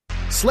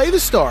Slay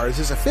the Stars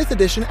is a 5th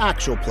edition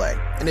actual play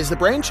and is the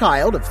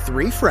brainchild of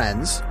 3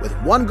 friends with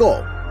one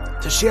goal: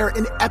 to share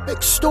an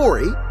epic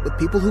story with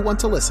people who want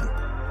to listen.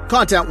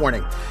 Content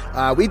warning,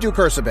 we do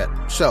curse a bit,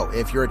 so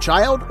if you're a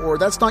child or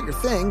that's not your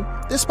thing,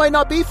 this might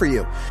not be for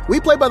you. We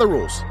play by the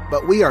rules,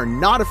 but we are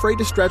not afraid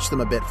to stretch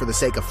them a bit for the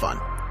sake of fun.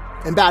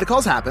 And bad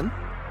calls happen,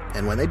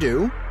 and when they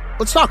do,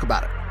 let's talk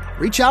about it.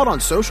 Reach out on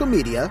social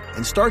media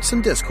and start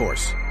some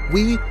discourse.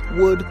 We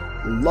would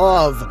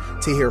love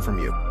to hear from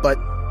you, but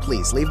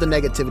please leave the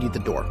negativity at the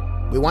door.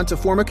 We want to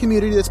form a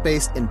community that's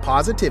based in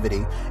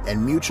positivity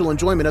and mutual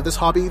enjoyment of this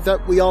hobby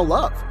that we all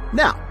love.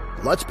 Now,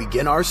 let's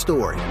begin our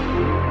story.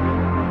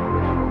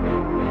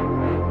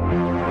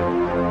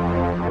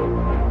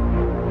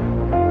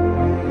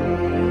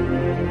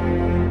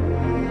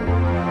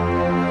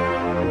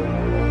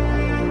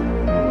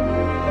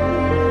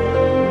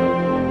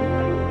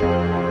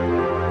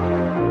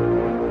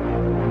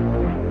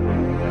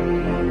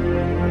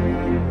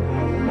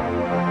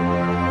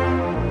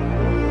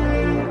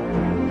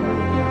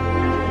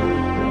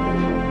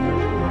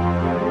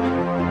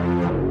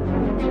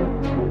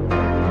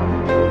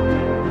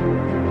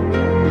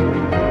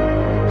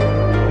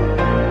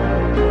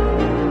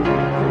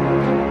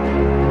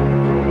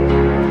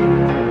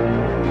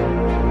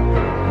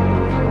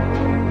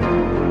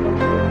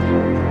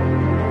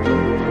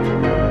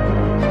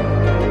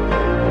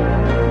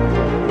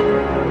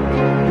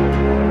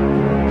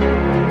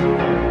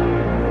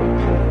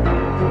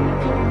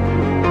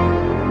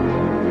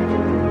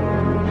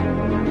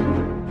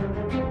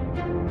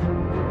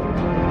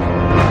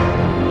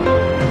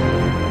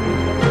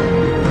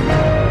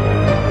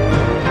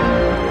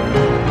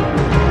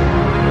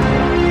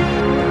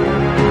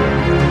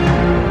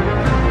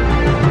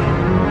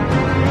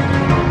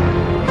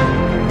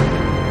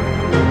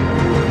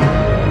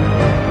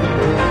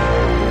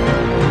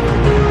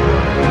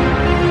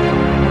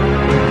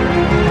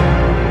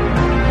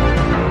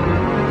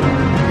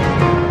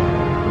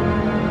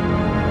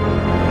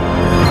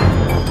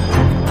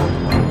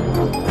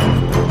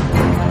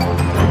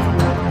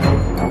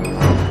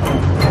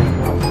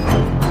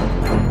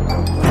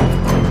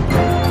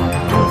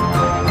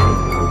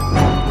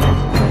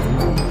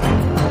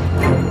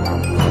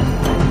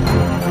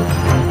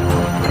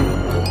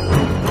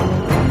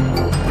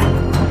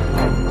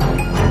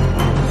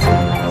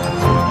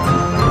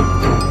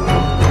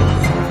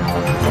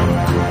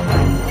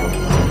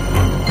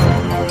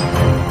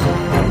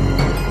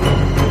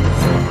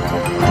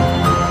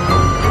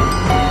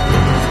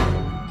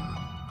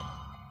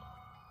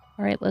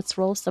 Let's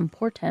roll some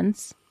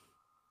portents.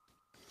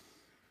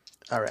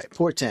 All right,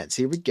 portents.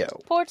 Here we go.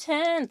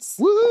 Portents.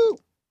 Woo!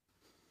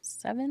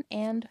 7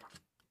 and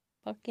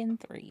fucking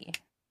 3.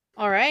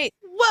 All right.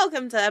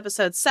 Welcome to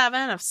episode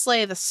 7 of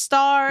Slay the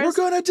Stars. We're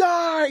gonna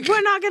die.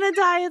 We're not gonna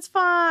die. It's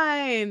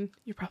fine.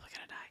 You're probably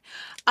gonna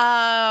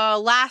die.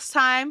 Last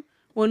time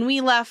when we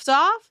left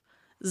off,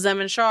 Zem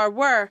and Char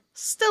were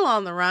still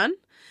on the run.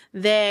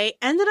 They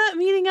ended up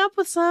meeting up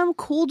with some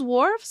cool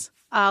dwarves.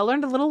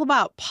 Learned a little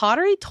about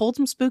pottery, told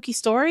some spooky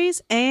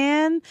stories,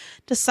 and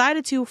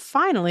decided to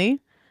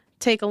finally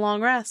take a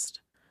long rest.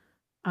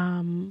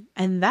 And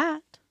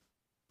that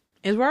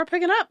is where we're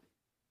picking up.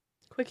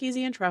 Quick,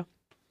 easy intro.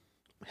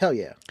 Hell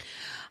yeah.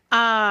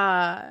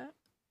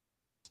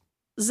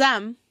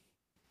 Zem,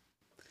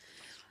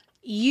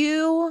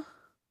 you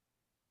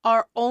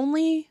are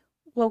only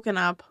woken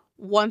up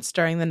once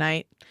during the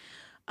night.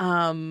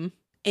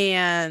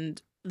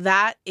 And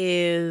that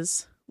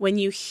is when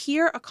you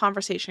hear a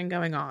conversation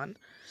going on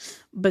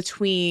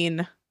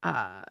between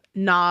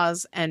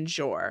Naz and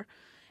Jor.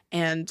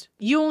 And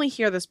you only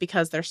hear this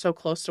because they're so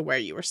close to where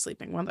you were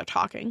sleeping when they're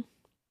talking.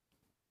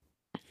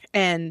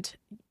 And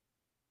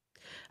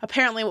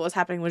apparently what was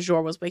happening was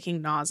Jor was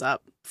waking Naz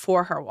up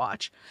for her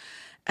watch.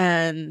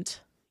 And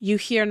you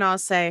hear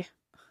Naz say,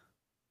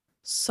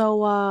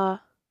 so,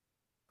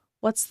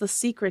 what's the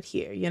secret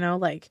here? You know,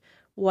 like,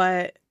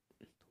 what'd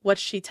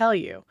she tell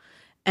you?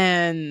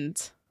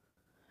 And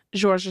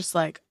Jor's just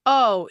like,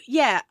 oh,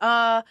 yeah,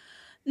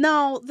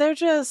 no, they're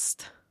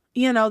just,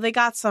 you know, they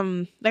got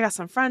some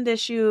friend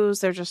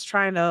issues. They're just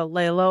trying to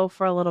lay low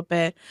for a little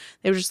bit.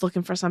 They were just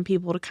looking for some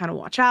people to kind of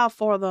watch out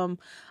for them.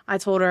 I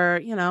told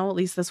her, you know, at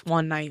least this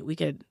one night we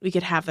could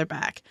have their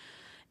back.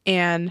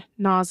 And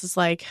Naz is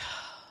like,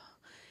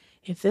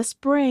 if this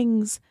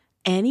brings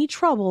any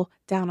trouble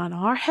down on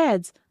our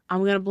heads, I'm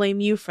going to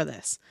blame you for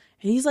this.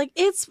 And he's like,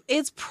 it's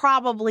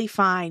probably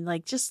fine.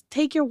 Like, just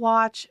take your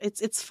watch.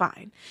 It's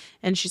fine.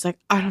 And she's like,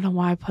 I don't know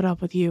why I put up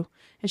with you.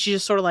 And she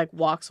just sort of like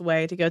walks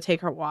away to go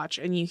take her watch.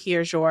 And you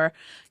hear Jor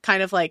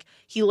kind of like,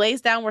 he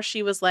lays down where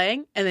she was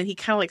laying. And then he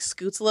kind of like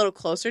scoots a little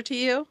closer to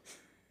you.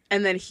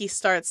 And then he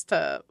starts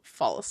to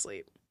fall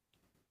asleep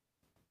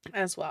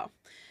as well.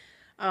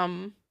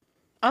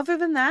 Other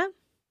than that,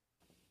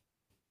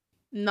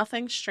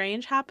 nothing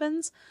strange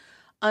happens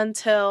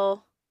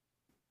until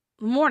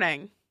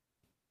morning.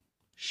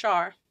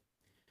 Char,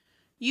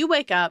 you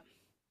wake up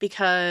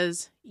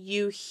because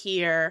you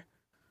hear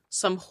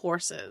some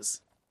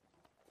horses.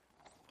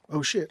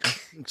 Oh shit.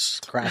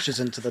 Crashes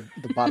into the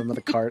bottom of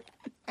the cart.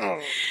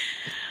 Did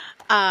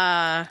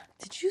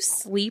you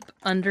sleep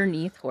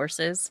underneath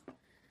horses?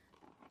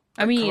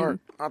 I The mean, cart,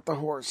 not the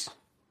horse.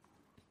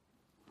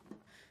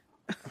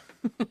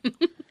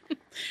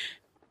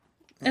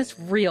 it's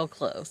real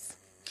close.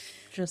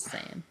 Just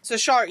saying. So,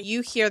 Char,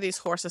 you hear these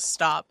horses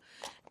stop,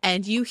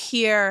 and you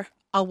hear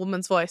a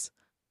woman's voice.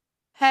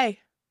 Hey,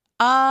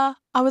 I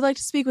would like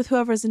to speak with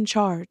whoever's in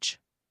charge.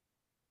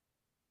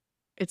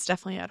 It's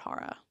definitely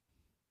Adhara.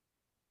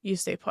 You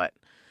stay put.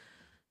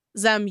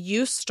 Zem,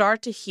 you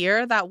start to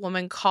hear that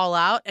woman call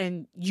out,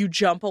 and you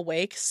jump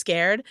awake,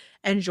 scared,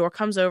 and Jor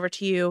comes over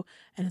to you,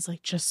 and is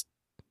like, just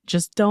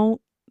don't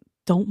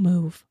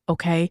move,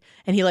 okay?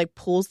 And he, like,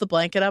 pulls the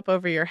blanket up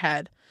over your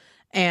head,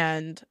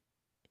 and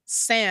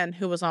San,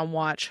 who was on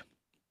watch,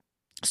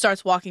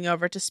 starts walking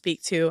over to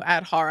speak to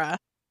Adhara.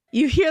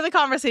 You hear the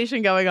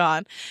conversation going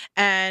on,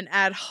 and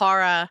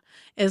Adhara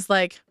is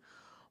like,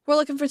 we're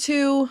looking for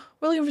two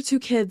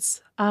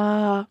kids.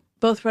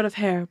 Both red of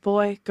hair,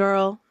 boy,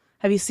 girl.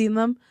 Have you seen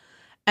them?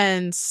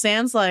 And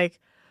San's like,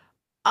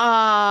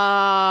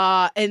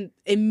 and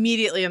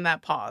immediately in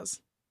that pause,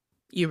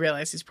 you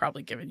realize he's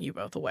probably giving you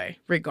both away,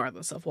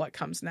 regardless of what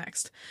comes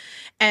next.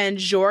 And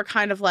Jor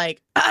kind of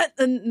like,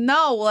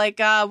 no, like,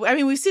 I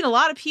mean, we've seen a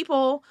lot of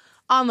people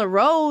on the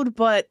road,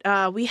 but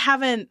we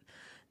haven't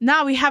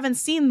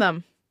seen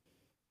them.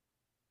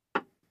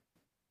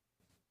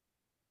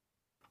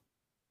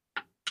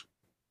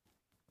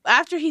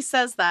 After he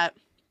says that,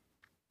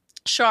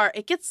 Char,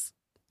 it gets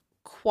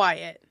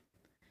quiet.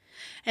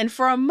 And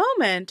for a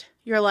moment,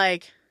 you're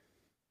like,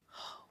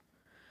 oh,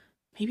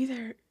 maybe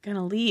they're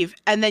gonna leave.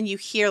 And then you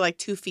hear like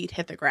 2 feet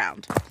hit the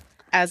ground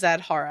as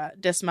Adhara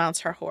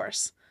dismounts her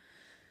horse.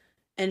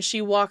 And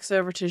she walks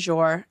over to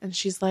Jor and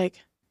she's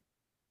like,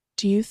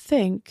 do you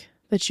think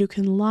that you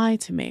can lie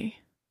to me?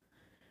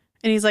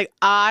 And he's like,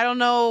 I don't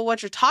know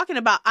what you're talking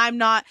about. I'm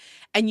not.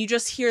 And you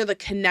just hear the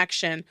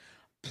connection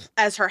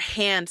as her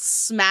hand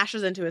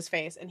smashes into his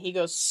face and he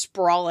goes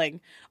sprawling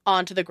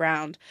onto the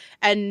ground.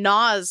 And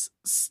Naz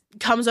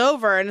comes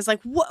over and is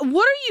like, what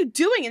are you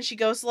doing? And she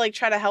goes to like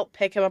try to help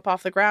pick him up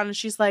off the ground. And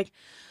she's like,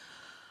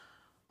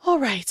 all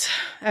right.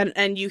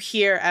 And you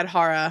hear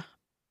Adhara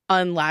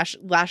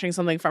lashing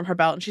something from her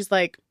belt. And she's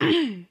like,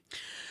 you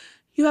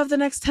have the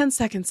next 10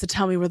 seconds to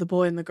tell me where the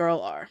boy and the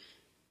girl are.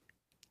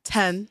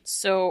 10.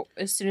 So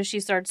as soon as she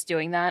starts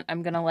doing that,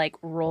 I'm gonna like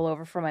roll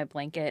over from my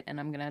blanket and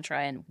I'm gonna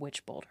try and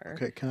witch bolt her.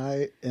 Okay, can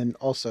I? And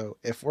also,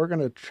 if we're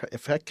gonna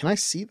try, can I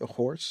see the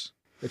horse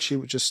that she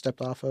just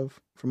stepped off of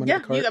from under the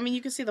cart? Yeah,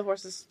 you can see the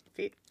horse's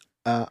feet.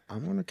 I'm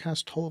gonna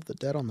cast Toll of the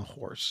Dead on the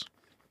horse.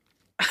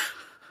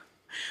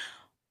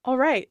 All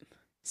right.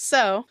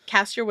 So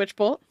cast your witch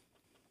bolt.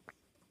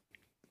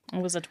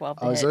 It was a 12.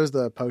 Oh, is those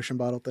the potion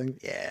bottle thing?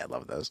 Yeah, I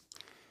love those.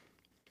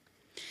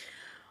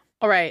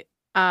 All right.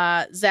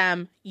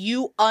 Zem,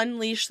 you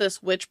unleash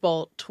this witch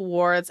bolt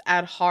towards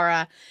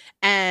Adhara,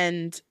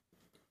 and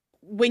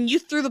when you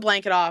threw the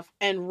blanket off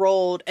and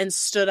rolled and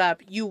stood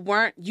up, you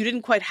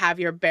didn't quite have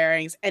your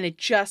bearings, and it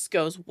just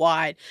goes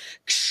wide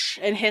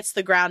and hits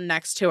the ground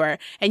next to her.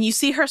 And you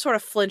see her sort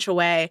of flinch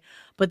away,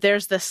 but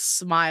there's this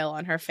smile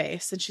on her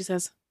face, and she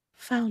says,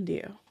 found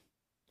you.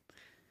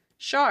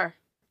 Sure.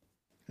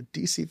 A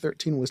DC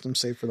 13 wisdom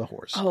save for the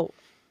horse. Oh,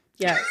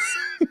 yes.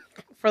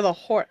 For the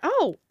horse.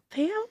 Oh,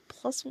 they have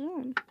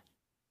 +1.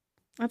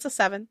 That's a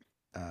 7.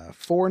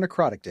 4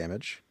 necrotic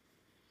damage.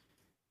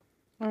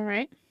 All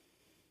right.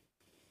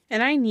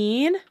 And I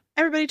need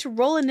everybody to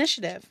roll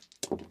initiative.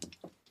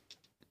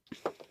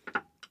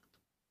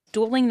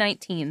 Dueling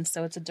 19,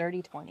 so it's a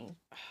dirty 20.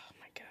 Oh,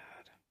 my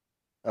God.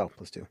 Oh,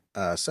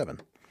 +2. 7.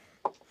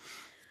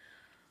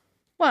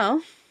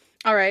 Well,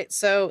 all right.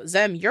 So,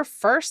 Zem, you're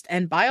first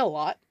and by a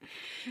lot.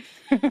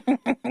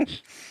 This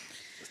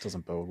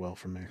doesn't bode well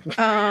for me.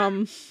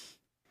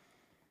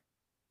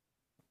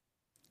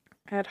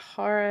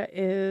 Adhara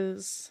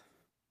is...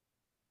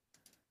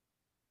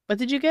 What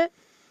did you get?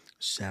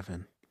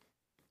 7.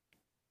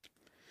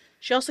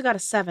 She also got a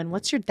 7.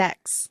 What's your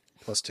dex?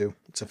 +2.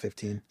 It's a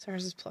 15. So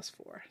hers is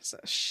 +4. So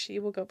she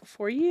will go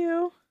before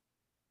you.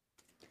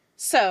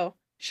 So,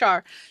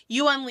 Char,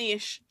 you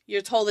unleash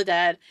your Toll the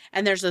Dead,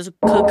 and there's this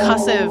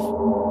concussive,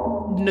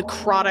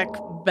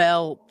 necrotic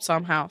bell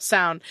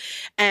sound.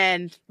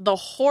 And the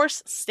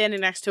horse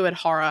standing next to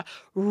Adhara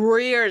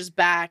rears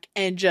back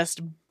and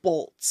just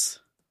bolts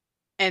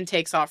and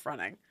takes off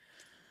running.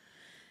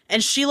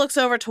 And she looks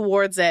over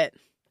towards it,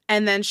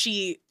 and then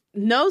she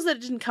knows that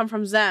it didn't come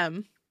from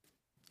Zem.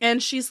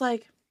 And she's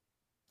like,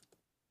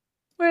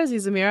 where is he,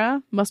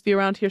 Zamira? Must be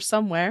around here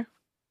somewhere.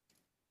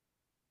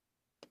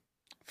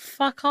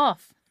 Fuck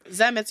off.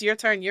 Zem, it's your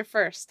turn. You're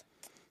first.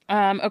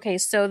 Okay,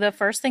 so the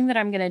first thing that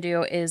I'm going to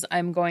do is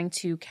I'm going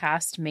to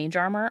cast Mage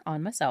Armor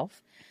on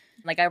myself.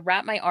 Like, I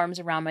wrap my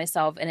arms around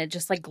myself, and it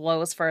just, like,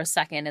 glows for a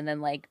second and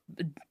then, like,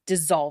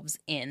 dissolves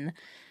in.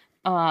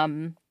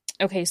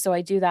 Okay, so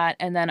I do that,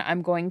 and then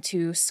I'm going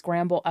to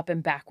scramble up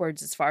and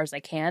backwards as far as I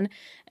can,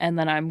 and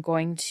then I'm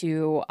going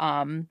to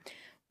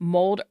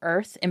mold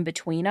earth in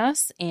between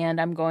us, and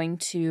I'm going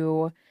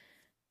to...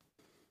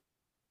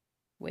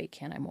 Wait,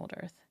 can I mold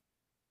earth?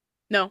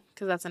 No,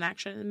 because that's an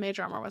action. Mage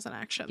armor was an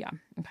action. Yeah.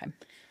 Okay.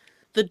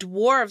 The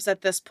dwarves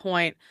at this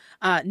point,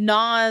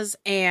 Naz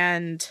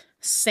and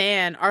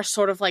San are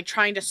sort of like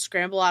trying to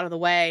scramble out of the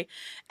way,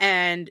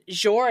 and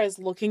Jor is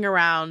looking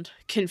around,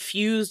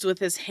 confused with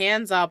his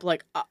hands up,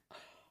 like,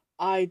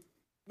 I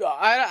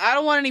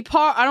don't want any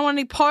part. I don't want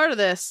any part of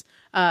this.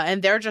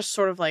 And they're just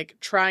sort of like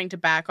trying to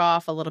back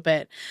off a little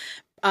bit.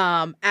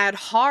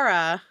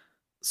 Adhara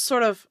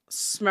sort of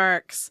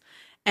smirks,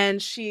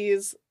 and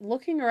she's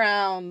looking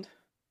around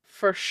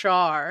for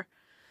Char.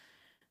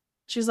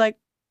 She's like,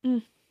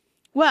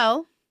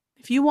 well,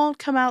 if you won't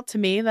come out to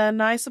me,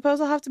 then I suppose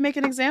I'll have to make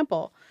an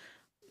example.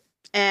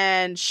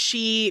 And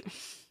she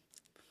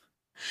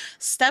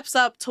steps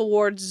up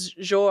towards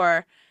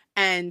Jor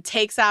and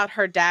takes out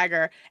her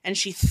dagger, and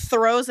she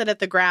throws it at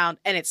the ground,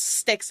 and it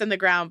sticks in the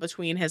ground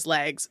between his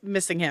legs,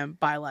 missing him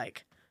by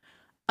like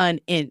an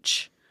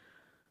inch.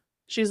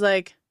 She's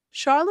like,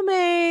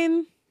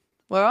 Charlemagne,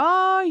 where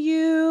are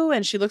you?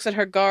 And she looks at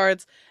her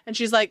guards, and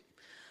she's like,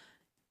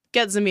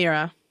 get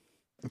Zemira.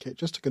 Okay,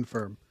 just to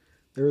confirm,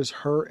 there is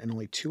her and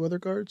only 2 other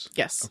guards?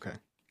 Yes. Okay.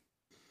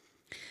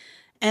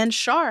 And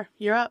Char,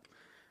 you're up.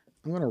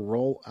 I'm going to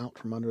roll out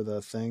from under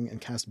the thing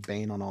and cast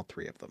Bane on all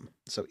 3 of them.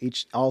 So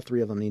all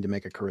 3 of them need to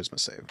make a charisma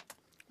save.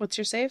 What's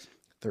your save?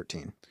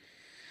 13.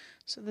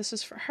 So this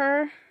is for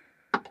her.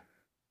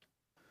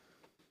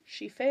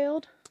 She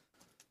failed.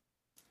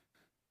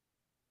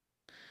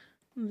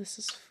 And this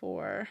is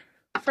for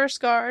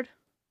first guard.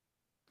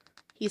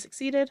 He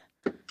succeeded.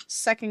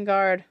 Second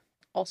guard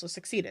also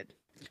succeeded.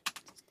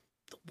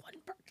 The one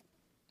part.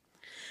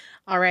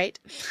 All right.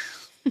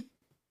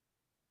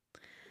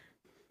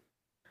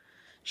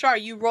 Char,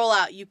 you roll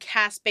out, you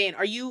cast Bane.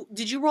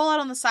 Did you roll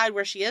out on the side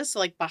where she is, so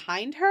like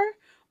behind her,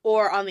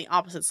 or on the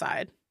opposite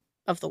side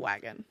of the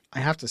wagon? I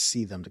have to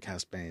see them to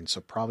cast Bane,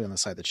 so probably on the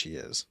side that she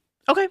is.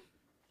 Okay.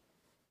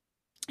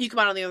 You come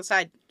out on the other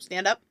side.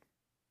 Stand up.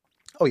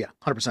 Oh yeah,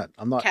 100%.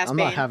 I'm not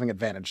having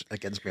advantage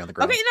against me on the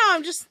ground. Okay, no, I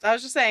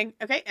was just saying.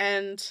 Okay,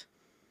 and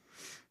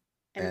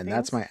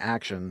that's my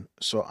action.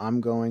 So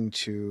I'm going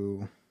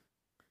to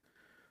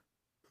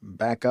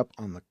back up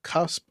on the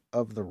cusp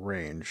of the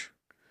range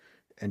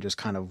and just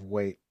kind of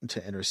wait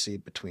to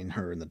intercede between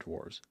her and the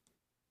dwarves.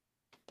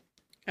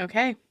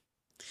 Okay.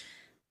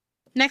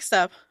 Next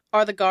up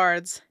are the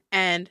guards,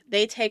 and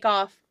they take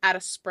off at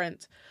a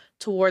sprint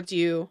towards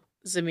you,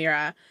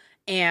 Zemira,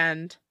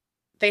 and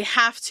they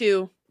have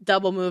to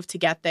double move to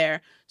get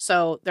there,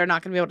 so they're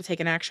not going to be able to take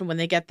an action when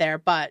they get there,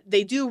 but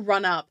they do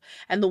run up,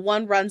 and the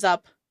one runs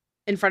up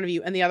in front of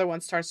you, and the other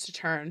one starts to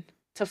turn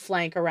to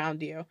flank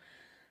around you.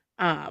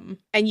 And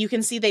you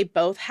can see they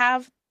both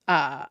have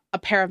a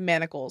pair of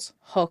manacles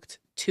hooked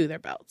to their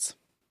belts.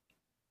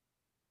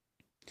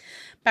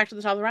 Back to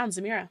the top of the round,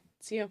 Zemira,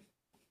 it's you.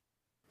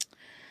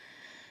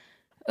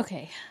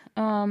 Okay.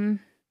 I'm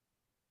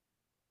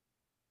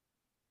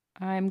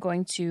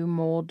going to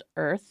mold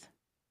earth,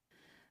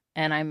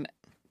 and I'm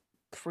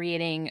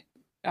creating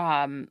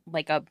I'm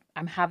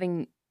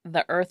having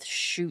the earth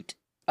shoot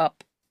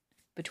up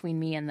between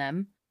me and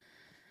them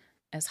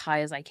as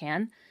high as I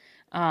can,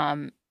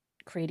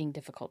 creating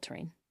difficult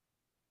terrain.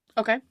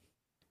 Okay.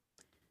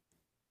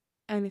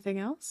 Anything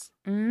else?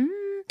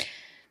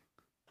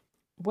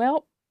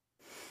 Well,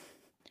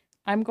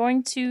 I'm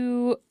going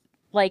to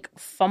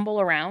fumble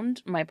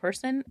around my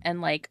person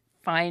and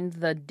find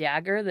the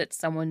dagger that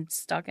someone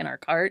stuck in our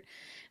cart,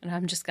 and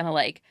I'm just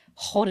gonna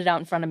hold it out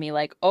in front of me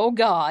oh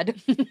God.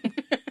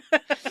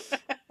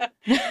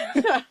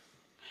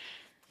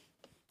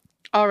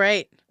 All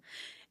right.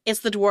 It's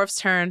the dwarf's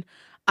turn.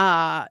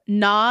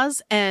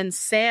 Naz and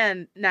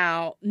San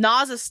now.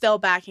 Naz is still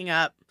backing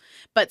up,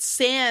 but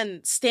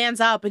San stands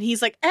up and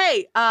he's like,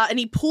 hey, and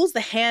he pulls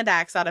the hand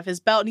axe out of his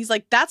belt and he's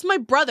like, that's my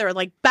brother,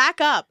 back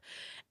up.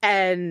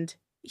 And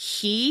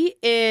he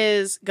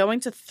is going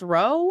to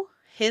throw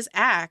his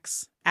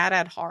axe at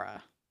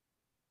Adhara.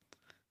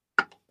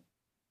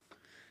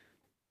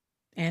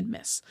 And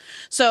miss.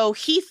 So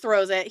he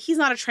throws it. He's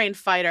not a trained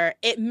fighter.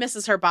 It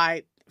misses her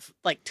by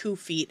 2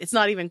 feet. It's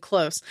not even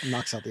close.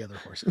 Knocks out the other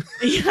horse.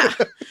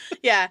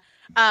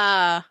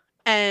 Yeah.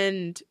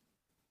 And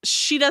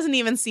she doesn't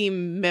even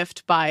seem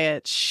miffed by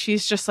it.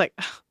 She's just like,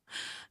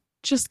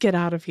 just get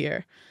out of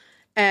here.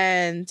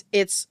 And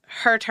it's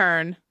her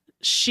turn.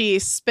 She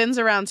spins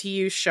around to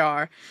you,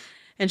 Char,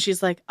 and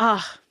she's like,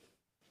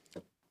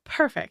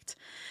 perfect.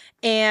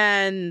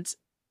 And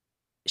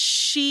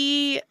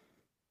she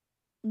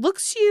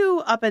looks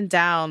you up and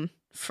down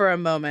for a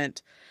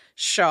moment,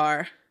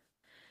 Char,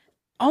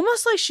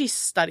 almost like she's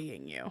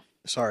studying you.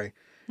 Sorry.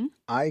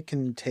 I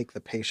can take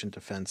the patient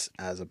defense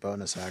as a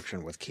bonus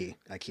action with key.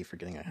 I keep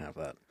forgetting I have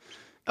that.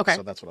 Okay.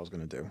 So that's what I was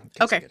going to do.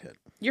 Okay. I get hit.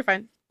 You're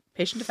fine.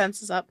 Patient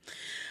defense is up.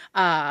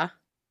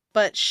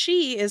 But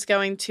she is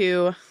going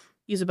to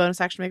use a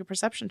bonus action to make a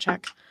perception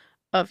check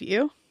of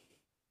you.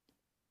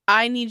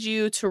 I need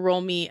you to roll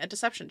me a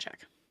deception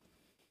check.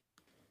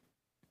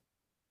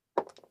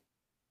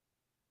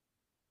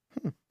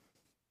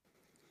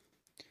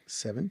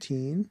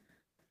 17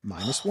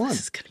 -1. This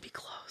is going to be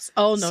close.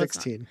 Oh, no,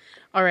 16. it's not.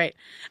 All right.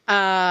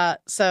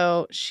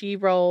 So she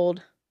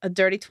rolled a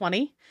dirty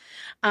 20.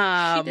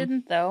 She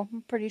didn't, though.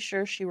 I'm pretty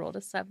sure she rolled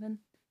a 7.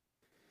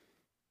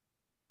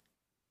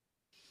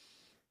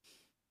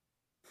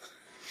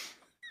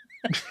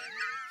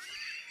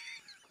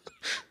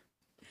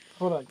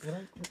 Hold on. Can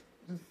I...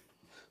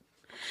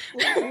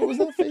 What was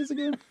that face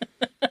again?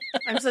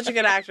 I'm such a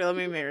good actor. Let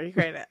me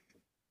recreate it.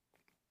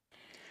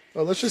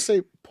 Well, let's just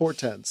say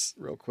portents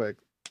real quick.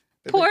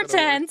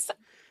 Portents.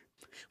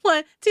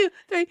 1, 2,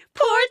 3.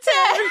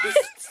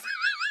 Portents.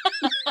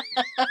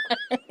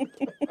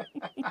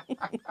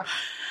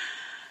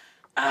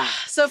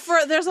 So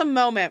there's a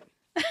moment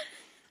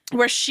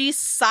where she's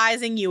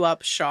sizing you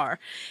up, Char,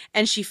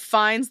 and she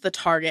finds the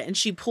target and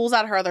she pulls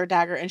out her other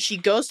dagger and she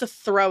goes to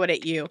throw it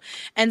at you.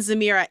 And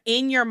Zamira,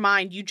 in your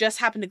mind, you just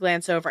happen to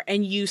glance over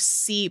and you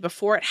see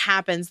before it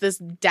happens this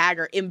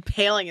dagger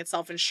impaling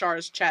itself in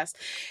Char's chest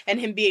and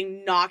him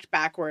being knocked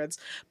backwards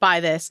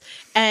by this.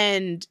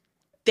 And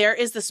there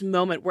is this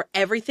moment where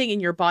everything in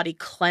your body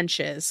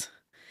clenches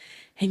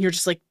and you're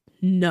just like,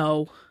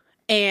 no.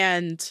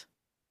 And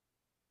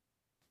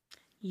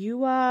you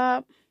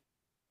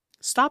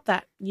stop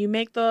that. You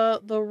make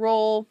the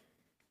roll.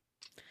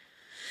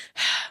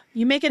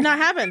 You make it not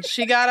happen.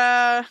 She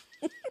got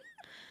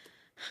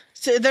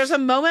so there's a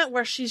moment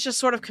where she's just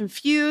sort of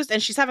confused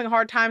and she's having a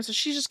hard time, so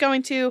she's just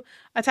going to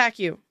attack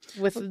you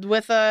with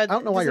a. I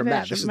don't know why you're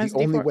mad. This is the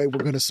only way we're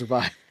going to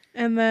survive.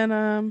 And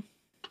then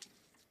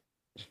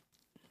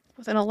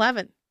with an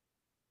 11.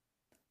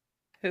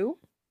 Who?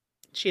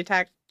 She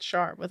attacked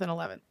Char with an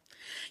 11.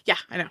 Yeah,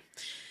 I know.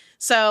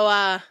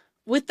 So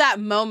with that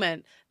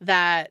moment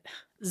that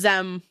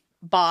Zem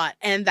bought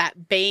and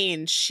that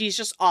Bane, she's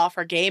just off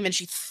her game and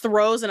she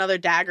throws another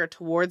dagger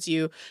towards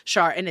you,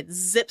 Char, and it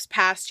zips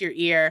past your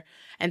ear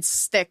and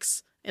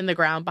sticks in the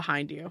ground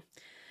behind you.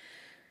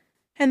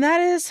 And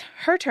that is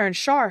her turn.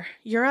 Char,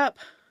 you're up.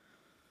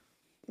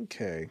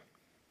 Okay.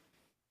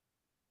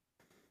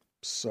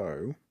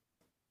 So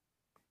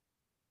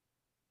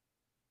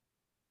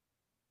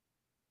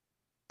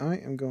I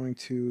am going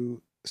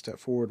to step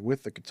forward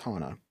with the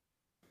katana,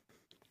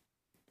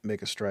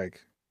 make a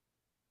strike,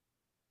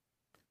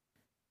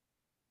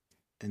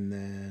 and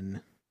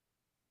then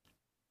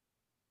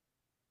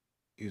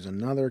use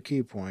another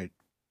key point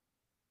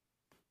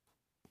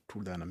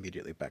to then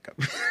immediately back up.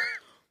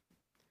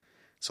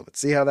 So let's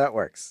see how that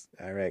works.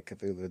 All right,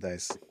 Cthulhu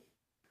dice.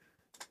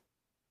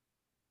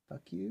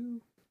 Fuck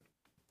you.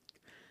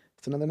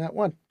 It's another nat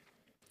 1.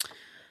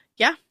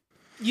 Yeah.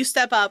 You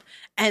step up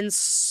and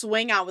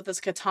swing out with this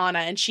katana,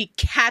 and she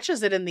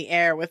catches it in the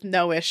air with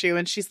no issue,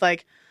 and she's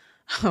like,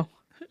 "Oh,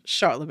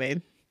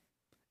 Charlemagne,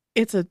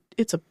 it's a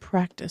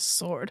practice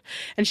sword."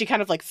 And she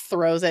kind of like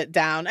throws it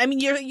down. I mean,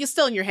 you're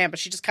still in your hand, but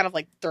she just kind of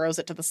like throws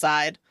it to the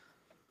side.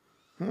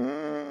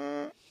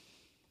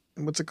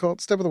 What's it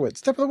called? Step of the wind.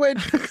 Step of the wind.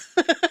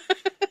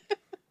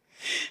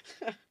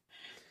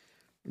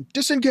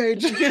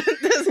 Disengage.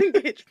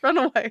 Disengage. Run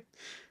away.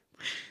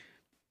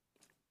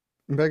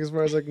 Back as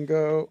far as I can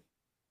go.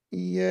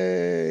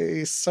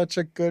 Yay. Such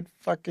a good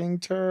fucking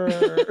turn.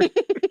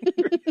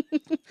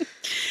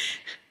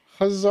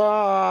 Huzzah.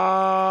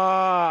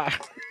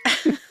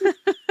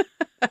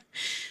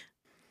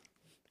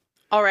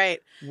 All right.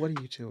 What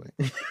are you doing?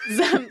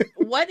 Zem,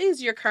 what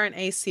is your current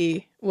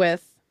AC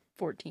with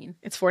 14?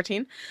 It's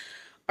 14.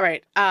 All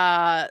right.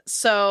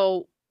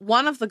 So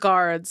one of the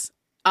guards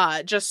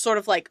just sort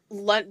of like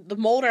the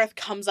mold earth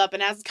comes up,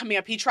 and as it's coming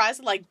up, he tries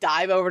to like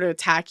dive over to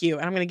attack you.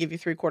 And I'm going to give you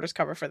 3/4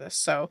 cover for this.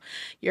 So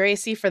your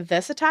AC for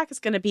this attack is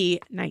going to be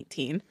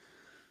 19.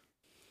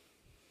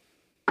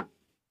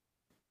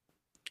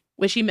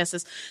 Which he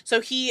misses.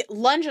 So he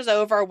lunges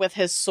over with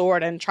his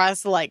sword and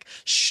tries to like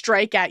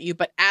strike at you,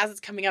 but as it's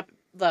coming up,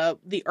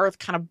 the earth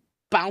kind of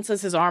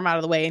bounces his arm out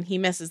of the way and he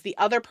misses. The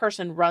other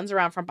person runs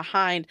around from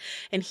behind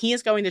and he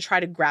is going to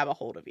try to grab a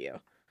hold of you.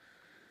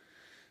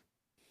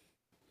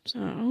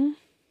 So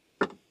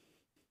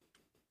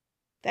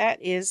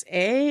that is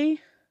a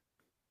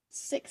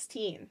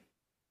 16.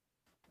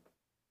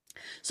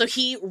 So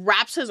he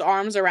wraps his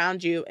arms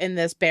around you in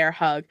this bear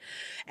hug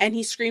and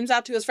he screams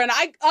out to his friend,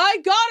 I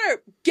got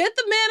her! Get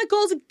the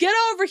manacles and get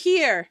over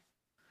here!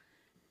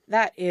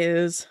 That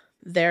is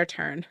their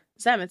turn.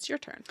 Zem, it's your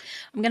turn.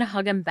 I'm going to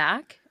hug him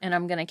back and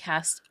I'm going to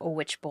cast a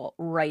witch bolt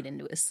right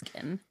into his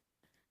skin.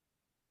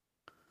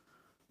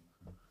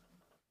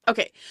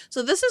 Okay,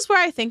 so this is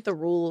where I think the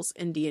rules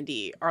in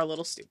D&D are a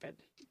little stupid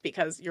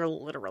because you're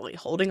literally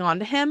holding on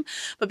to him.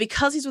 But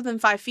because he's within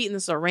 5 feet and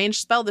this is a ranged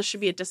spell, this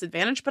should be a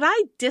disadvantage. But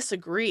I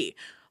disagree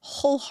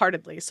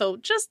wholeheartedly. So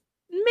just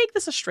make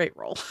this a straight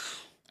roll.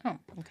 Oh,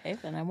 okay.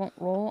 Then I won't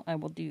roll. I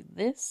will do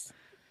this.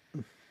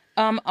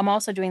 I'm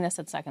also doing this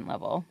at 2nd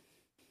level.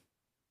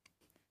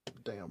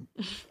 Damn.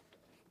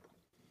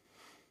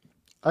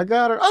 I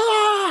got her.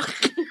 Ah!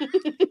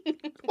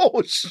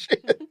 Oh,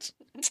 shit.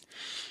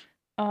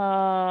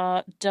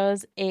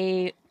 Does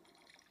a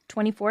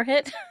 24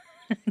 hit?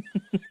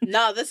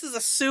 No, this is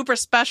a super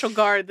special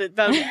guard that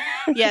does.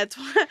 Yeah,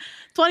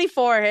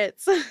 24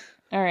 hits.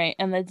 All right,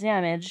 and the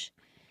damage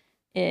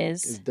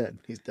He's is dead.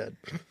 He's dead.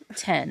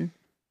 10.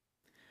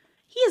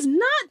 He is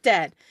not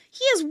dead.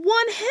 He has 1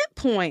 hit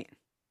point.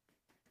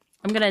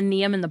 I'm gonna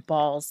knee him in the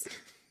balls.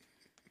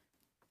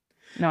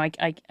 No, it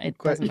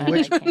doesn't matter.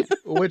 I can't.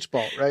 Which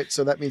ball, right?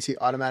 So that means he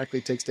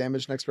automatically takes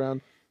damage next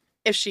round?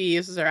 If she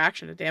uses her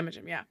action to damage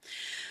him, yeah.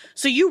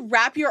 So you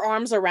wrap your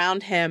arms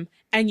around him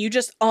and you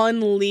just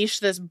unleash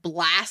this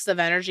blast of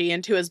energy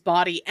into his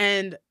body,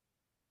 and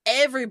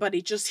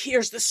everybody just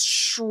hears this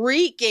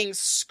shrieking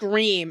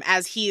scream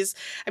as he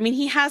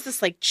has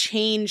this like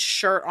chain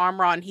shirt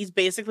armor on. He's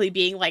basically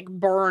being like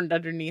burned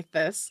underneath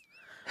this.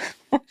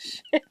 Oh,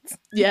 shit.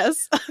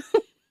 Yes.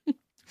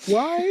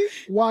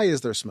 Why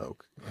is there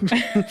smoke?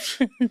 Okay.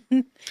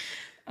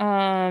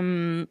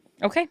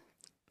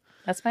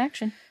 That's my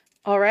action.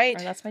 All right.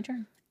 Or that's my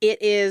turn.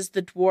 It is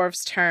the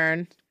dwarf's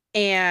turn,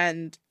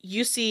 and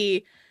you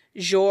see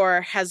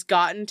Jor has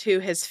gotten to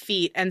his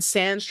feet, and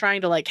Sans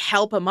trying to like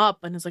help him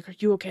up, and is like, "Are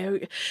you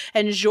okay?"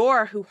 And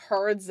Jor, who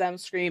heard them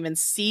scream and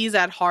sees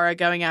Adhara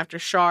going after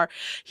Char,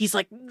 he's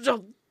like,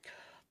 "Oh,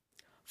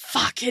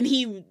 fuck!" And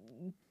he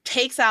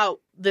takes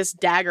out this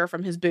dagger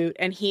from his boot,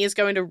 and he is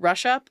going to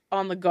rush up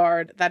on the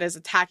guard that is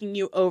attacking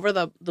you over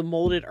the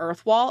molded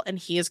earth wall, and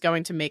he is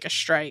going to make a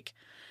strike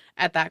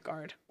at that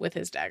guard with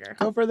his dagger.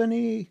 Go for the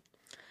knee.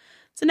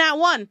 It's a nat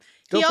 1.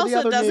 Go for the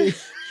other knee.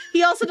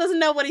 He also doesn't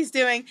know what he's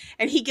doing,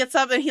 and he gets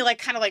up and he like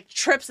kind of like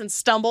trips and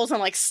stumbles and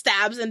like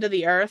stabs into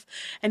the earth,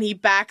 and he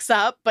backs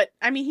up, but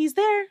I mean he's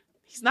there.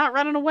 He's not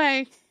running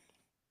away.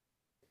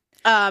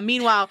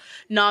 Meanwhile,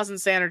 Nas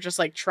and San are just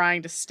like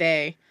trying to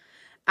stay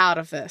out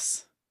of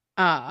this.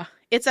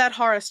 It's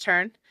Adhara's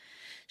turn.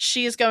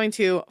 She is going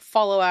to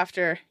follow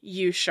after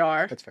you,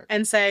 Char. That's fair.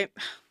 And say,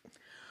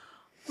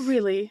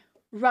 "Really?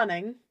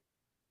 Running?"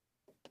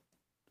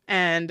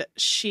 And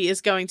she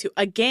is going to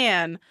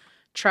again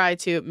try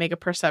to make a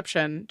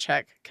perception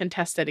check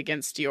contested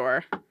against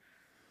your...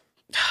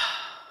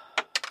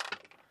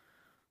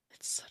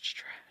 It's such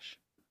trash.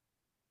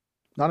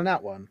 Not a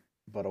nat 1,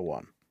 but a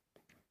 1.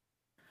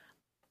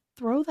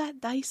 Throw that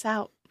dice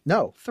out.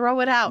 No. Throw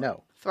it out.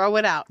 No. Throw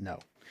it out. No.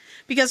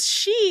 Because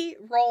she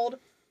rolled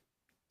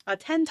a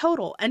 10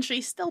 total, and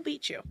she still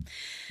beat you.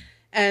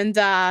 And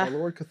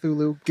Lord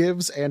Cthulhu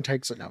gives and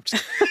takes it. No.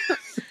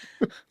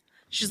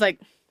 she's like,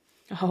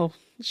 "Oh,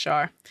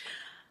 Char,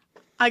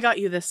 I got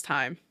you this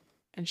time."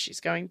 And she's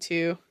going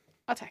to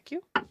attack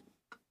you.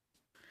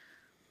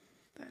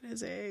 That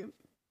is a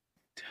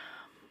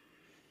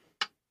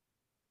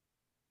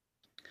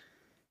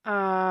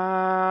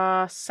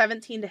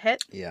 17 to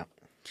hit. Yeah.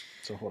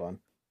 So hold on.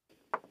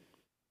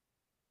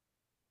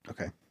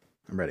 Okay.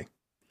 I'm ready.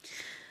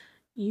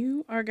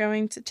 You are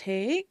going to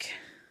take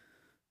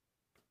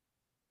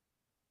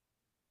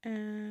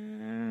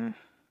 11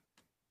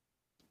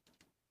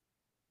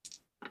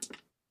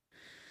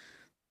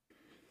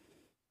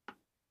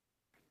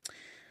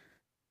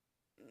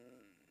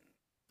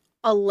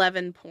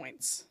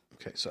 points.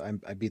 Okay, so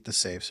I beat the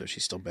save, so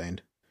she's still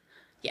baned.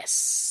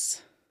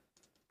 Yes.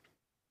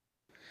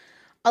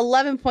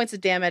 11 points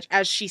of damage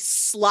as she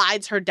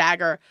slides her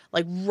dagger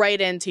like right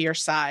into your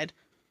side.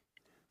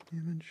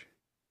 Damage.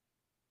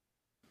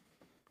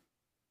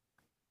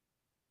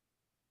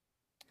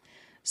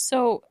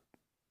 So,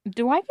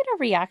 do I get a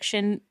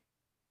reaction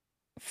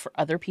for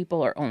other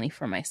people or only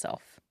for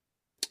myself?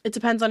 It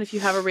depends on if you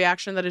have a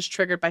reaction that is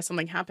triggered by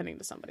something happening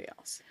to somebody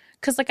else.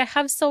 Because, like, I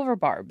have silvery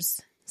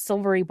barbs.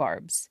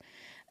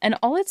 And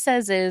all it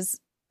says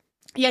is...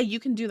 Yeah, you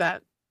can do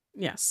that.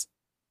 Yes.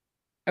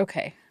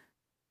 Okay.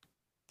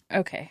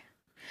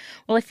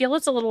 Well, I feel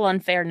it's a little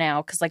unfair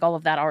now because, like, all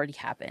of that already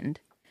happened.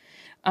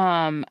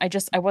 I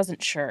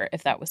wasn't sure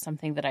if that was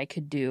something that I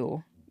could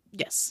do.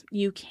 Yes,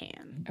 you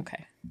can.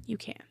 Okay. You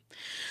can.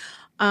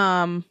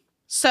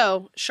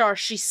 So, Char,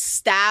 she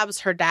stabs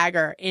her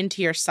dagger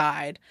into your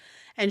side,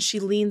 and she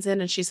leans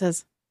in and she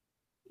says,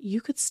 "You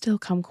could still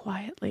come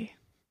quietly.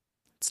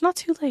 It's not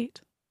too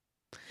late."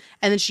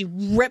 And then she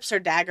rips her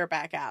dagger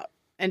back out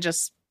and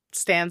just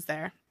stands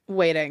there,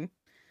 waiting.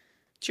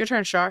 It's your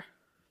turn, Char.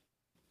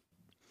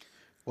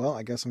 Well,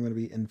 I guess I'm going to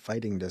be in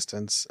fighting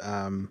distance.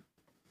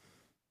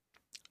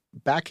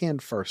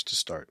 Backhand first to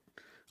start.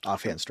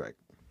 Offhand strike.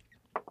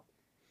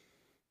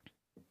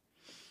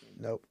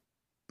 Nope.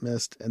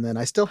 Missed. And then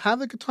I still have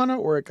the katana,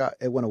 or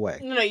it went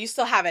away? No, you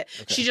still have it.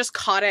 Okay. She just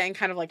caught it and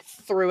kind of like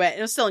threw it.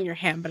 It was still in your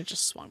hand, but it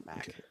just swung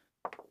back. Okay.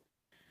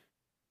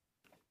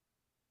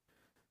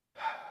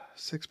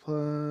 6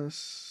 plus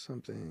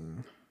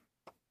something.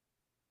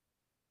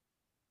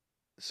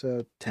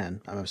 So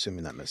 10. I'm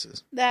assuming that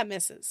misses. That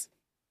misses.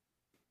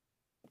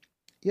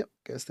 Yep.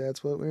 Guess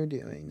that's what we're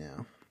doing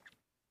now.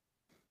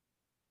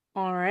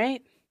 All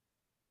right.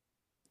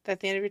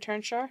 That the end of your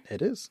turn, Char?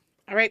 It is.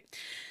 All right.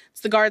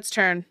 It's the guard's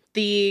turn.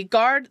 The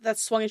guard that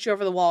swung at you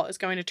over the wall is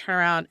going to turn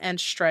around and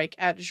strike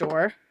at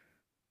Jor.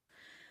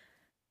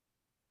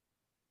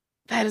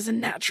 That is a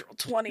natural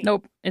 20.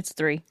 Nope, it's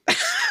 3.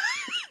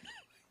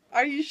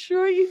 Are you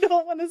sure you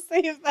don't want to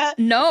save that?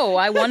 No,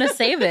 I want to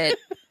save it.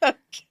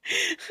 Okay.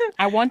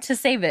 I want to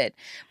save it.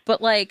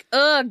 But like,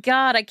 oh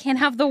God, I can't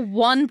have the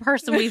one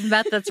person we've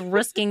met that's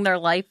risking their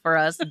life for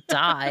us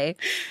die.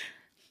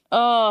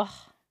 Oh.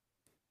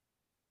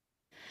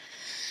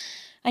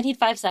 I need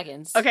 5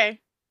 seconds. Okay.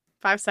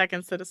 5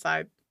 seconds to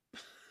decide.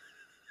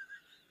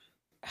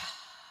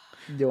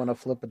 Do you want to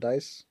flip a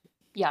dice?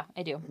 Yeah,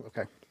 I do.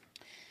 Okay.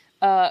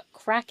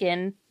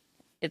 Kraken,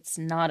 it's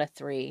not a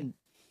 3.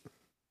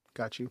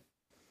 Got you.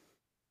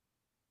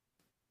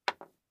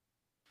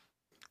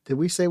 Did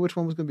we say which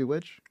one was going to be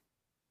which?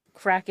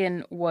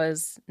 Kraken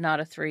was not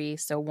a 3,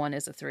 so 1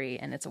 is a 3,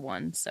 and it's a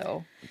 1,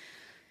 so...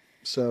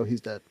 So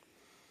he's dead.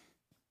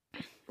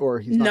 Or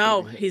he's not.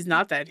 No, he's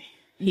not dead.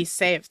 He's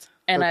saved.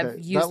 And okay. I've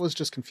used... That was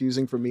just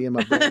confusing for me and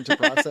my brain to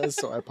process,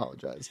 so I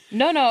apologize.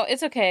 No,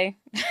 it's okay.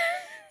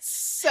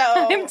 So...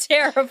 I'm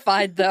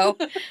terrified, though.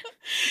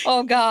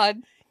 Oh, God.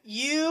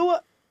 You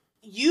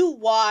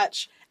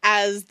watch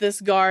as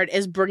this guard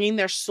is bringing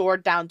their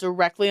sword down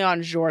directly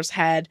on Jor's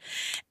head,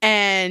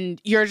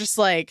 and you're just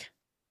like,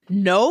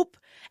 nope.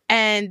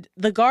 And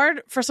the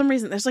guard, for some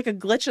reason, there's like a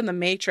glitch in the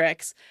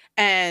matrix,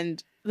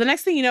 and the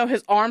next thing you know,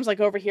 his arm's like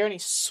over here, and he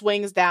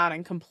swings down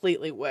and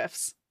completely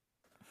whiffs.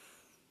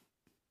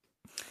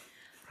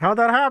 How'd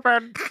that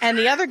happen? And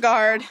the other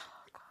guard,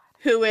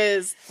 who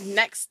is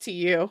next to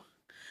you,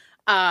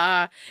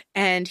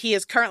 and he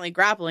is currently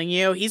grappling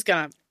you, he's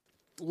gonna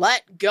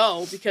let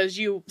go because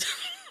you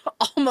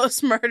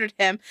almost murdered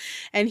him,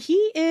 and he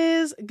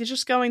is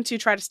just going to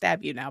try to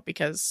stab you now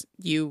because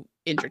you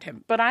injured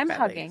him. But I'm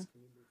badly. hugging.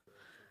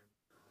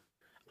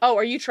 Oh,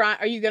 are you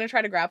going to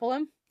try to grapple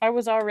him? I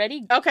was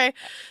already... Okay,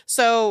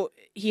 so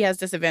he has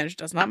disadvantage.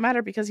 Does not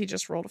matter because he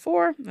just rolled a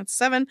 4. That's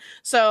 7.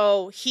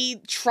 So he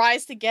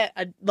tries to get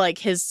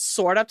his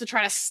sword up to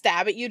try to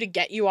stab at you to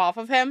get you off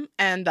of him,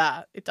 and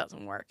it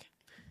doesn't work.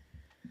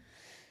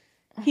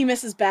 He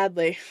misses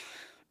badly.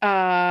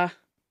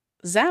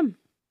 Zem.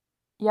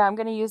 Yeah, I'm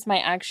going to use my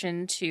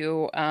action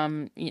to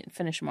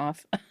finish him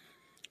off.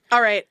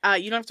 All right,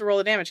 you don't have to roll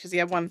the damage because you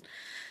have one.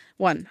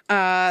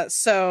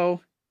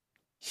 So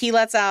he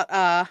lets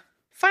out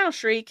final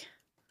shriek.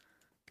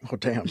 Oh,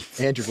 damn.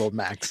 And you rolled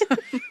max.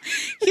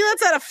 He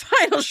lets out a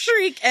final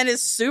shriek and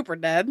is super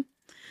dead.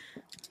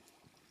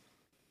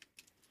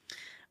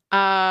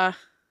 All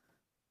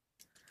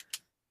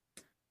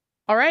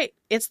right,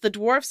 it's the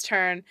dwarf's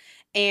turn,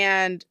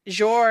 and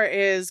Jor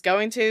is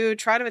going to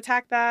try to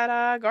attack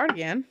that guard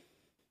again.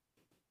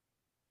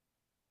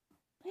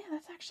 Yeah,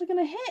 that's actually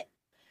going to hit.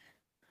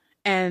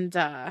 And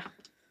not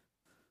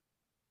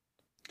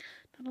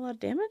a lot of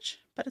damage,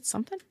 but it's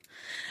something.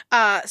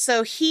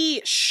 So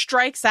he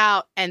strikes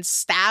out and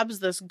stabs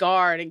this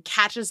guard and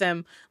catches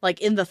him like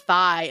in the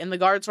thigh, and the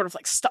guard sort of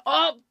like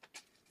oh,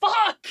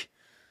 fuck.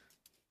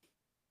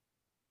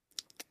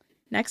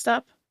 Next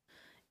up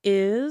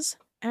is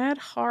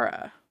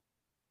Adhara.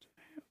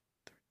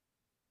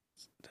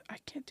 I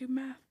can't do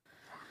math.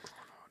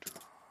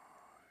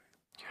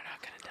 You're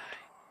not gonna die.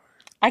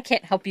 I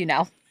can't help you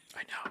now.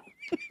 I know.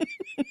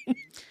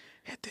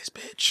 Hit this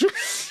bitch.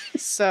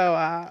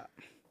 So,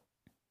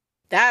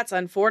 that's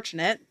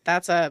unfortunate.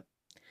 That's a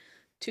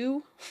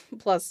 2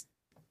 plus.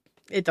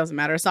 It doesn't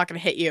matter. It's not going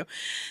to hit you.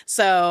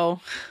 So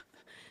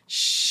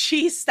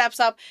she steps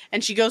up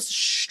and she goes to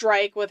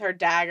strike with her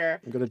dagger.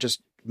 I'm going to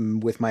just,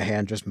 with my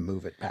hand, just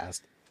move it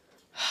past.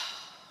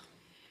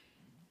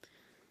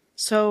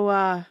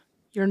 So,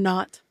 you're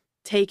not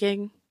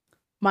taking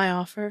my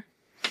offer?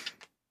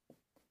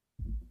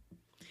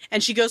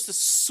 And she goes to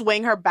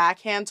swing her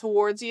backhand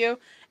towards you,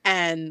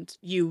 and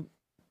you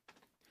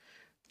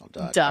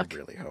duck. I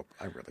really hope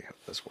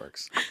this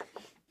works.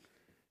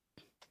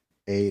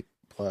 8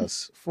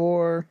 plus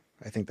 4.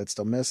 I think that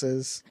still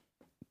misses.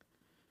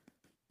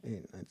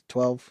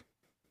 12.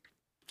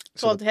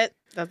 12 to hit.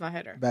 Does not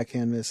hit her.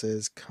 Backhand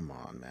misses. Come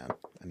on, man.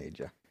 I need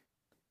you.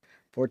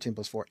 14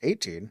 plus 4.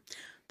 18.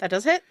 That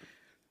does hit.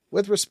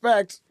 With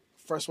respect,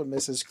 first one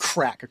misses.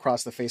 Crack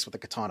across the face with a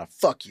katana.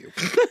 Fuck you.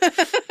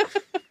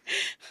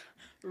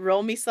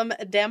 Roll me some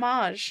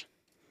damage.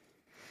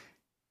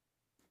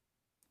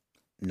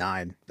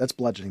 9. That's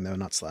bludgeoning, though,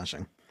 not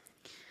slashing.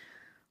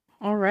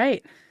 All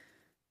right.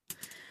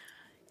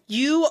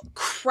 You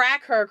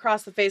crack her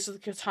across the face with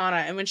the katana,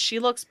 and when she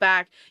looks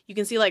back, you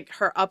can see like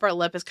her upper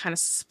lip is kind of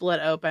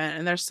split open,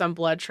 and there's some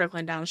blood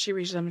trickling down. She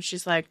reaches up and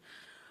she's like,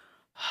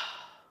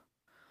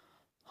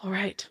 all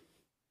right.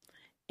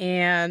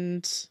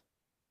 And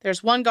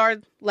there's one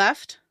guard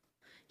left.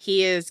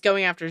 He is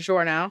going after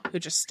Jor now, who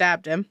just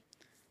stabbed him.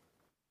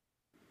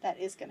 That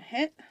is going to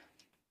hit.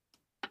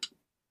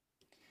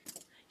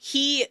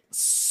 He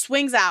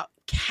swings out,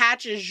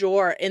 catches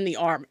Jor in the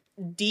arm,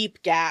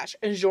 deep gash,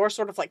 and Jor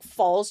sort of like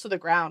falls to the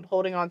ground,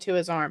 holding onto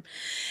his arm.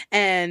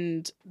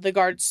 And the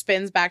guard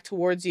spins back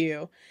towards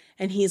you,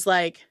 and he's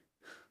like,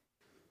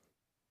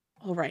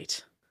 all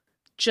right,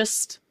 I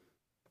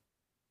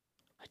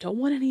don't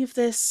want any of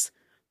this.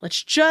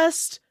 Let's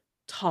just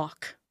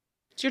talk.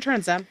 It's your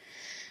turn, Zem.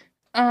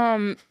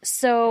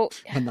 So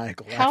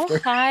Maniacal how laughter.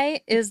 high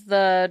is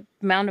the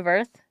mound of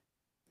earth?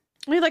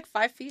 Only like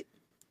 5 feet.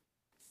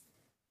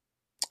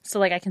 So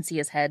like I can see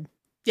his head.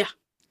 Yeah.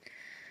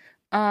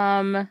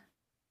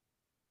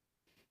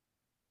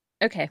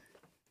 Okay.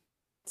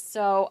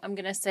 So I'm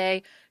going to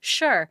say,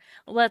 sure,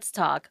 let's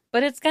talk.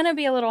 But it's going to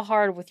be a little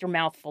hard with your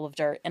mouth full of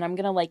dirt. And I'm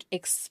going to like,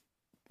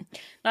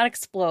 not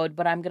explode,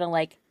 but I'm going to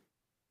like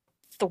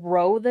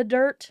throw the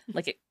dirt.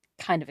 Like it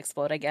kind of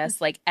explode, I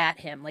guess. Like at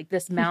him. Like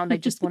this mound, I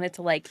just wanted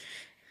to like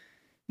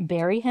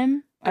bury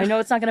him. I know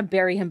it's not going to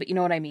bury him, but you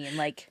know what I mean?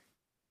 Like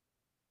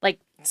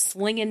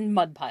slinging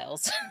mud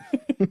piles.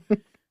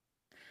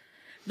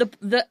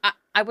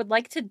 I would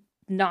like to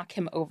knock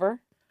him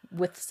over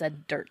with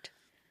said dirt.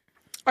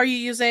 Are you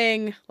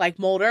using like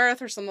mold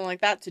earth or something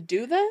like that to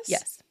do this?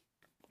 Yes.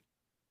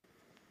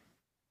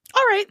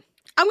 All right.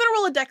 I'm going to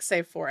roll a dex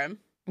save for him.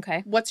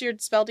 Okay. What's your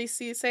spell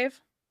DC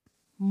save?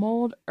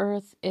 Mold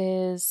earth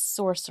is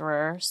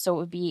sorcerer, so it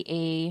would be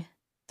a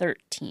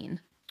 13.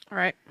 All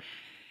right.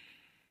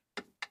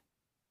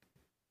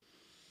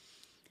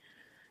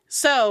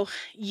 So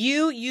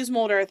you use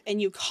mold earth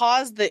and you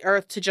cause the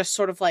earth to just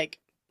sort of like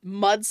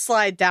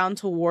mudslide down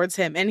towards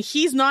him, and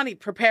he's not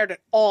prepared at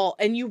all,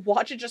 and you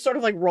watch it just sort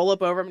of like roll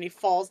up over him, and he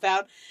falls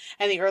down,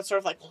 and the earth sort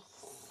of like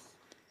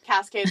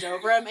cascades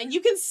over him, and you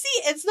can see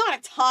it's not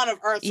a ton of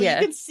earth, so you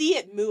can see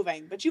it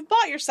moving, but you've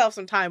bought yourself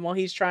some time while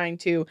he's trying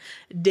to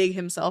dig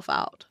himself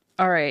out.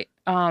 All right.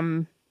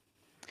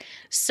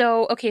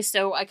 So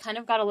I kind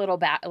of got a little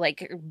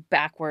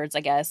backwards,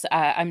 I guess.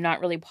 I'm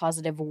not really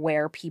positive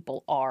where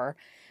people are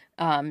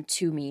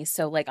to me,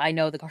 so like I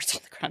know the guards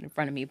on the ground in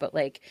front of me, but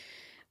like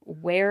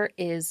where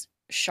is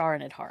Char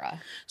and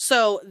Adhara?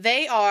 So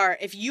they are,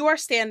 if you are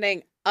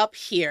standing up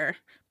here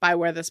by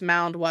where this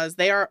mound was,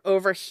 they are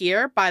over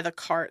here by the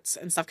carts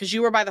and stuff, because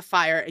you were by the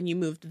fire and you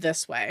moved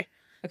this way.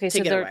 Okay,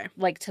 so they're away.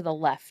 Like to the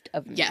left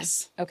of me.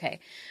 Yes. Okay.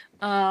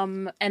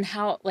 And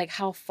how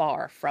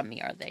far from me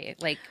are they?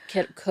 Like,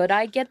 could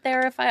I get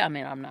there if I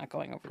mean, I'm not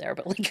going over there,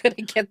 but like, could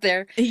I get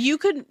there? You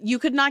could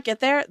not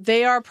get there.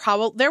 They're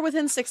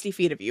within 60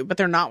 feet of you, but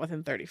they're not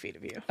within 30 feet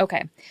of you.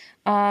 Okay.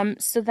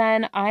 So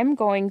then I'm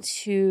going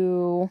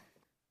to,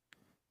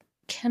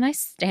 can I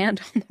stand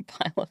on the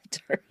pile of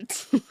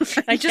dirt?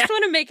 I just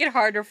want to make it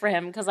harder for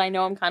him, because I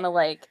know I'm kind of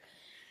like,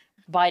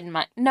 Biden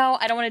might. No,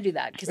 I don't want to do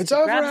that, because it's he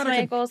over, grabs my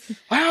ankles.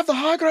 I have the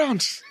high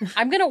ground.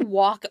 I'm gonna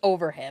walk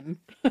over him.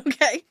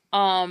 Okay.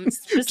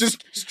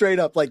 Just straight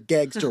up like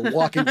gangster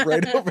walking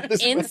right over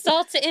this.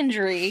 Insult to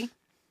injury,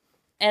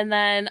 and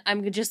then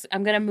I'm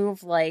gonna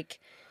move like.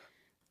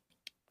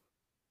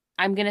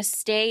 I'm gonna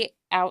stay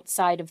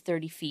outside of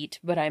 30 feet,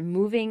 but I'm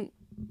moving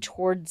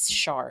towards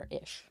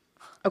Char-ish.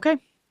 Okay.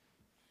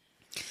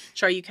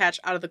 Char, you catch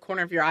out of the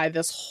corner of your eye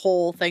this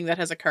whole thing that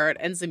has occurred,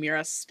 and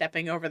Zamira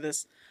stepping over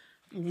this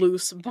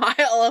loose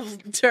pile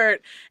of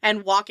dirt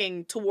and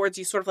walking towards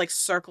you, sort of like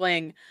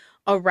circling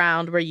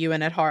around where you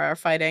and Adhara are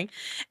fighting.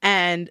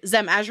 And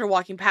Zem, as you're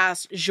walking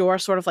past, Jor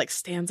sort of like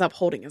stands up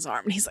holding his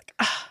arm, and he's like,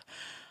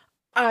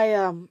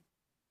 I'm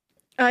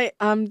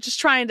just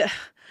trying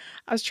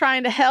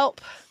to help.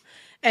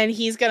 And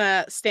he's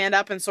gonna stand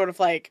up and sort of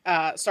like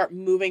start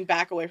moving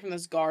back away from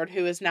this guard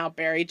who is now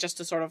buried, just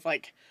to sort of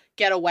like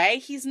get away.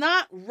 He's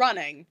not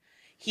running.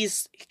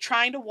 He's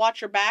trying to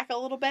watch your back a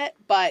little bit,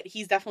 but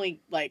he's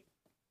definitely like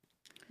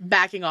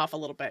backing off a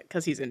little bit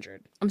because he's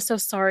injured. I'm so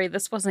sorry.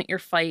 This wasn't your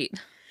fight.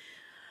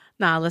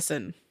 Nah,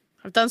 listen.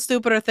 I've done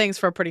stupider things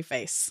for a pretty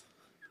face.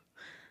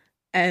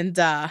 And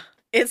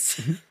it's...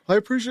 I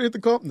appreciate the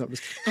compliment.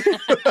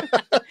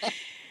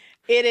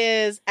 It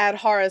is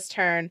Adhara's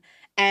turn,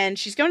 and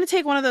she's going to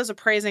take one of those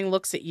appraising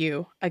looks at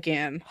you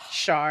again,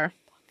 Char.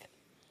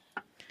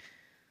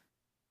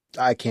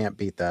 I can't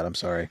beat that. I'm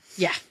sorry.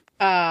 Yeah.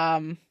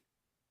 I'm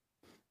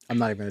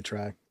not even going to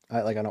try.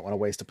 I don't want to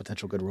waste a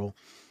potential good roll.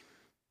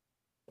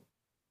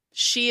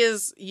 She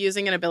is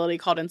using an ability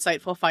called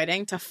Insightful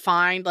Fighting to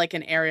find like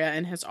an area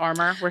in his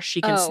armor where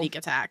she can sneak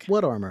attack.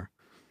 What armor?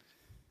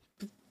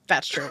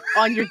 That's true.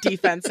 On your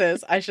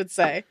defenses, I should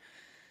say.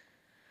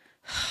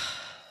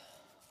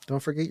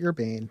 Don't forget your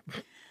Bane.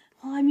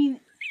 Well, I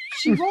mean,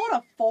 she rolled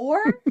a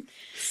 4.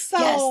 So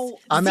yes.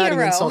 I'm 0. adding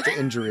insult to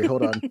injury.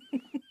 Hold on.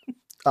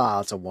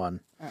 It's a 1.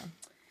 Oh.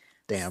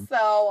 Damn.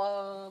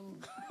 So,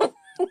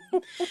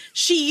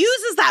 she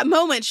uses that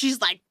moment.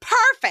 She's like,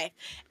 perfect,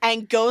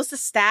 and goes to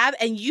stab,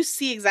 and you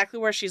see exactly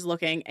where she's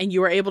looking, and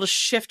you are able to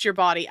shift your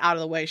body out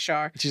of the way,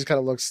 Char. She just kind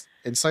of looks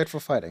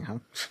insightful fighting, huh?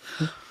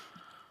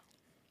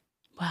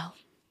 Well,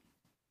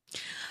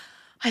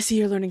 I see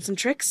you're learning some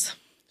tricks.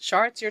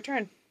 Char, it's your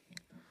turn.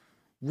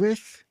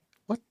 With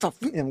what the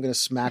I'm gonna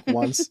smack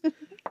once.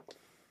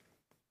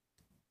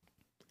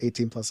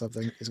 18 plus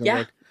something is gonna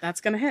work. That's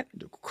gonna hit.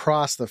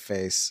 Across the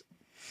face.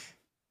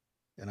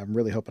 And I'm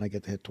really hoping I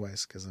get to hit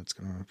twice, because it's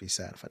going to be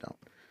sad if I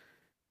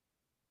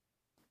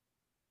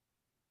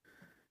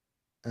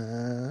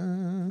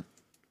don't.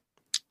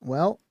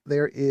 Well,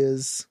 there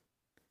is...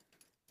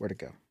 Where'd it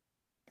go?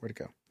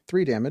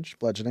 3 damage,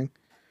 bludgeoning.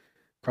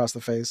 Across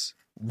the face.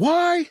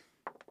 Why?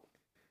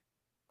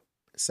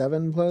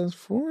 7 plus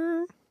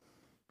 4?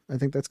 I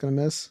think that's going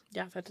to miss.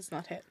 Yeah, that does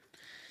not hit.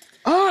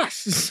 Ah!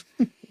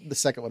 The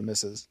second one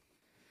misses.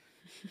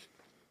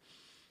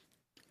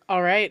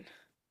 All right.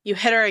 You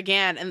hit her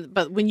again,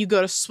 but when you go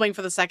to swing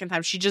for the second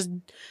time, she just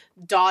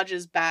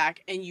dodges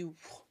back and you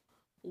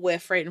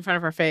whiff right in front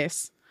of her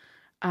face.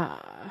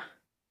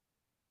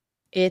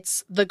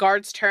 It's the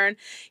guard's turn.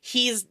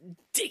 He's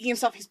digging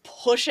himself. He's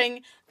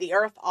pushing the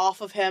earth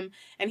off of him,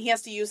 and he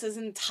has to use his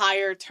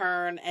entire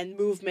turn and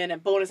movement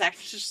and bonus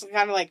actions just to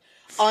kind of like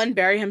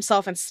unbury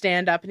himself and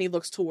stand up, and he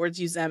looks towards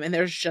you, Zem, and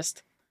there's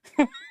just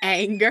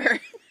anger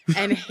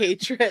and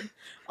hatred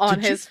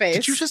on his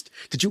face.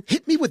 Did you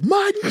hit me with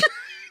mud?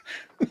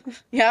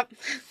 Yep.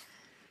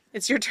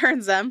 It's your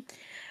turn, Zem.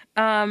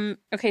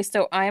 Okay,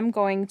 so I'm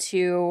going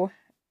to,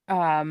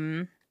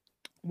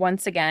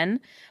 once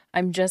again,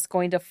 I'm just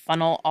going to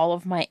funnel all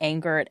of my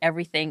anger at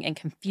everything and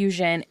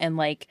confusion and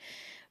like,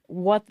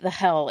 what the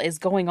hell is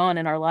going on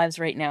in our lives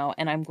right now?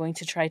 And I'm going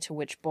to try to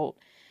Witch Bolt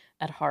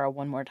at Hara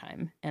one more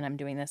time. And I'm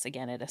doing this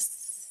again at a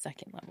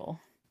second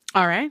level.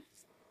 All right.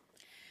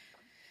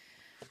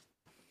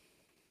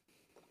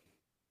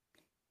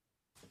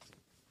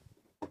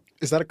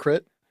 Is that a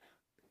crit?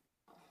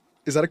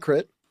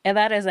 And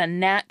that is a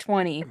nat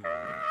 20.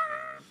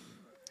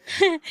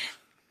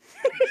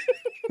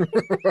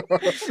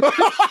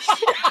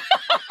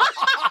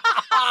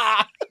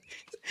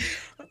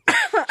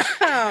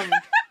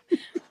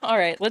 All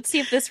right, let's see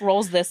if this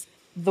rolls this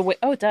the way.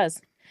 Oh, it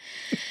does.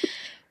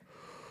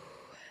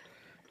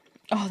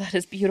 Oh, that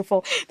is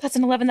beautiful. That's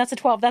an 11. That's a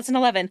 12. That's an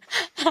 11.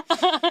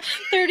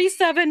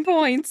 37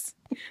 points.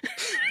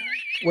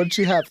 What'd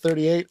she have?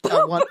 38?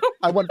 I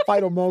want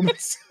final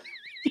moments.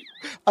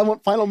 I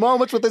want final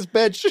moments with this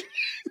bitch.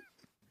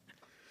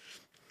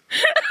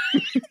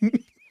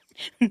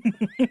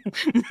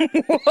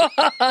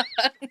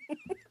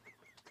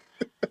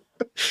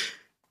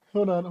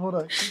 Hold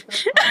on.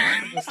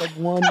 Just like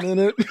 1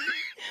 minute.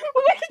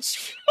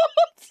 Witch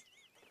Bolt.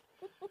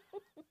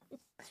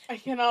 I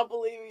cannot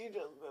believe you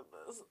just did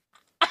this.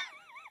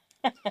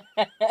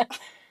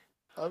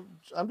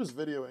 I'm just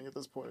videoing at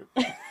this point.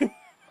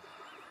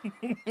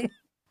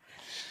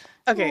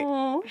 Okay.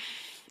 Aww.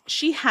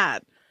 She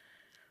had.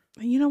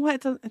 You know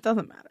what? It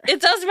doesn't matter.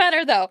 It does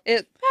matter, though.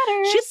 It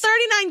matters. She's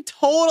 39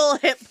 total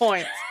hit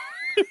points.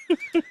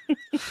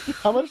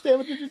 How much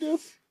damage did you do?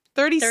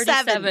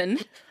 37.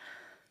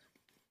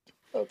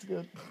 That's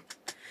good.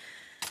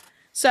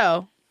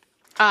 So,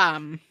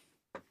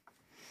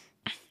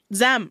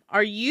 Zem,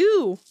 are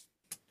you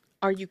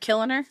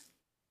killing her?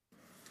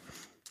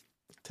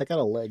 Take out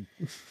a leg.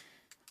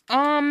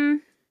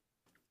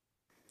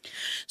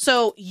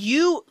 So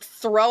you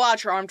throw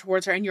out your arm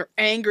towards her and you're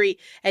angry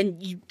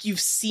and you've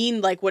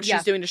seen like what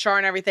she's doing to Char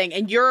and everything,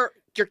 and you're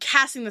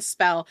casting the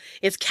spell.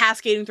 It's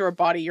cascading through her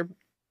body.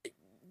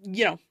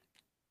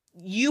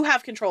 You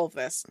have control of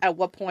this. At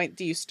what point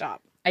do you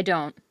stop? I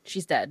don't.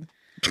 She's dead.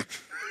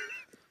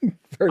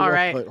 Very All well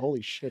right. put.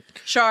 Holy shit.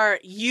 Char,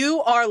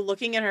 you are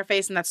looking in her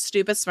face and that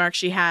stupid smirk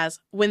she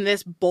has when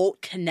this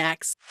bolt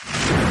connects.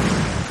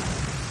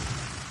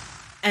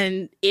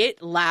 And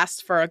it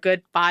lasts for a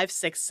good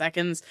 5-6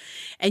 seconds.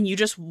 And you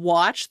just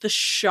watch the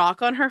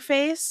shock on her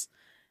face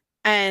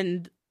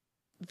and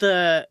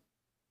the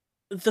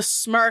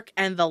smirk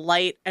and the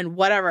light and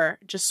whatever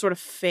just sort of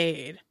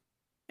fade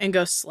and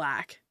go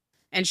slack.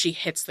 And she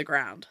hits the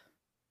ground.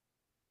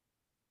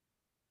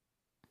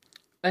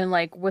 And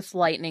like with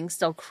lightning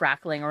still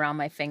crackling around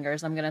my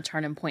fingers, I'm going to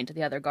turn and point to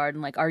the other guard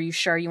and like, are you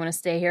sure you want to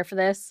stay here for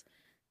this?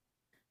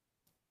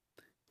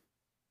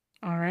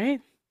 All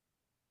right.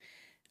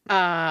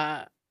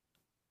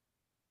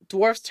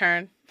 Dwarf's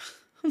turn.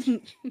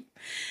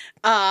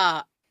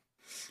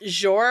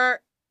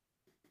 Jor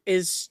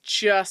is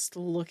just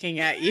looking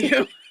at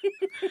you.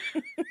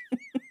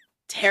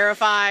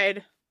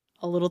 Terrified,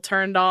 a little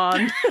turned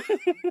on.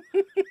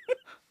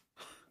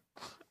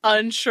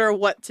 Unsure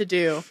what to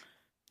do.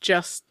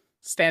 Just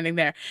standing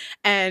there.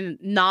 And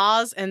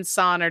Naz and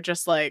San are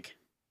just like,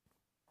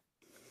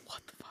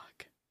 what the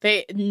fuck?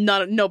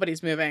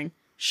 Nobody's moving.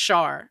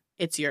 Char,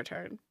 it's your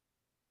turn.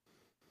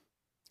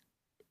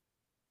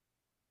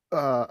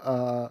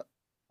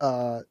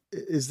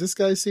 Is this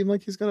guy seem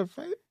like he's gonna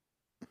fight?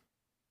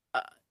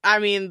 I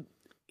mean,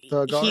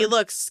 he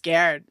looks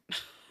scared.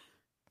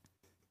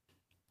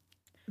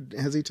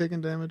 Has he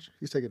taken damage?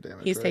 He's taken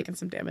damage. He's right? taken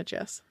some damage,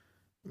 yes.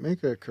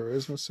 Make a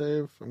charisma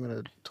save. I'm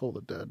gonna toll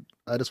the dead.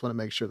 I just want to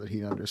make sure that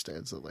he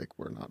understands that like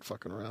we're not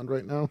fucking around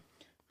right now.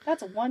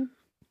 That's a 1.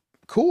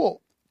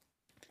 Cool.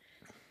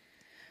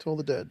 Toll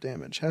the dead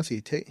damage. Does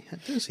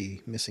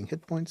he missing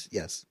hit points?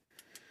 Yes.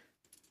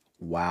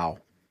 Wow.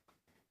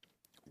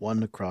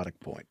 1 necrotic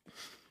point.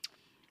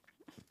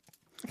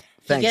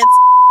 Thanks.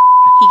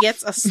 He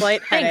gets a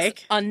slight headache.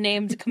 Thanks,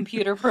 unnamed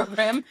computer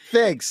program.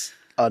 Thanks,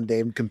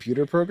 unnamed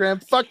computer program.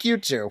 Fuck you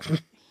too.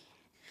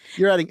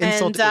 You're adding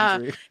insult to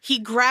injury. He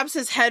grabs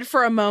his head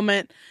for a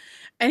moment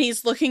and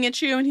he's looking at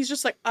you and he's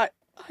just like, I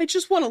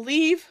just want to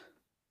leave.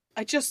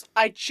 I just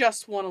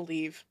want to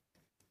leave.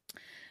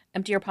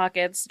 Empty your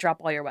pockets,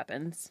 drop all your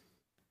weapons.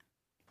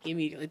 He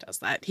immediately does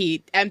that.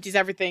 He empties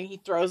everything. He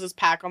throws his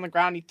pack on the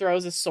ground. He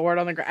throws his sword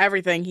on the ground.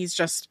 Everything. He's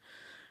just...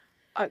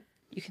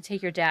 You can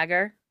take your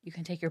dagger, you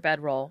can take your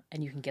bedroll,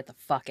 and you can get the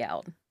fuck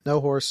out.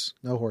 No horse,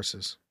 no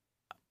horses.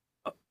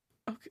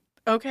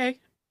 Okay.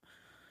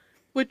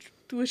 Which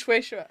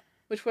way should I...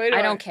 Which way do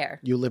I don't care.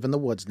 You live in the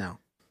woods now.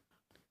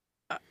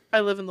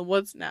 I live in the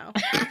woods now.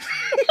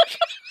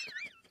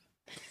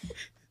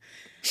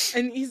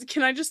 And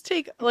can I just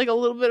take like a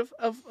little bit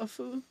of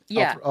food?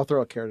 Yeah. I'll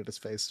throw a carrot at his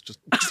face. Just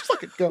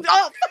fucking go.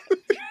 Oh!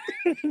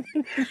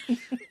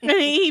 And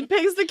he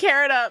picks the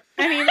carrot up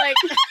and he like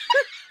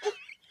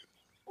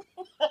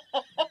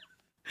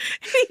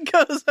he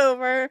goes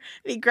over and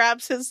he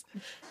grabs his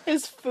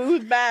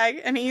food bag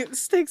and he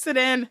sticks it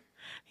in.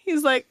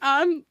 He's like,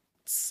 I'm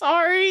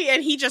sorry.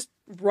 And he just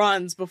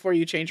runs before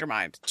you change your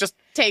mind. Just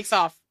takes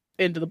off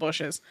into the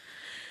bushes.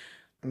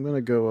 I'm going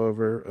to go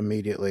over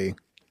immediately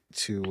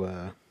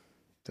to,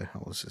 the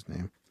hell is his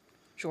name?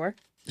 Sure.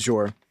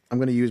 Sure. I'm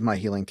going to use my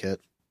healing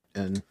kit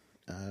and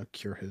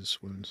cure his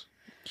wounds.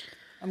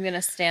 I'm going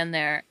to stand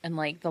there and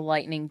like the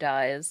lightning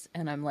dies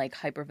and I'm like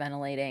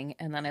hyperventilating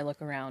and then I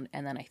look around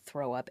and then I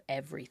throw up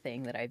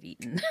everything that I've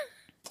eaten.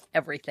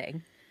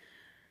 Everything.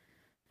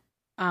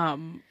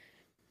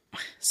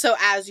 So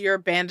as you're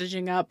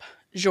bandaging up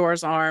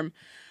Jor's arm,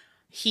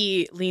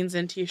 he leans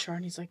into you, Char,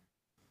 and he's like,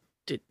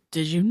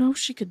 Did you know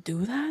she could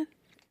do that?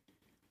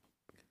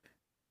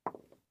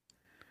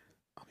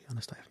 I'll be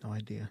honest, I have no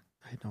idea.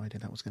 I had no idea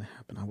that was going to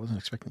happen. I wasn't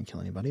expecting to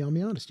kill anybody. I'll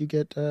be honest. You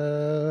get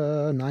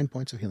 9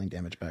 points of healing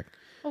damage back.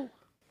 Oh,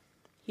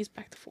 he's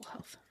back to full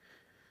health.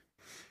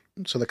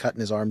 So the cut in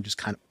his arm just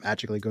kind of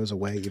magically goes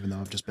away, even though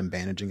I've just been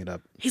bandaging it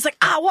up. He's like,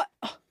 what?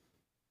 Oh,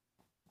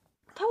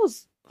 that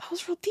was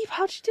real deep.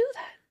 How'd you do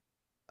that?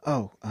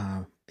 Oh,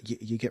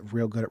 you get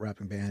real good at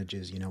wrapping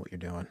bandages. You know what you're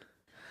doing.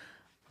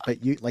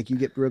 But you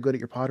get real good at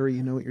your pottery.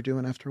 You know what you're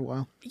doing after a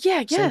while.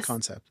 Yeah, yes. Same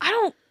concept. I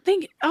don't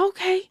think.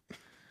 Okay.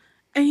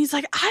 And he's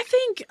like, I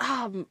think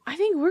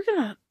we're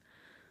gonna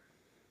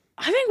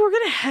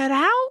head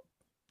out.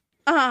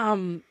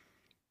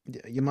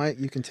 Yeah,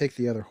 you can take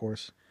the other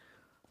horse,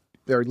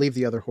 or leave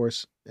the other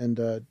horse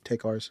and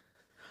take ours.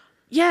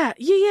 Yeah.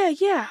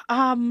 It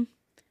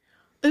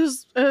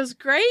was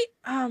great.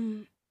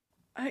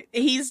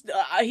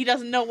 He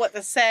doesn't know what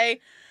to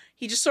say.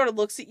 He just sort of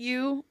looks at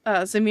you,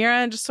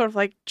 Zamira, and just sort of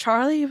like,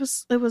 Charlie, it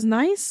was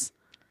nice.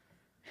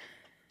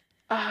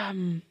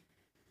 I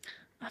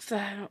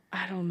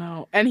don't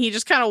know. And he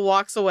just kind of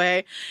walks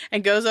away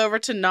and goes over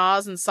to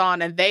Naz and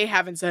San, and they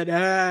haven't said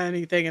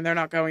anything, and they're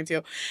not going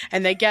to.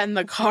 And they get in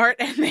the cart,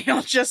 and they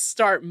all just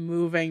start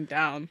moving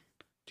down.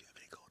 Do you have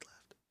any gold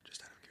left?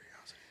 Just out of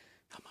curiosity.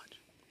 How much?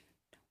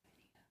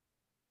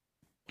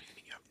 What do you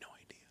mean you have no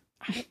idea?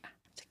 I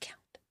have to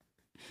count.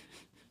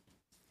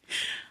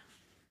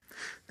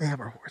 They have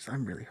our horse.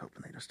 I'm really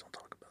hoping they just don't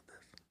talk about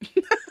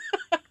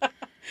this.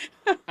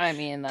 I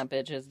mean, that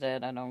bitch is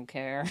dead. I don't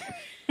care.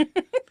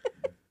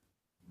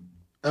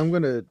 I'm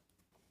going to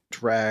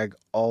drag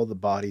all the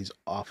bodies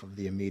off of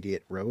the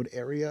immediate road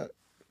area,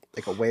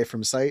 like away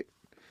from sight.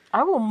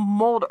 I will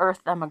mold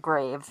earth them a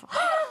grave.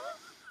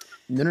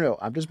 No.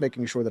 I'm just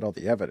making sure that all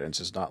the evidence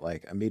is not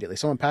like immediately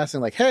someone passing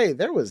like, hey,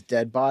 there was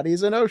dead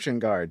bodies in Ocean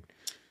Guard.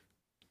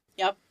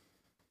 Yep.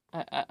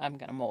 I'm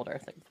going to mold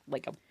earth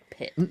like a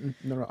pit.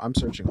 No. I'm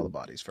searching all the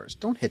bodies first.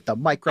 Don't hit the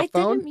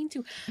microphone. I didn't mean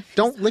to.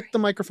 Don't lick the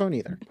microphone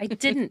either. I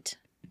didn't.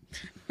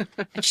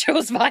 I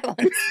chose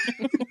violence.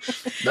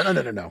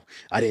 No.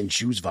 I didn't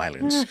choose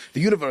violence.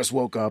 The universe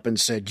woke up and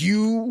said,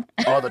 you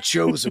are the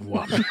chosen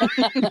one.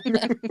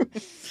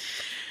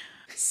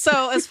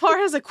 So as far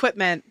as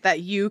equipment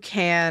that you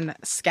can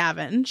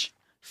scavenge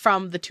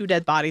from the 2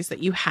 dead bodies that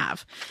you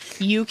have,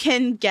 you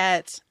can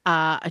get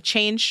a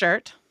chain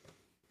shirt.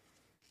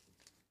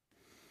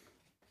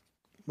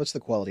 What's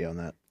the quality on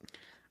that?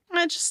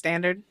 Just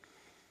standard.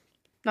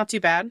 Not too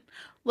bad.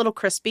 A little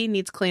crispy,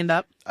 needs cleaned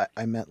up.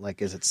 I meant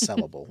like, is it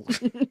sellable?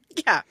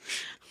 Yeah.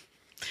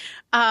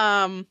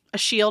 A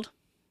shield.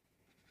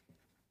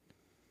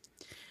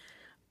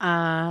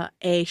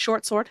 A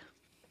short sword.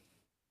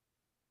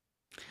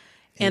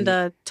 And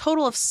a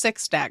total of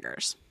 6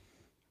 daggers.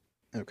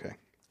 Okay.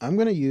 I'm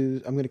going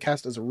to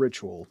cast as a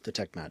ritual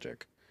detect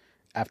magic.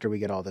 After we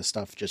get all this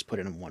stuff, just put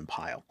it in one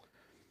pile.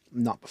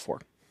 Not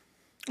before.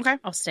 Okay.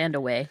 I'll stand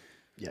away.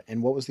 Yeah.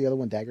 And what was the other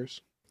one? Daggers?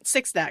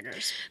 6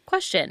 daggers.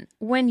 Question.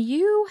 When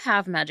you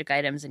have magic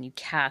items and you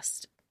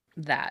cast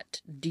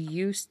that,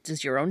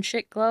 does your own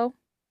shit glow?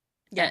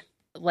 Yeah.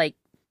 Like,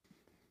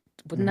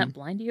 wouldn't that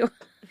blind you?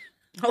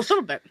 A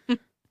little bit.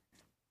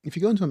 If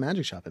you go into a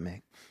magic shop, it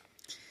may.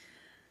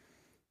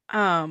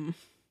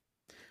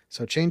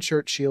 So chain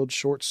shirt, shield,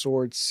 short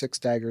sword, 6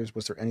 daggers.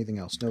 Was there anything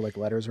else? No like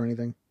letters or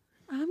anything?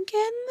 I'm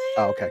getting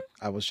there. Oh, okay.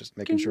 I was just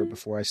making sure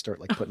before I start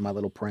like putting my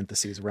little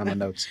parentheses around my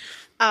notes.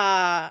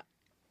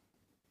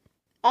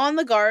 On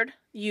the guard,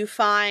 you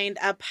find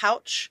a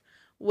pouch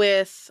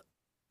with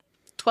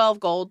 12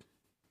 gold.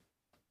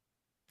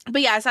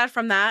 But yeah, aside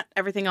from that,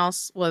 everything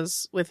else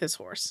was with his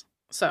horse.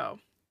 So,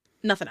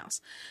 nothing else.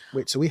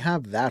 Wait, so we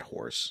have that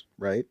horse,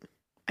 right?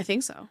 I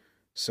think so.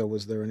 So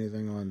was there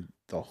anything on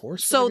the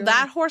horse? So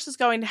that horse is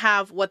going to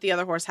have what the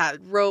other horse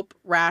had: rope,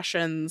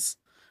 rations.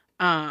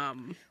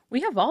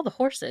 We have all the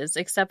horses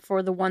except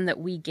for the one that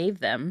we gave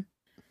them,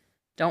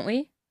 don't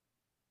we?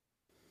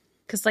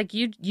 Because like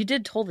you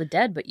did toll the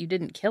dead, but you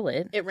didn't kill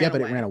it. It ran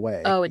away. it ran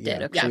away. Oh, it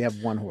did. Okay. So we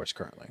have one horse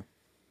currently,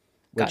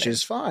 which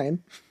is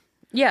fine.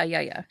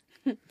 Yeah.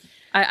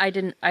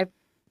 I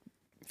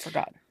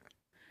forgot.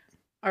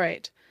 All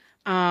right.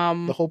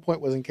 The whole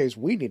point was in case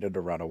we needed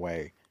to run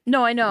away.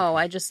 No, I know.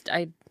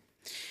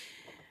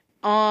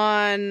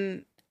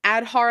 On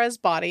Adhara's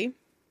body,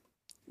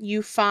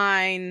 you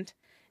find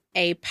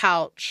a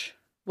pouch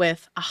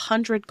with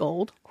 100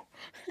 gold.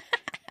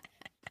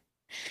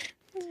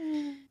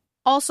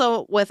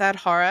 Also, with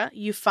Adhara,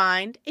 you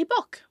find a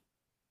book.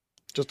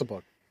 Just a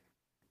book.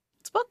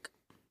 It's a book.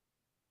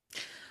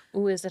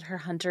 Ooh, is it her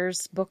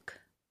hunter's book?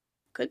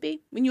 Could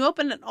be. When you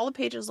open it, all the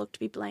pages look to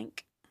be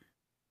blank.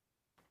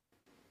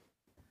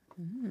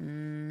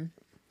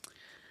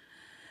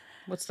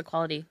 What's the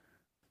quality?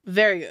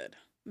 Very good.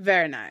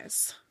 Very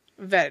nice.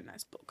 Very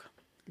nice book.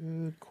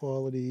 Good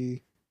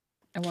quality.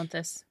 I want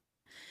this.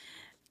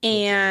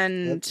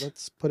 And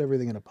let's put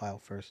everything in a pile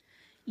first.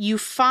 You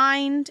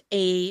find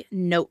a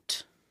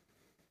note.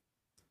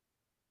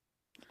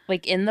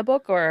 Like in the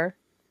book, or?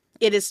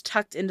 It is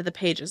tucked into the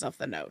pages of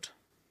the note.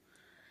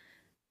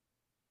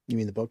 You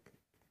mean the book?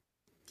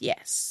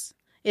 Yes.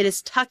 It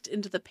is tucked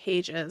into the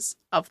pages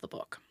of the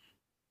book.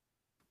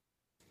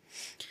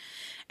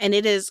 And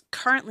it is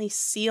currently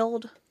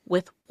sealed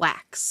with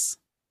wax.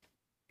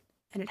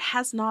 And it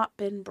has not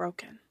been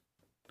broken.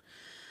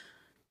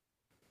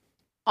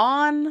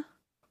 On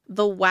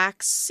the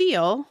wax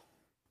seal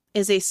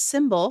is a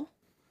symbol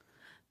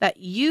that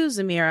you,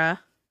 Zamira,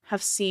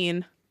 have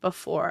seen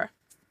before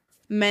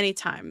many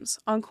times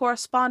on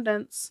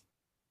correspondence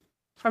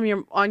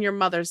on your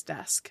mother's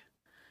desk.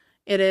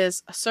 It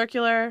is a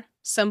circular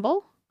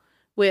symbol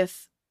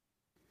with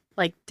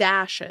like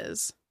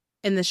dashes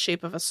in the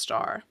shape of a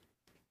star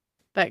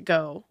that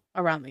go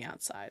around the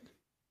outside.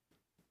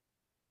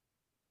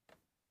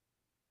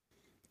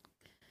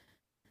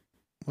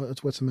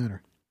 What's the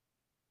matter?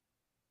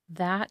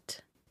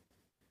 That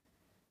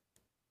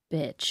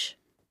bitch.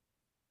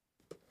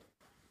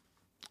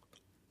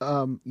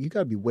 You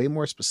gotta be way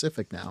more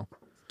specific now.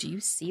 Do you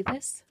see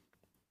this?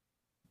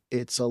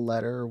 It's a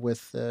letter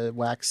with a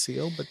wax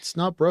seal, but it's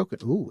not broken.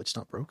 Ooh, it's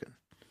not broken.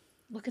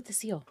 Look at the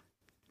seal.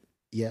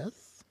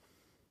 Yes?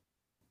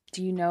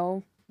 Do you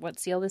know what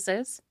seal this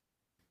is?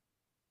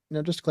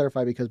 No, just to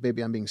clarify, because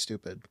maybe I'm being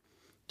stupid.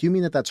 Do you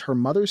mean that that's her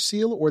mother's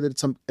seal, or that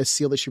it's a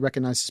seal that she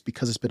recognizes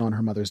because it's been on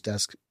her mother's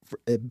desk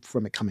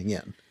from it coming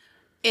in?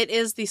 It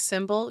is the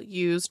symbol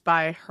used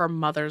by her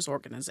mother's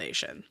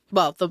organization.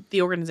 Well,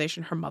 the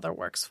organization her mother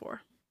works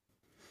for.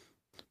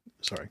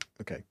 Sorry.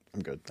 Okay,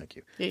 I'm good. Thank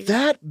you. You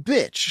That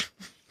bitch!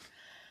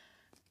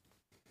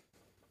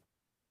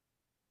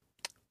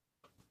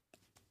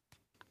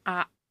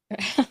 I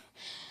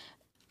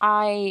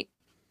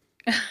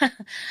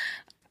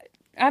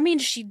mean,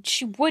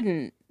 she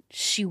wouldn't.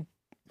 She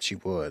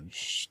would.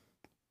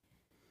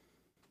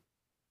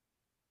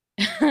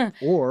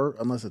 Or,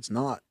 unless it's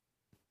not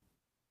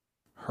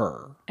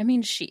her. I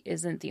mean, she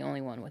isn't the only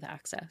one with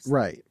access.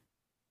 Right.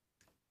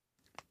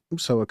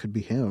 So it could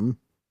be him.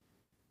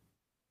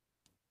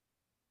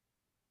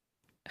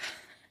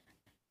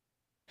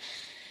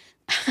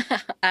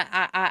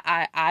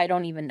 I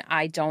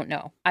don't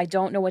know. I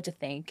don't know what to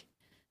think.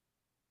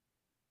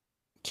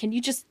 Can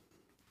you just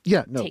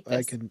Yeah, no, take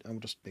this? I can. I'll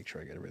just make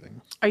sure I get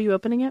everything. Are you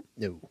opening it?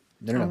 No.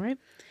 All right.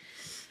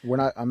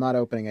 I'm not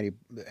opening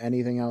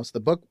anything else. The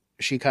book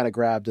she kind of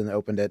grabbed and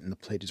opened it, and the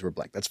pages were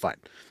blank. That's fine.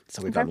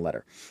 So we've gotten a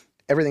letter.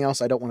 Everything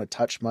else I don't want to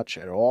touch much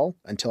at all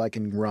until I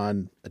can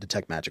run a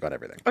detect magic on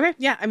everything. Okay,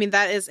 yeah. I mean,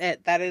 that is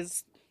it. That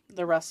is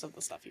the rest of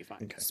the stuff you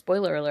find. Okay.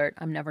 Spoiler alert,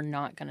 I'm never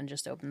not going to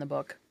just open the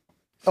book.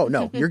 Oh,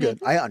 no, you're good.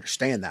 I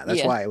understand that. That's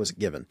Yeah. why it was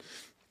given.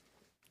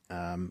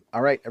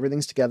 All right,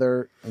 everything's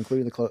together,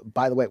 including the clothes.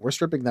 By the way, we're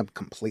stripping them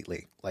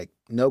completely. Like,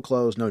 no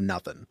clothes, no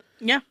nothing.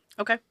 Yeah,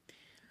 okay.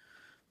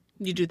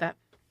 You do that.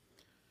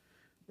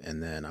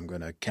 And then I'm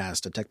going to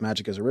cast Detect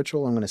Magic as a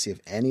ritual. I'm going to see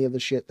if any of the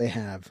shit they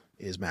have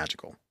is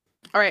magical.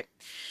 All right.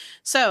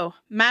 So,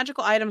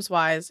 magical items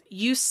wise,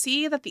 you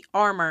see that the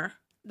armor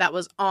that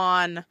was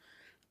on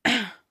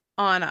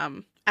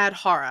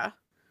Adhara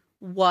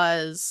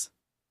was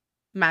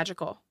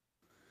magical.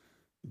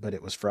 But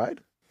it was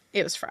fried?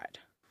 It was fried.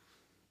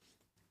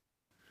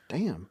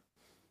 Damn.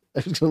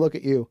 I'm just going to look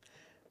at you.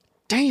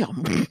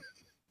 Damn.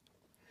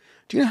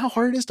 Do you know how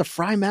hard it is to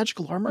fry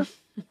magical armor?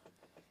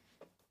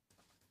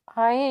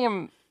 I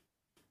am...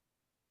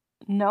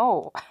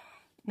 No,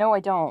 I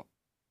don't.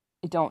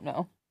 I don't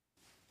know.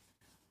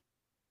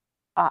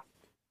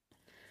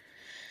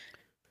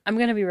 I'm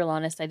going to be real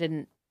honest. I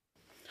didn't...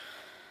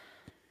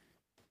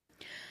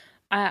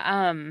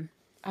 I'm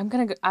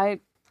going to go...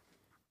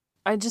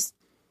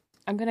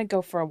 I'm going to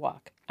go for a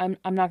walk. I'm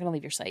not going to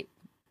leave your sight.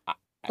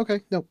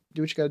 Okay, no,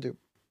 do what you got to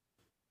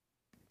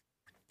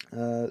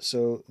do.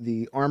 So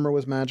the armor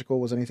was magical.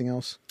 Was anything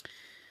else?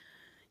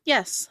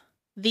 Yes.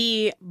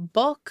 The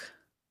book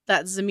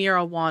that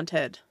Zamira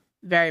wanted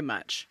very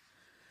much.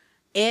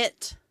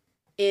 It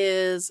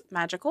is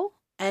magical,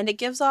 and it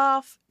gives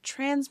off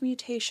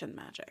transmutation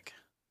magic.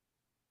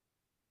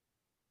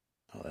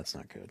 Oh, that's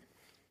not good.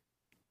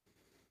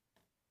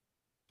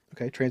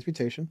 Okay,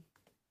 transmutation.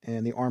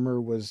 And the armor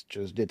was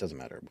just, it doesn't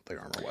matter what the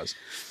armor was.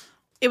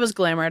 It was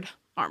glamored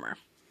armor.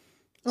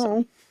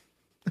 Oh,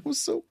 that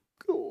was so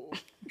cool.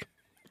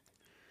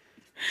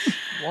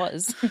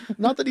 Was.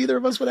 Not that either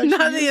of us would actually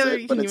Not use the other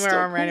it, but you it's wear still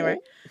armor cool. anyway.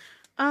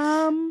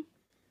 I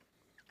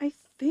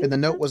think And the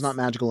note was not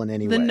that's- magical in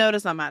any The way. note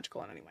is not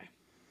magical in any way.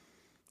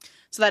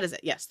 So that is it.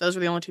 Yes, those were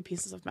the only two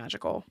pieces of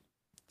magical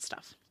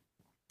stuff.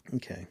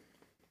 Okay.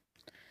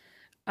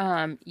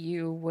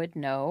 You would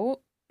know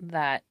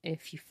that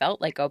if you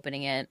felt like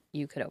opening it,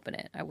 you could open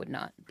it. I would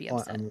not be Oh,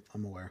 upset.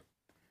 I'm aware.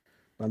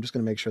 But I'm just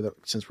going to make sure that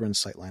since we're in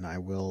sightline, I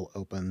will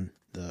open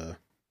the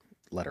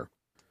letter.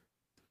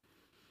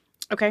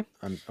 Okay.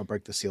 I'll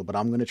break the seal, but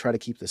I'm going to try to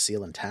keep the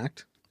seal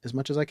intact as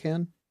much as I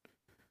can.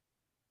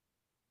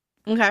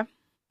 Okay.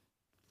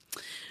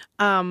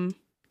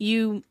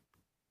 You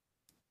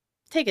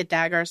take a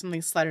dagger or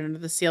something, slide it into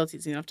the seal. It's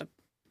easy enough to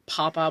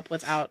pop up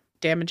without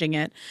damaging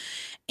it.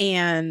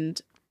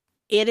 And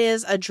it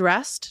is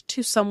addressed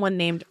to someone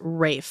named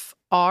Raif.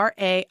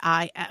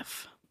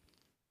 Raif.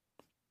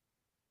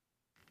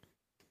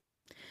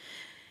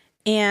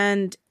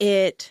 And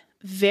it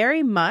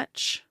very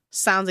much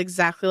sounds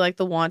exactly like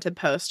the wanted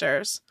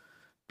posters.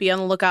 Be on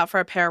the lookout for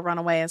a pair of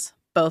runaways,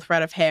 both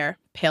red of hair,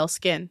 pale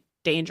skin,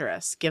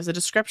 dangerous. Gives a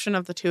description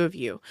of the two of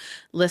you.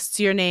 Lists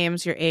your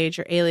names, your age,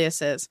 your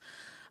aliases.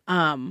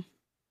 However,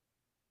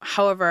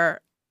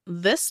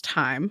 this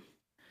time,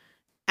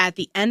 at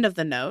the end of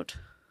the note,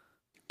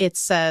 it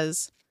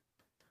says,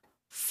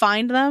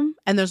 find them,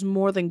 and there's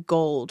more than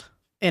gold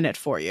in it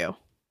for you.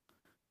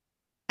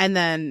 And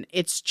then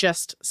it's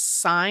just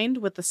signed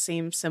with the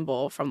same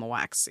symbol from the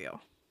wax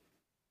seal.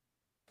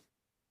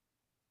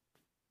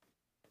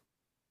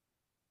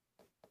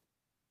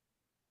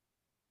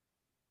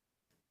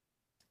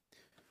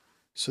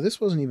 So this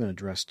wasn't even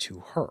addressed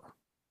to her.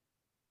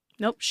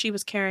 Nope, she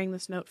was carrying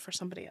this note for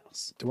somebody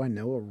else. Do I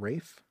know a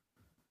Rafe?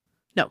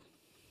 No.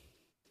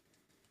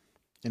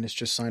 And it's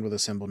just signed with a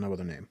symbol, no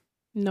other name.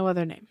 No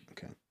other name.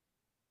 Okay.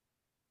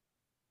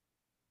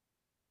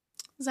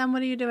 Zem,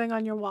 what are you doing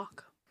on your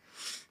walk?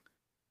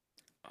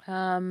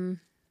 Trying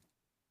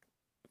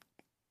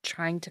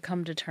to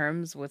come to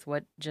terms with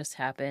what just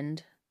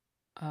happened.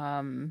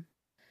 Freaking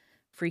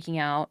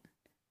out.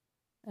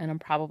 And I'm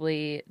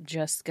probably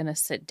just gonna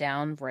sit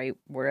down right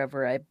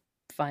wherever I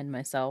find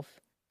myself.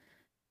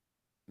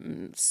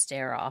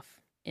 Stare off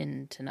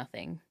into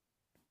nothing.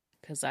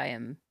 Because I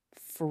am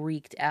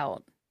freaked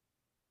out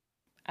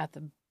at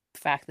the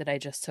fact that I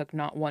just took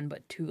not one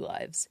but 2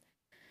 lives.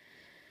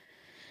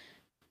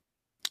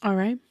 All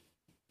right.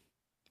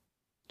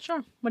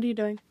 Sure. What are you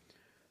doing?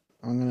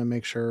 I'm going to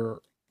make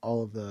sure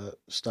all of the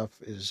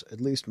stuff is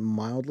at least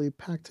mildly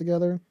packed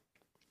together.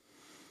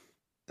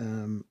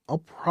 I'll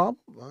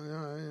probably,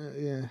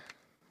 yeah,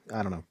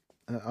 I don't know.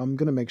 I'm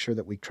going to make sure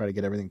that we try to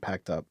get everything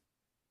packed up.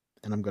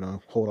 And I'm going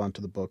to hold on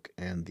to the book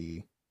and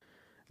the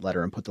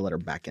letter and put the letter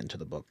back into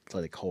the book.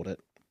 Like, hold it.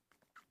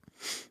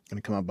 I'm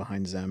going to come up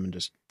behind Zem and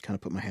just kind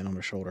of put my hand on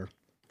her shoulder.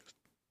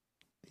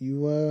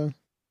 You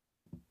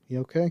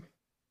okay?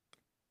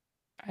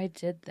 I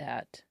did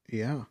that.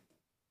 Yeah.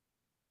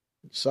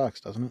 It sucks,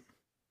 doesn't it?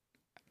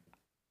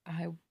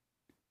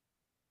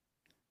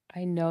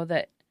 I know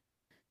that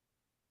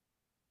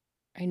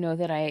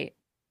I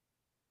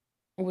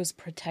was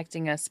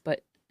protecting us,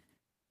 but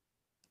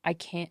I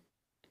can't.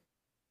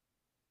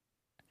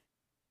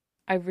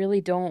 I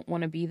really don't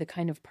want to be the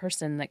kind of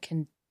person that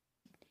can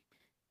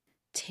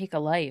take a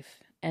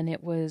life, and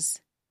it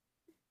was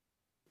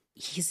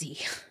easy.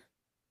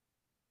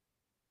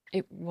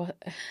 It was.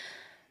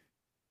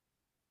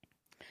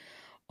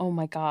 Oh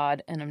my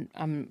God, and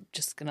I'm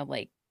just gonna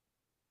like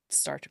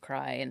start to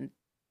cry. And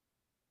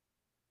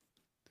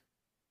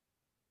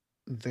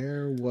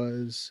there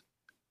was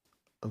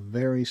a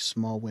very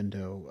small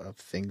window of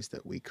things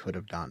that we could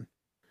have done.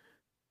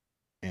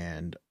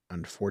 And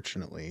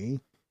unfortunately,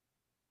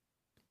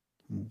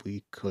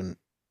 we couldn't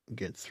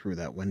get through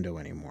that window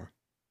anymore.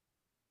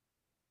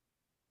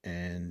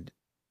 And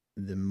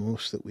the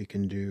most that we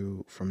can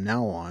do from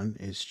now on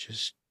is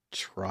just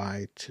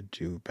try to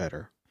do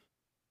better.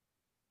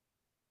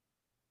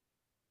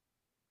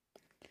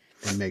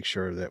 And make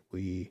sure that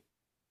we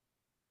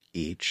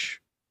each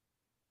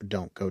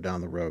don't go down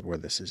the road where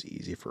this is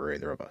easy for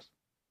either of us.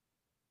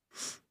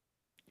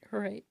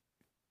 you're right.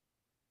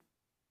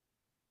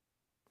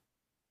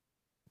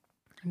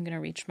 I'm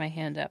gonna reach my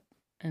hand up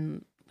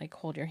and like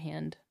hold your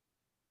hand.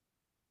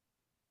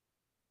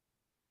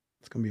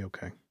 It's going to be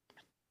okay.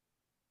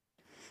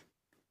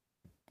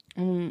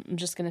 I'm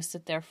just gonna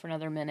sit there for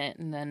another minute,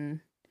 and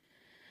then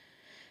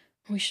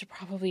we should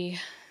probably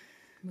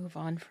move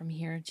on from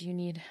here. Do you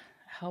need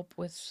help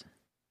with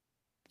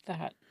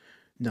that?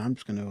 No, I'm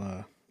just going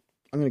to,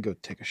 I'm going to go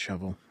take a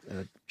shovel.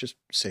 Just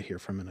sit here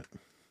for a minute.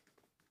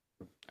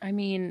 I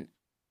mean,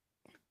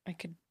 I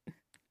could.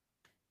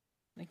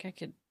 Like, I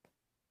could.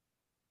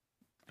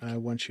 I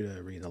want you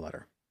to read the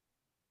letter.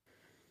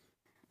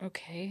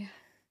 Okay.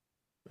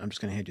 I'm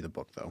just going to hand you the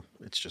book, though.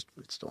 It's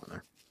still in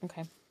there.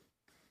 Okay.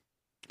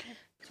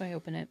 So I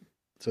open it.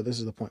 So this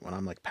is the point when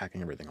I'm like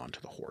packing everything onto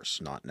the horse,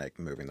 not like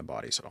moving the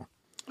bodies at all.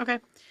 Okay.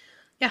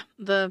 Yeah,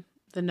 the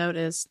note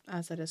is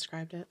as I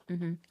described it.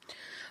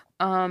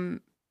 Mm-hmm.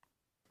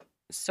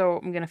 So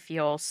I'm gonna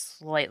feel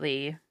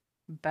slightly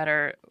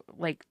better.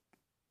 Like,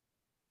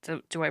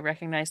 do I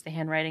recognize the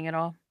handwriting at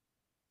all?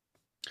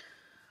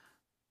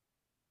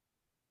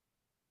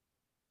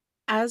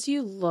 As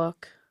you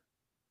look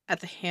at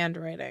the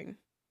handwriting,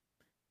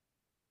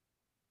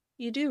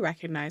 you do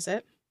recognize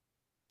it.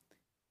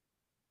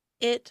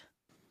 It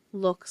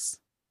looks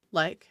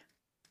like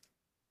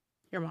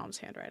your mom's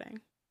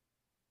handwriting.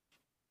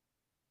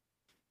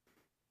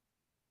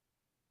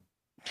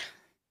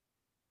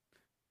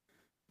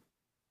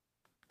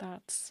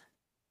 That's...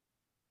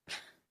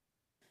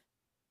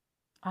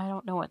 I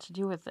don't know what to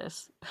do with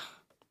this.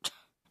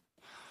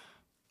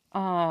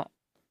 And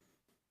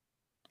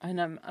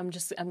I'm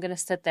gonna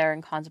sit there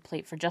and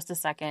contemplate for just a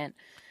second,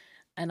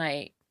 and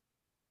I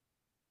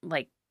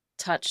like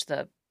touch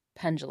the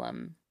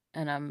pendulum,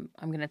 and I'm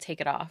gonna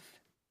take it off,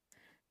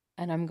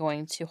 and I'm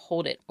going to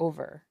hold it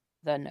over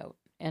the note,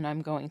 and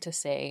I'm going to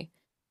say,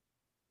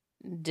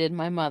 "Did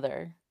my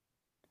mother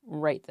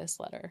write this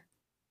letter?"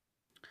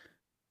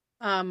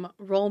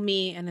 Roll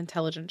me an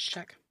intelligence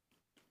check.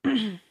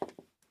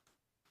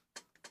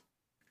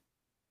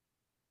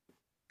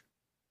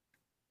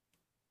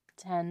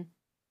 10.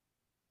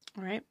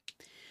 All right.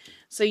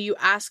 So you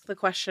ask the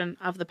question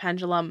of the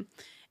pendulum,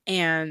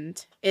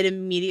 and it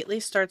immediately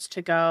starts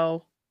to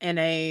go in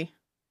a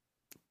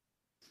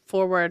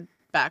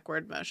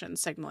forward-backward motion,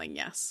 signaling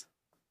yes.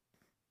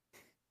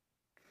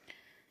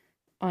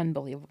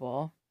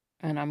 Unbelievable.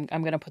 And I'm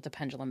gonna put the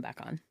pendulum back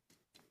on.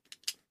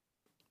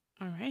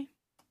 All right.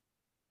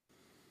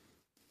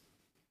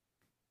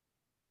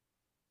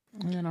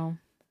 And then I'll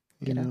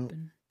get up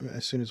and...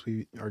 As soon as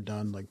we are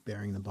done, like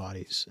burying the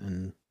bodies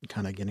and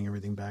kind of getting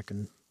everything back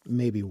and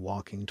maybe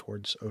walking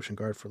towards Ocean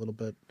Guard for a little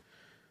bit,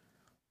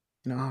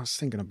 I was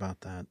thinking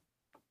about that.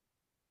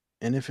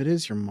 And if it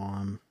is your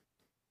mom,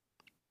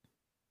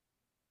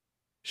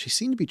 she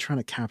seemed to be trying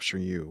to capture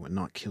you and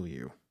not kill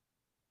you.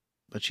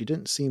 But she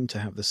didn't seem to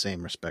have the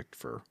same respect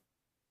for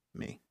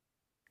me.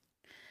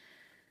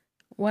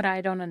 What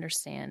I don't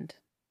understand,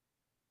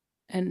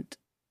 and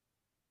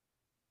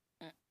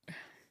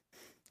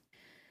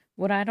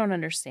what I don't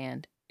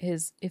understand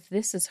is, if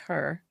this is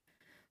her,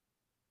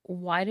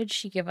 why did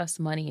she give us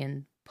money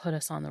and put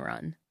us on the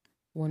run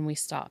when we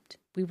stopped?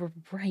 We were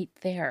right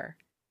there.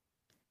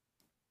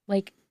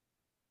 Like,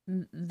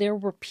 there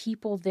were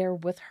people there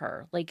with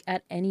her, like,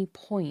 at any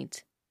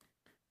point.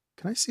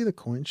 Can I see the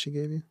coins she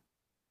gave you?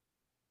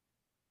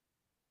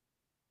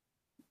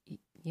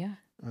 Yeah.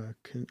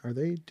 Are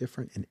they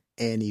different in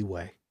any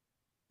way?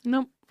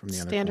 Nope. From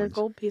the other Standard coins?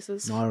 gold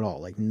pieces. Not at all.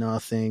 Like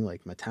nothing,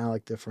 like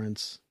metallic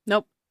difference.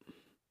 Nope.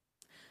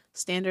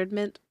 Standard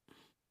mint.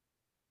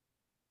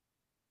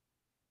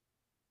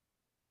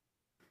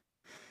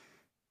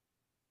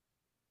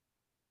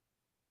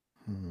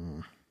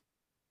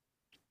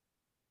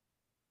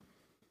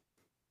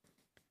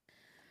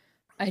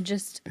 I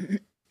just...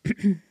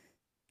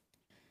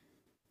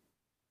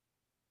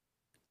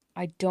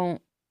 I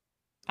don't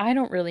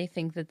really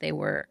think that they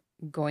were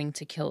going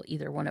to kill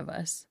either one of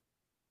us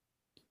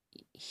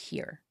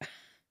here.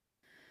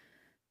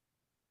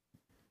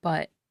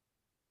 But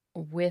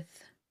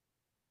with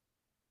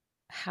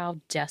how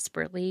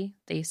desperately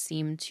they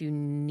seem to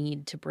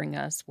need to bring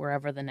us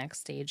wherever the next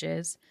stage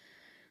is,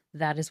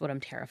 that is what I'm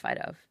terrified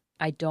of.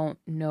 I don't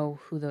know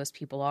who those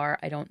people are.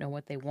 I don't know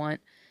what they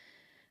want.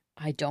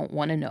 I don't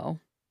want to know.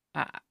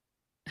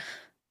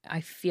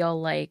 I feel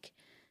like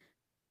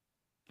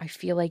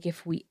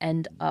if we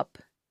end up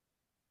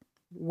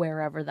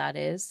wherever that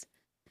is,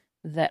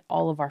 that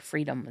all of our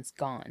freedom is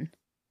gone.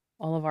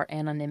 All of our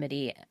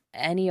anonymity,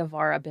 any of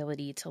our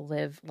ability to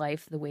live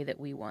life the way that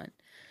we want,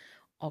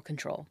 all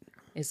control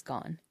is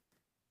gone.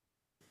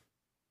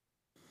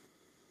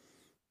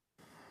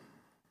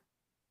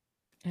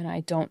 And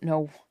I don't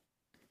know.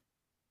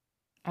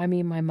 I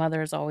mean, my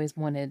mother's always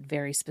wanted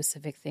very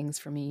specific things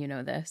for me, you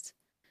know this.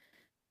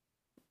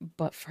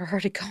 But for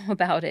her to go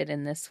about it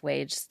in this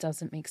way just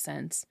doesn't make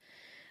sense.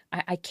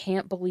 I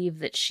can't believe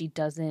that she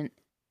doesn't...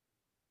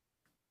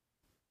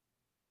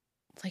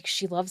 Like,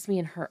 she loves me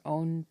in her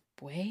own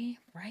way,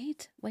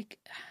 right? Like...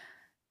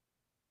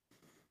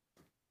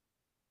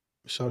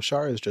 So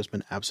Char has just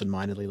been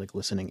absentmindedly like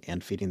listening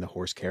and feeding the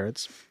horse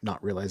carrots,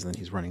 not realizing that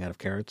he's running out of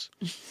carrots.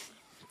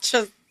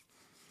 Just...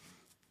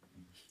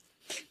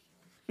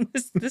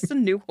 This is a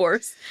new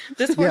horse.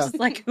 This horse is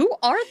like, who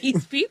are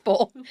these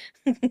people?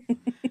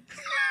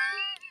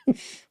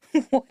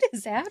 What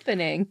is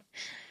happening?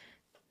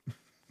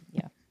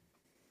 Yeah.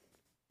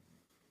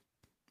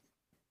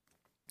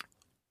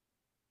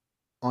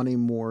 On a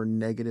more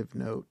negative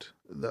note,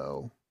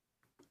 though,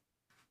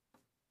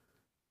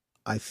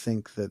 I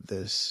think that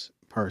this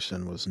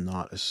person was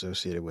not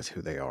associated with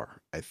who they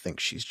are. I think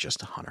she's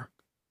just a hunter.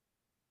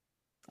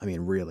 I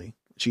mean, really.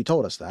 She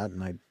told us that,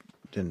 and I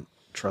didn't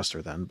trust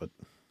her then, but...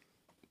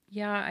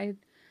 Yeah,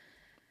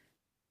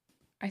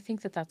 I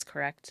think that that's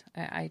correct.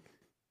 I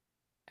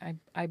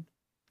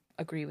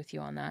agree with you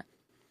on that.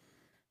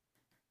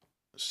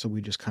 So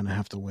we just kind of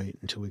have to wait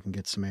until we can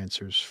get some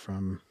answers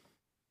from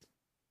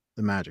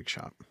the magic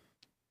shop.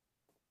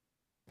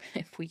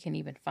 If we can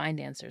even find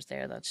answers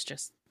there, that's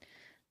just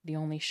the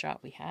only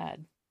shot we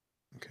had.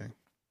 Okay.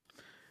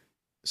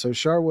 So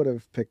Char would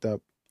have picked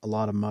up a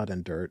lot of mud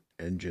and dirt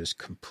and just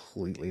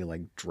completely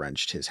like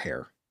drenched his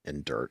hair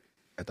in dirt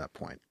at that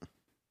point.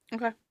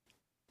 Okay.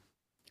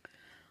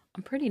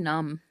 I'm pretty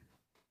numb.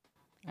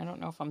 I don't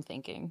know if I'm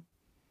thinking.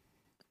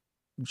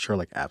 Char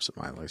like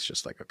absentmindedly is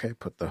just like, okay,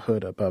 put the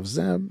hood above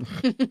Zem.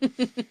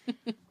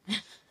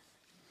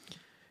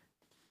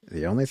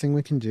 The only thing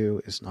we can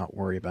do is not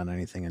worry about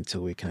anything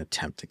until we can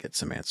attempt to get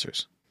some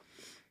answers.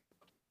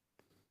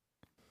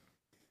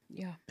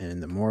 Yeah.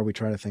 And the more we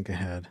try to think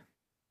ahead,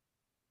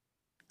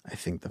 I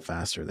think the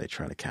faster they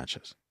try to catch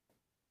us.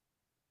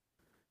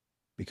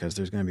 Because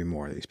there's going to be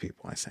more of these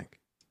people, I think.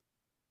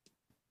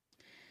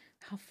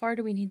 How far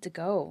do we need to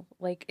go?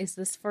 Like, is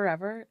this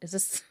forever? Is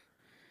this...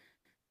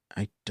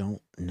 I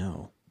don't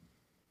know.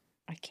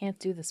 I can't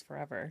do this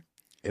forever.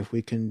 If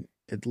we can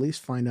at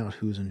least find out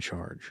who's in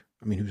charge.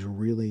 I mean, who's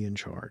really in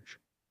charge.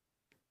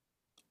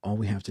 All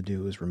we have to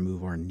do is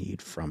remove our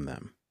need from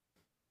them.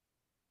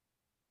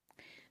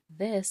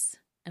 This,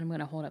 and I'm going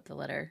to hold up the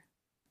letter,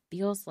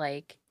 feels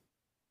like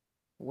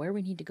where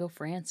we need to go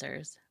for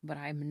answers, but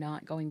I'm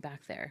not going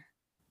back there.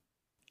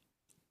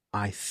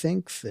 I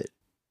think that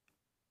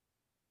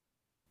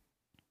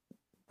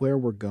where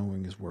we're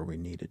going is where we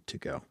needed to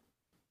go.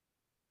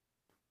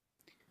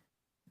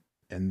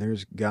 And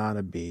there's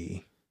gotta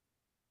be...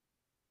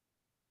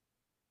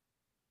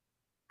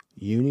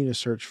 You need to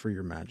search for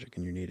your magic,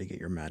 and you need to get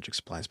your magic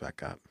supplies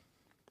back up.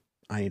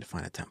 I need to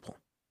find a temple.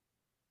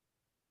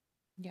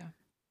 Yeah.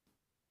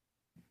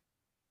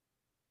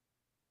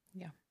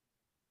 Yeah.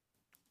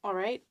 All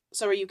right.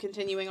 So are you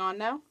continuing on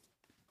now?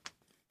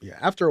 Yeah,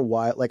 after a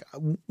while, like,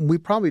 we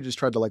probably just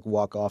tried to, like,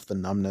 walk off the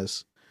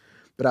numbness.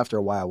 But after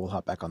a while, we'll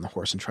hop back on the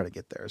horse and try to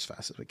get there as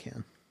fast as we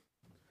can.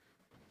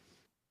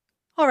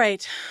 All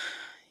right.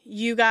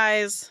 You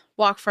guys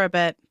walk for a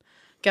bit,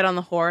 get on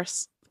the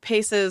horse.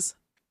 Pace is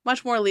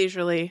much more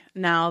leisurely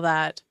now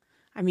that,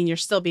 I mean, you're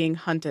still being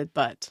hunted,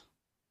 but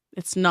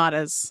it's not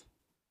as,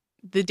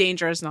 the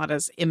danger is not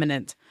as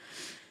imminent.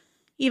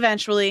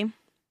 Eventually,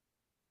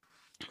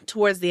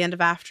 towards the end of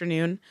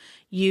afternoon,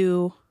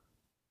 you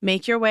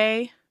make your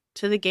way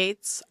to the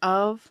gates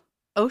of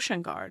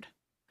Ocean Guard.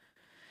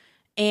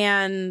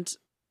 And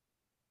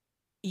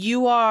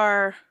you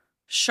are,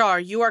 Char,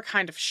 you are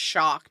kind of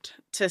shocked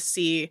to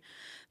see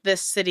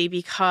this city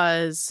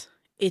because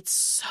it's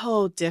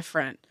so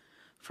different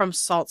from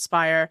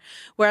Saltspire.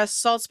 Whereas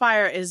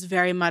Saltspire is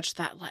very much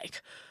that,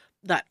 like,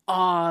 that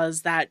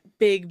Oz, that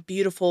big,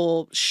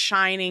 beautiful,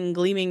 shining,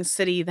 gleaming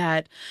city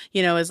that,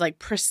 you know, is like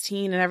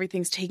pristine and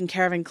everything's taken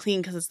care of and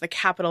clean because it's the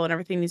capital and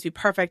everything needs to be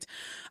perfect.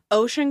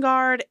 Ocean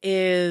Guard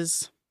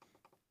is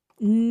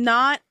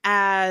not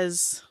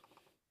as...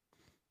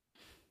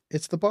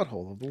 It's the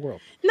butthole of the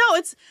world. No,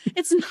 it's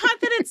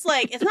not that it's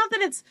like, it's not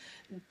that it's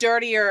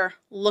dirtier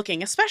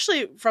looking,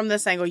 especially from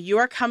this angle. You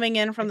are coming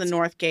in from the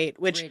North Gate,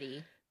 which,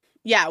 Gritty.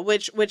 yeah,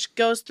 which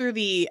goes through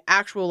the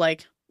actual,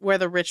 like, where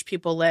the rich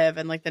people live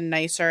and, like, the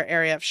nicer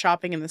area of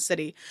shopping in the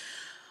city.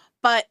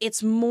 But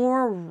it's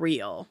more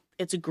real.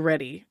 It's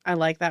gritty. I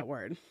like that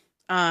word.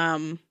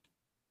 The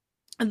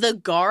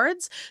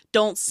guards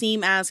don't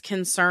seem as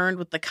concerned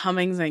with the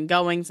comings and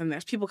goings, and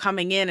there's people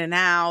coming in and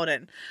out,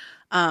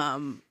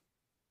 and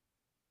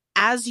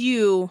as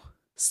you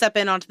step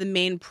in onto the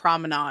main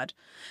promenade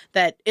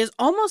that is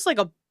almost like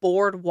a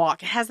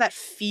boardwalk, it has that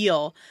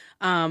feel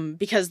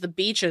because the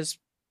beach is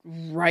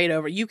right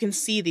over. You can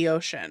see the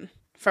ocean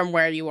from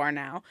where you are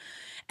now.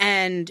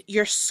 And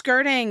you're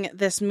skirting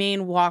this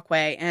main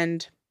walkway,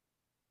 and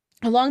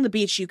along the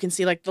beach you can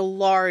see like the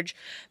large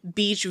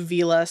beach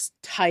villas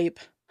type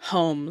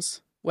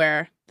homes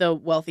where the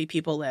wealthy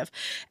people live.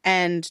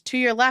 And to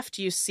your left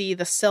you see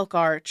the Silk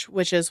Arch,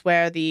 which is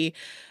where the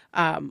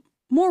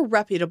more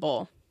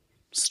reputable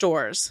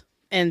stores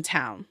in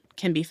town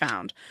can be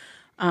found.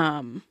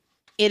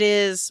 It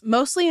is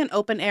mostly an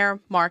open air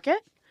market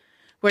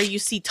where you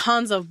see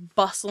tons of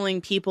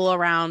bustling people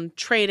around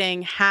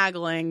trading,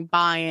 haggling,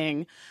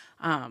 buying,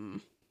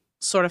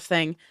 sort of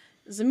thing.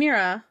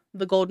 Zamira,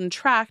 the Golden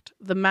Tract,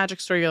 the magic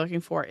store you're looking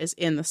for, is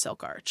in the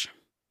Silk Arch.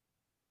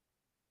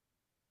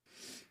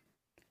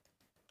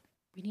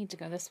 We need to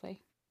go this way.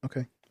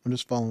 Okay, I'm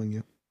just following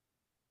you.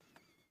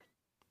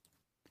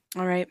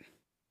 All right.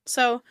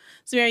 So,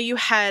 Zamira, you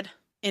head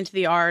into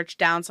the arch,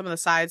 down some of the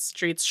side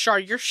streets. Char,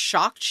 you're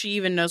shocked she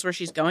even knows where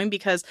she's going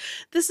because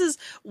this is,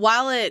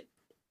 while it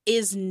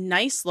is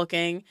nice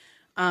looking,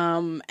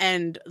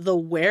 And the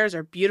wares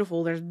are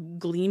beautiful. There's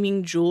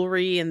gleaming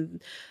jewelry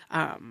and,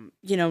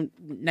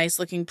 nice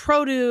looking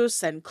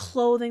produce and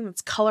clothing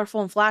that's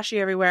colorful and flashy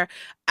everywhere.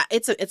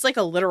 It's like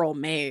a literal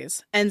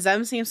maze. And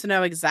Zem seems to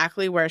know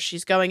exactly where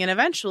she's going. And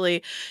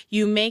eventually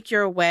you make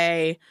your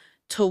way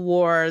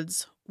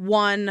towards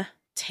one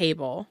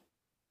table.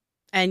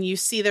 And you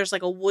see there's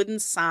like a wooden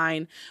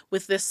sign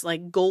with this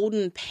like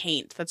golden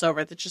paint that's over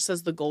it that just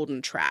says the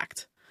Golden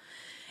Tract.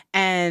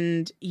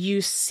 And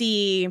you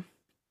see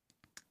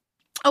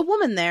a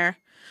woman there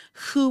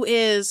who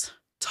is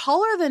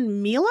taller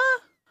than Mila,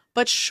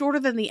 but shorter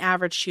than the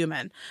average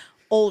human,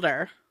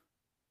 older.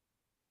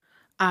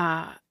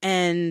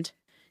 And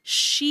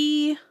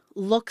she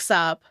looks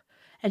up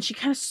and she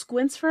kind of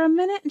squints for a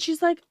minute and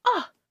she's like,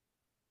 "Oh,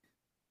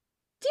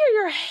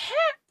 dear,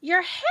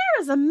 your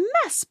hair is a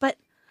mess, but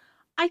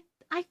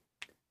I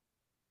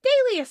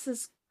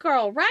Delius's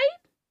girl, right?"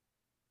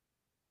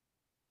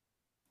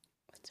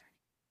 What's her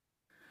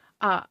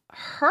name?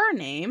 Her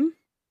name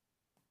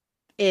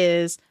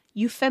is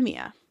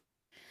Euphemia.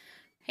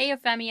 Hey,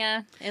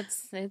 Euphemia.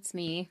 It's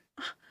me.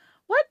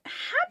 What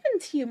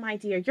happened to you, my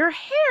dear? Your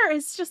hair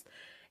is just,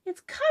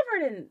 it's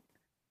covered in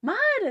mud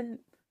and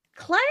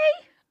clay.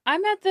 I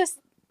met this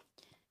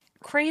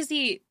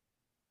crazy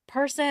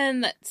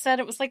person that said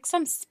it was like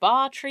some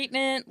spa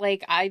treatment.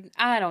 Like, I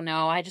don't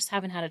know. I just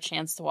haven't had a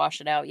chance to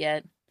wash it out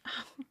yet.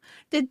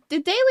 Did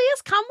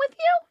Delius come with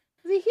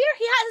you? Is he here?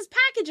 He has his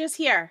packages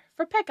here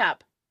for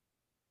pickup.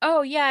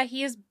 Oh, yeah,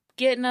 he is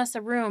getting us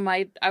a room.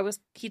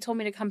 He told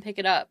me to come pick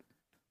it up.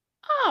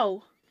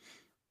 Oh.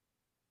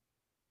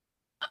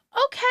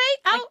 Okay.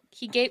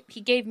 He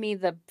gave me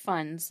the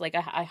funds. Like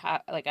I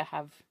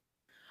have.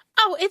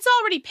 Oh, it's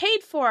already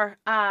paid for.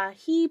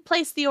 He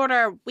placed the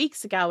order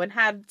weeks ago and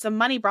had some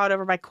money brought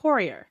over by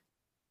courier.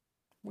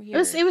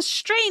 Weird. It was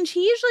strange.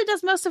 He usually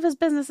does most of his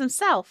business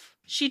himself.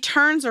 She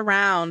turns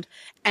around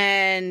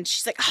and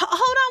she's like, "Hold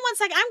on one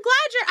second. I'm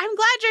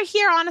glad you're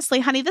here, honestly,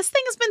 honey. This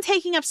thing has been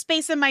taking up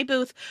space in my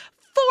booth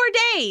 4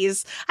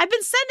 days. I've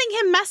been sending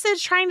him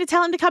message trying to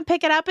tell him to come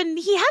pick it up and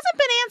he hasn't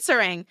been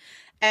answering."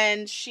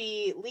 And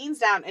she leans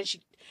down and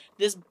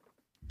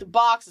the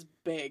box is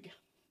big,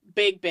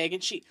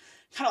 and she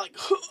kind of like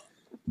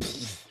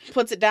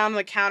puts it down on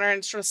the counter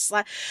and sort of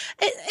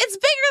it's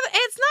bigger.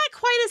 It's not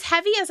quite as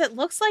heavy as it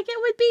looks like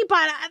it would be,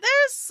 but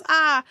there's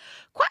I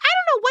don't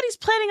know what he's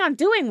planning on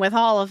doing with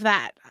all of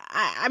that.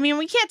 I mean,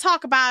 we can't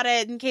talk about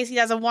it in case he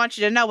doesn't want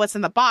you to know what's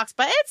in the box,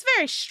 but it's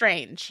very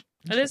strange.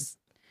 It is.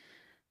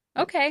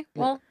 Okay,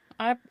 well,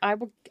 I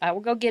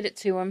will go get it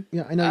to him.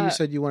 Yeah, I know you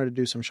said you wanted to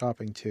do some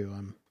shopping too.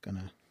 I'm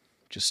gonna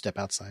just step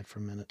outside for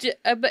a minute.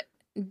 But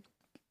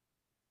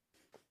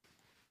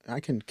I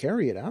can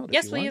carry it out.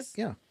 Yes, if you want. please.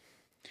 Yeah.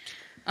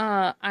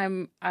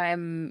 I'm.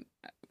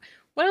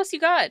 What else you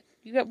got?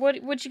 You got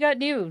what you got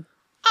new?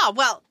 Oh,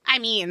 well, I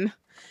mean,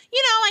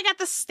 I got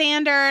the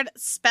standard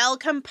spell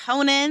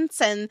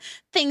components and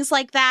things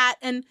like that.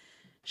 And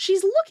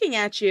she's looking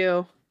at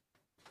you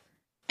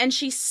and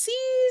she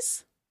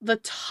sees the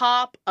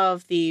top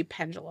of the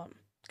pendulum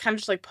kind of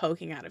just like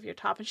poking out of your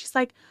top. And she's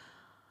like,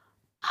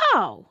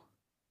 "Oh,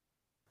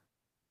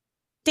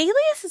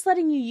 Delius is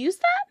letting you use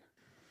that?"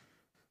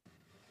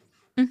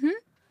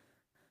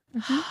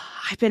 Mm-hmm.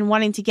 I've been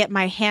wanting to get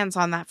my hands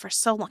on that for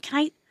so long.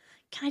 Can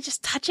I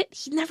just touch it?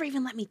 He never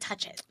even let me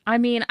touch it. I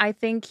mean, I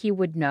think he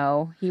would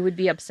know. He would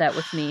be upset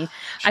with me.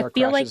 Char I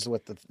feel crashes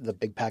like with the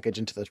big package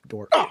into the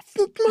door. I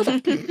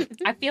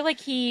feel like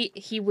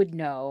he would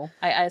know.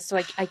 I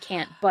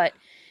can't, but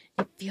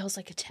it feels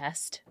like a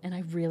test, and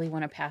I really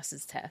want to pass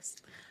his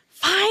test.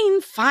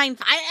 Fine.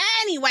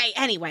 Anyway,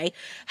 I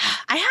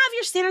have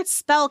your standard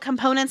spell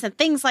components and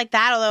things like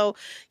that, although,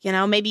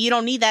 maybe you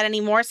don't need that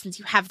anymore since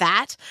you have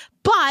that.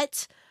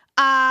 But,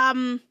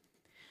 I'm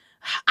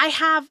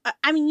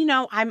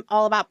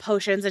all about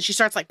potions, and she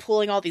starts like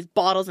pulling all these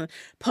bottles and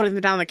putting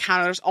them down on the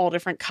counter. There's all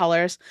different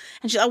colors.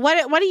 And she's like,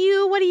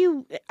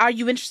 are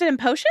you interested in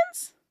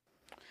potions?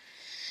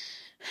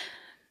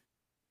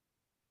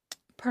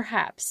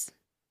 Perhaps.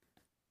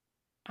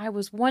 I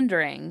was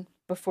wondering,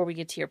 before we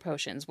get to your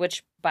potions,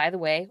 which, by the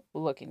way,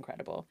 look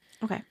incredible.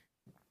 Okay.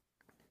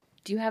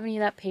 Do you have any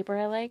of that paper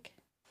I like?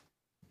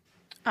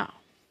 Oh.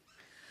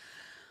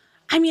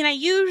 I mean, I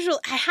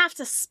have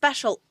to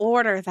special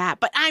order that,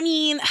 but I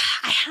mean,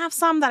 I have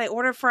some that I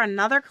ordered for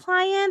another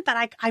client that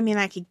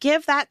I could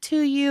give that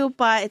to you,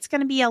 but it's going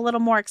to be a little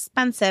more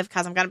expensive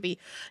because I'm going to be,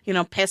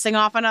 pissing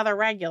off another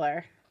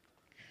regular.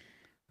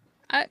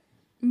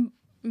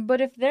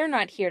 But if they're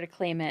not here to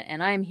claim it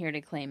and I'm here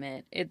to claim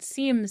it, it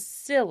seems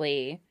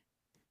silly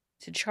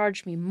to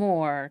charge me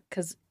more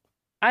because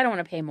I don't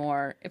want to pay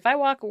more. If I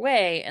walk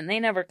away and they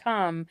never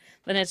come,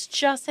 then it's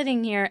just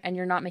sitting here and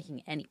you're not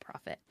making any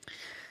profit.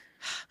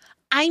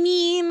 I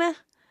mean,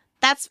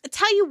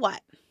 tell you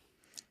what,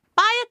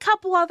 buy a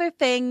couple other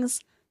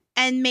things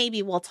and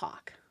maybe we'll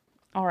talk.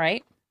 All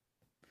right.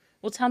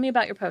 Well, tell me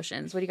about your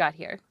potions. What do you got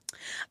here?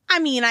 I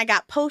mean, I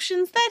got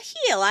potions that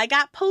heal. I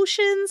got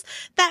potions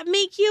that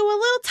make you a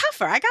little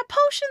tougher. I got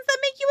potions that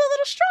make you a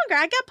little stronger.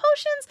 I got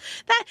potions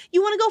that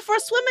you want to go for a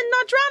swim and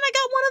not drown. I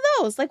got one of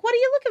those. Like, what are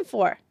you looking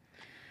for?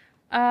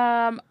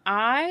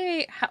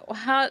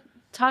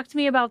 Talk to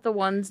me about the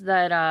ones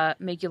that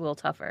make you a little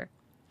tougher.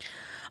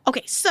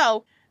 Okay,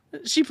 so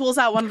she pulls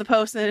out one of the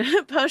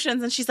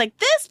potions and she's like,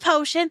 this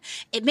potion,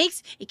 it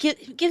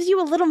gives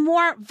you a little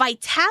more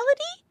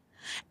vitality.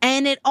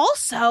 And it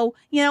also,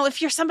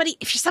 if you're somebody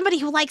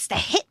who likes to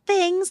hit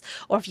things,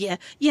 or if you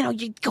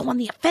go on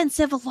the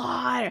offensive a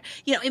lot, or,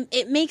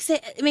 it makes you,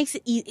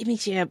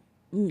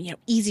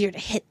 easier to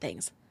hit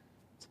things.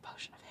 It's a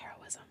potion of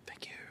heroism.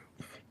 Thank you.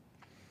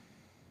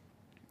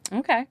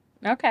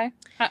 Okay.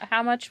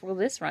 How much will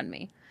this run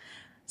me?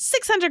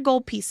 600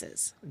 gold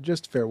pieces.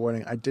 Just fair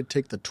warning, I did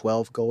take the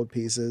 12 gold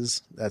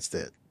pieces. That's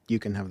it. You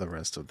can have the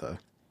rest of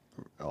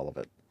all of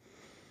it.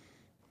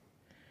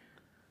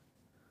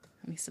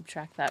 Let me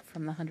subtract that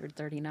from the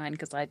 139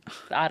 because I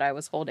thought I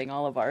was holding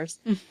all of ours.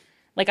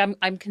 Like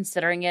I'm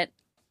considering it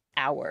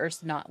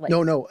ours, not like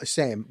No,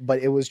 same. But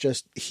it was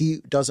just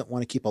he doesn't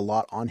want to keep a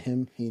lot on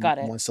him. He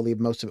wants to leave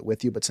most of it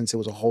with you. But since it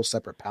was a whole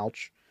separate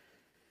pouch,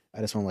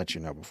 I just want to let you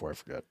know before I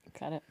forget.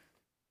 Got it.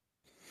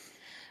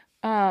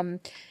 I'm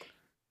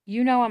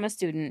a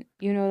student.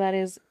 That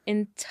is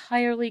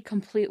entirely,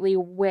 completely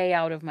way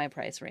out of my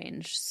price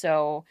range.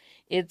 So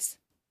it's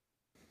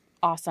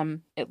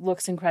awesome. It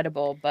looks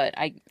incredible, but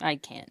I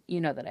can't.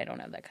 You know that I don't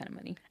have that kind of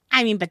money.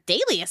 I mean, but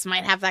Dalius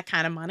might have that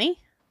kind of money.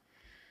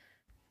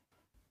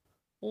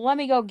 Let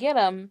me go get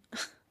him.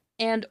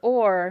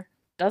 Or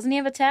doesn't he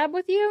have a tab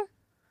with you?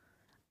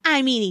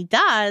 I mean, he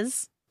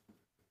does.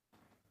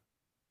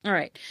 All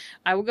right.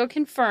 I will go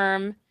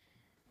confirm.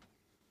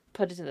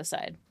 Put it to the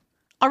side.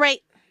 All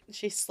right.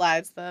 She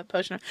slides the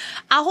potion.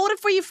 I'll hold it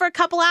for you for a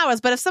couple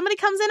hours, but if somebody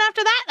comes in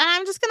after that,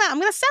 I'm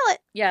gonna sell it.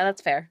 Yeah,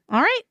 that's fair. All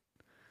right.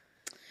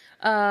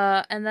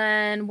 And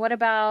then what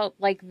about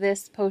like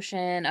this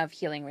potion of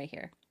healing right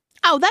here?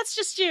 Oh, that's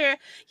just your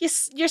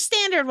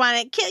standard one.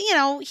 It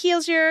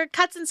heals your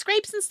cuts and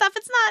scrapes and stuff.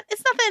 It's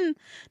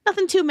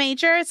nothing too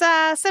major. It's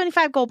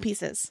 75 gold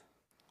pieces.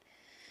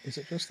 Is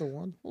it just the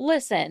one?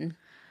 Listen,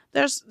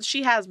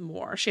 she has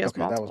more. She has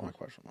multiple. That was my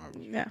question.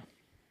 Yeah.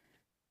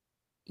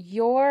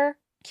 You're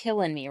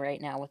killing me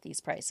right now with these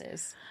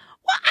prices.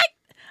 Well, I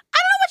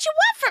don't know what you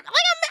want from. Like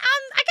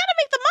I gotta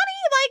make the money.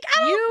 Like I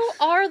don't. You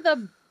are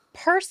the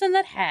person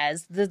that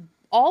has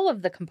all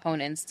of the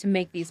components to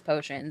make these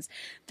potions.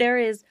 There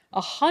is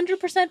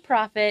 100%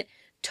 profit,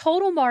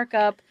 total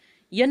markup.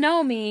 You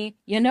know me.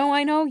 You know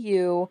I know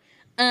you.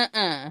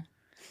 Roll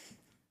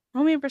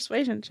me a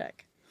persuasion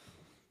check.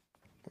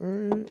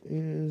 Where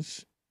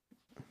is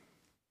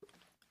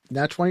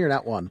nat 20 or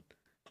nat 1?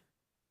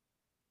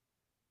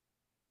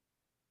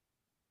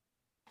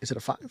 Is it a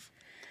 5?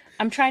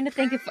 I'm trying to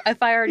think if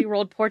I already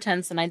rolled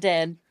portents, and I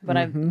did, but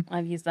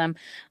I've used them.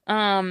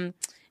 I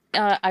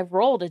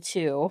rolled a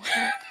 2.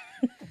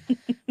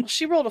 Well,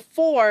 she rolled a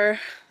 4,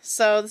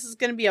 so this is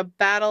going to be a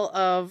battle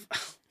of.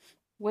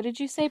 What did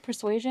you say?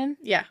 Persuasion?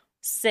 Yeah,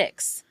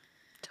 6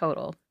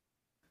 total.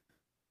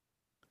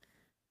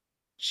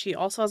 She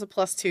also has a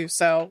 +2,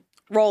 so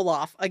roll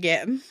off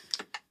again.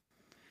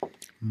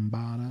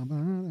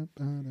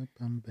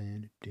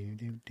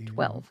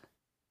 12.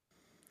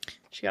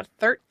 She got a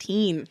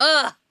 13.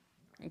 Ugh.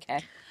 Okay.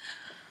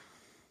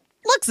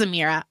 Look,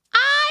 Zamira,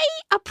 I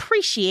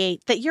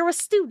appreciate that you're a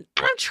student,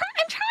 and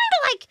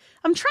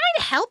I'm trying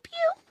to help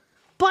you,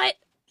 but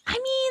I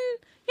mean,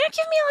 you're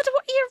giving me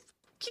you're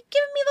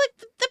giving me like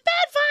the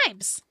bad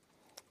vibes.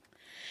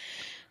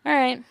 All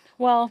right.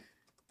 Well,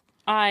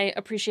 I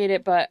appreciate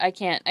it, but I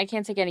can't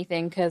take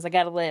anything because I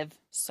gotta live.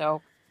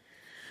 So.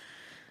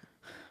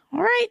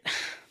 All right.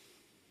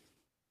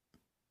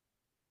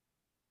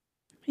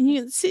 And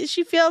you see,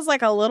 she feels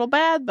like a little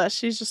bad, but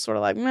she's just sort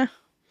of like, meh.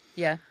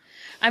 Yeah.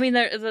 I mean,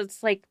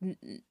 there's like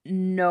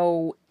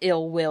no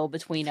ill will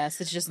between us.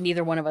 It's just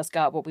neither one of us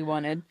got what we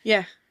wanted.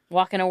 Yeah.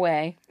 Walking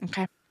away.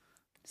 Okay.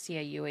 See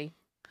ya, Yui.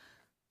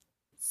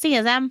 See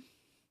ya, Zem.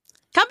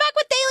 Come back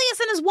with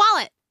Dalius and his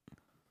wallet.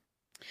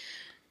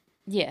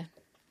 Yeah.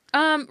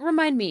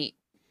 Remind me,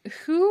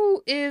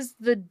 who's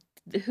the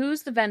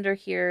vendor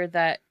here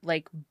that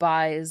like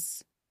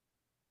buys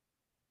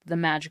the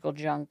magical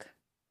junk?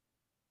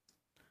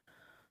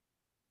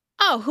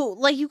 Oh, who?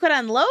 Like you could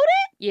unload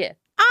it? Yeah.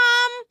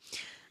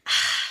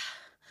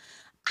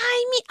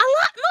 I mean,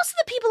 most of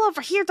the people over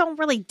here don't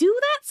really do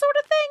that sort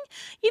of thing.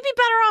 You'd be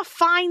better off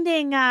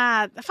finding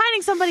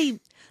somebody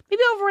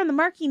maybe over in the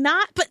Murky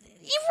Knot, but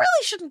you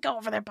really shouldn't go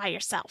over there by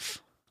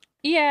yourself.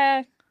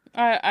 Yeah.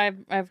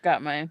 I've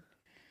got my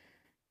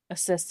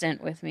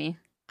assistant with me.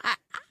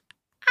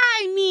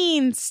 I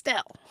mean,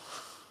 still.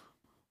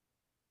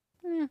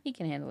 He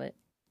can handle it.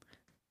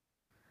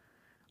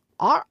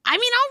 All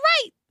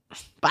right.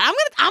 But I'm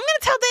gonna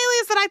tell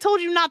Dalius that I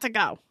told you not to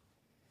go.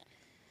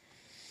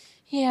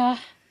 Yeah.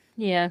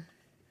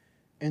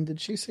 And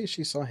did she say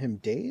she saw him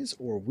days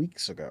or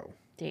weeks ago?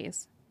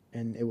 Days.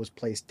 And it was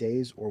placed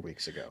days or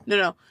weeks ago.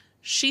 No.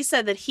 She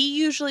said that he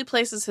usually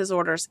places his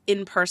orders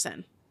in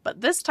person.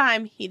 But this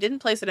time, he didn't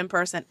place it in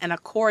person, and a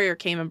courier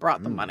came and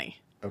brought the money.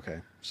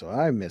 Okay, so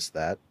I missed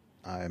that.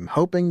 I'm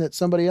hoping that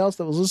somebody else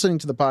that was listening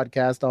to the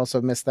podcast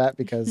also missed that,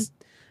 because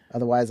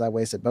otherwise I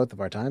wasted both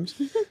of our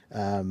times.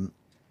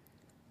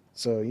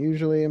 So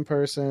usually in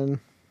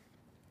person.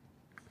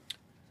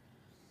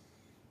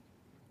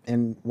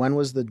 And when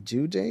was the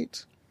due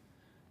date?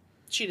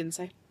 She didn't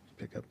say.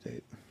 Pickup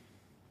date.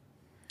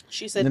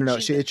 She said... No.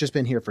 It's just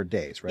been here for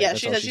days, right? Yeah, That's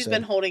she all said she's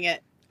been holding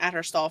it at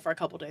her stall for a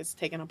couple days,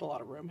 taking up a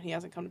lot of room. He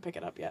hasn't come to pick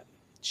it up yet.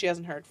 She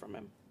hasn't heard from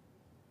him.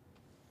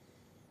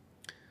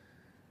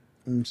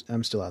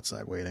 I'm still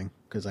outside waiting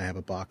because I have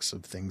a box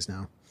of things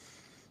now.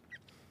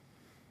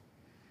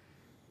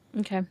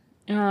 Okay.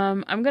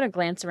 I'm going to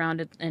glance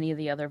around at any of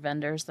the other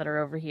vendors that are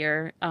over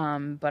here,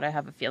 but I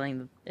have a feeling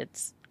that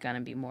it's going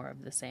to be more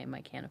of the same.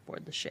 I can't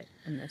afford the shit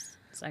in this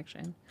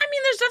section. I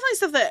mean, there's definitely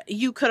stuff that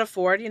you could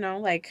afford, you know,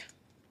 like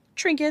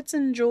trinkets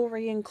and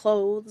jewelry and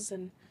clothes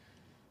and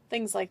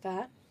things like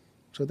that.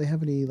 So they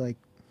have any, like,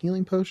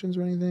 healing potions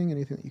or anything?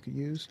 Anything that you could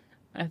use?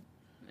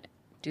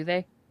 Do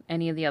they?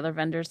 Any of the other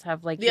vendors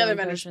have, like, the other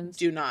vendors potions?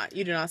 do not.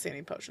 You do not see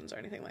any potions or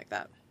anything like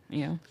that.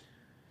 Yeah.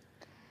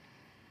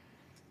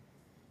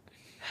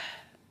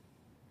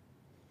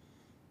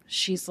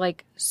 She's,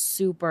 like,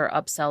 super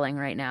upselling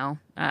right now.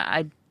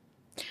 I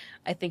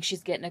think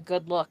she's getting a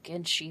good look,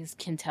 and she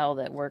can tell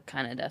that we're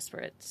kind of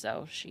desperate,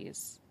 so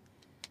she's...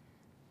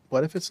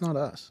 What if it's not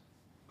us?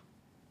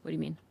 What do you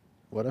mean?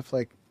 What if,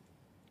 like,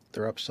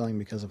 they're upselling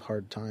because of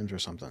hard times or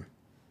something?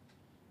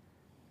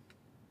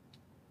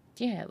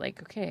 Yeah,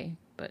 like, okay,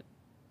 but,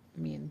 I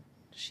mean,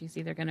 she's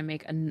either going to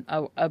make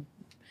a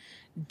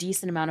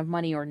decent amount of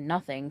money or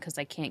nothing, because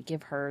I can't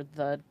give her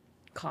the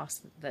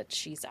cost that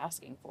she's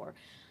asking for.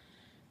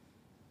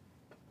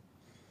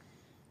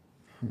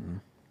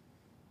 Do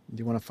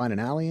you want to find an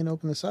alley and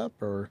open this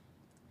up, or?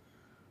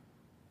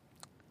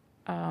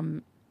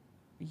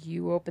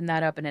 You open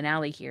that up in an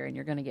alley here, and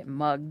you're going to get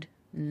mugged.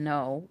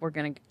 No, we're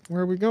going to...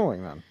 Where are we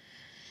going, then?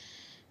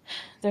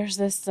 There's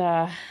this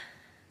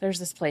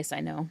place I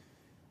know.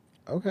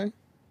 Okay.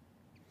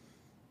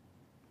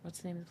 What's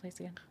the name of the place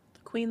again? The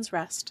Queen's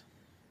Rest.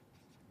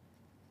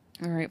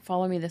 All right,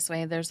 follow me this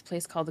way. There's a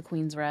place called the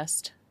Queen's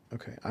Rest.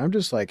 Okay. I'm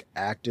just, like,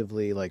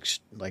 actively, like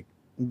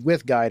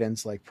with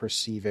guidance, like,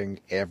 perceiving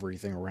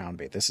everything around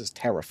me. This is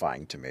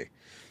terrifying to me.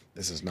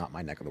 This is not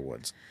my neck of the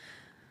woods.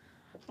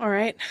 All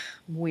right.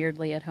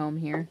 Weirdly at home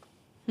here.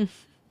 I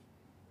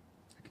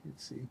can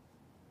see.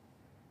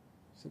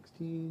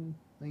 16,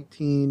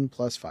 19,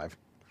 plus 5.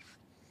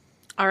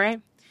 All right.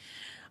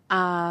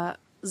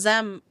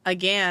 Zem,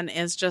 again,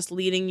 is just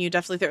leading you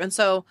definitely through. And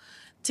so,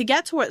 to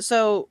get to it,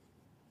 so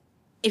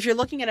if you're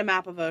looking at a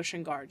map of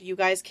Ocean Guard, you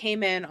guys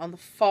came in on the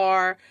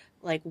far,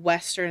 like,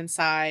 western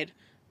side,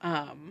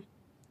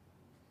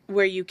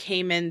 where you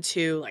came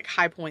into, like,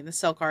 High Point, the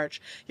Silk Arch.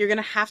 You're going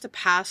to have to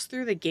pass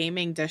through the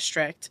gaming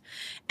district.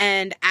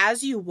 And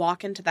as you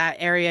walk into that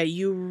area,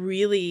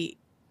 you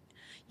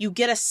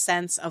get a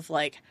sense of,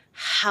 like,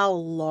 how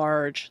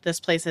large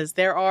this place is.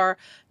 There are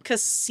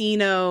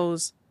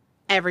casinos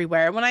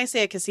everywhere. When I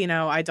say a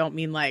casino, I don't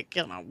mean, like,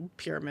 you know,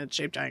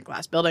 pyramid-shaped giant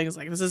glass buildings.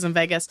 Like, this isn't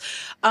Vegas.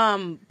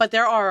 But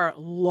there are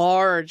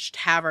large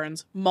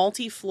taverns,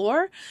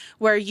 multi-floor,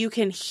 where you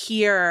can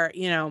hear,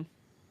 you know,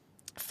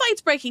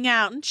 fights breaking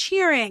out and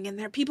cheering, and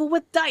there are people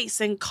with dice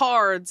and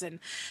cards, and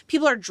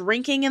people are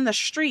drinking in the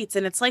streets,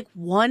 and it's like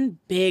one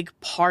big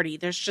party.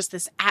 There's just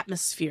this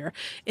atmosphere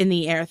in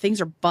the air.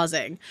 Things are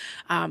buzzing.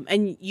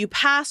 And you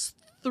pass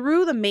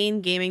through the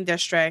main gaming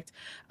district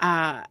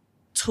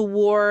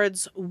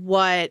towards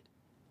what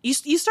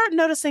you start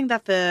noticing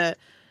that the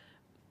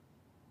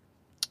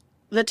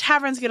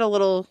taverns get a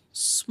little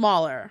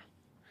smaller.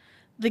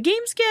 The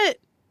games get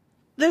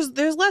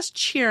there's less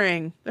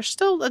cheering. There's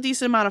still a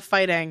decent amount of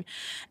fighting,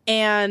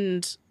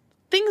 and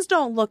things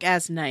don't look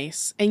as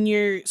nice. And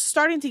you're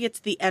starting to get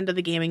to the end of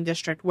the gaming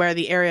district, where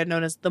the area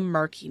known as the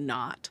Murky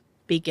Knot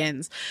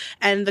begins.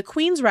 And the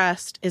Queen's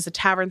Rest is a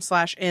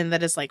tavern/inn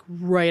that is, like,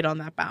 right on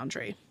that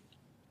boundary.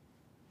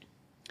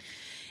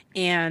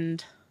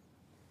 And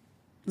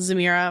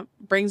Zamira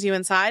brings you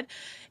inside.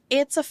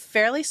 It's a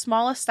fairly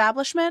small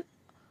establishment,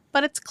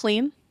 but it's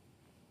clean.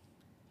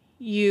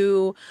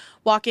 You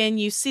walk in,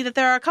 you see that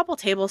there are a couple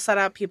tables set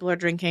up. People are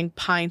drinking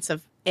pints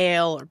of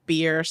ale or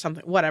beer or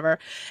something, whatever.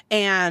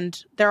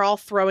 And they're all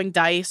throwing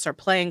dice or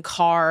playing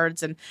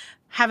cards and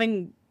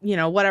having, you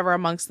know, whatever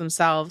amongst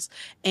themselves.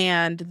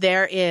 And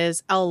there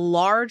is a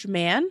large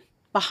man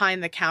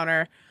behind the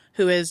counter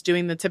who is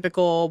doing the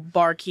typical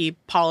barkeep,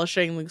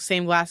 polishing the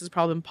same glasses,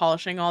 probably been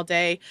polishing all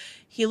day.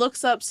 He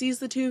looks up, sees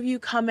the two of you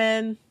come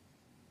in,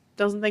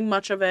 doesn't think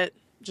much of it,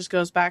 just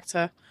goes back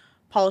to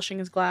polishing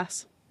his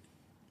glass.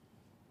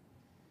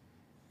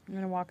 I'm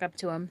going to walk up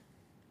to him.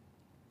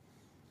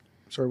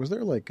 Sorry, was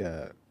there, like,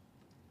 a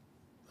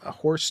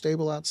horse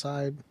stable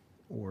outside?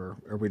 Or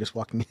are we just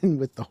walking in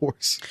with the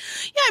horse?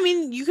 Yeah, I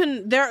mean, you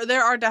can...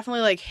 There are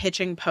definitely, like,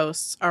 hitching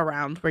posts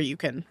around where you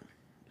can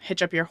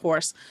hitch up your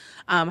horse.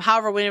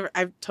 However, whenever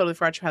I totally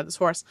forgot you had this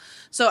horse.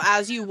 So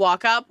as you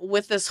walk up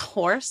with this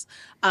horse,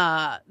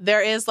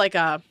 there is like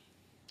a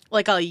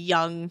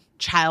young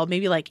child,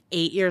 maybe like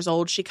 8 years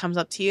old. She comes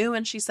up to you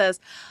and she says,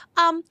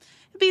 it'd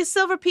be a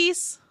silver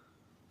piece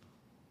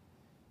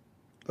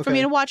for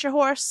me to watch your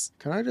horse.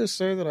 Can I just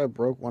say that I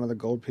broke one of the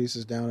gold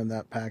pieces down in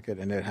that packet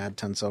and it had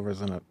 10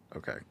 silvers in it?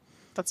 Okay.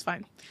 That's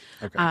fine.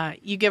 Okay.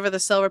 You give her the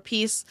silver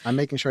piece. I'm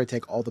making sure I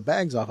take all the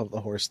bags off of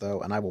the horse, though,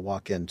 and I will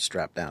walk in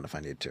strapped down if I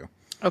need to.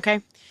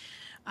 Okay.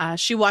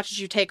 She watches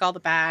you take all the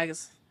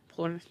bags.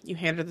 You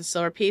hand her the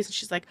silver piece, and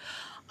she's like,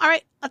 all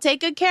right, I'll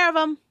take good care of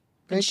him.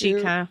 And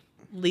she kind of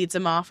leads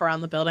him off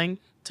around the building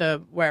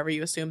to wherever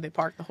you assume they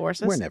park the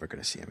horses. We're never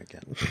going to see him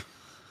again.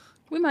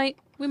 We might.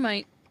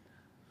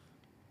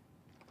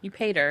 You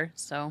paid her,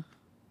 so.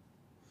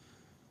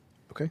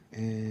 Okay,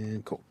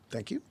 and cool.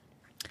 Thank you.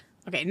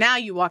 Okay, now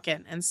you walk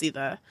in and see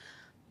the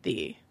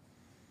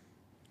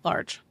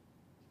large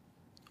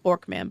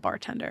orc man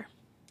bartender.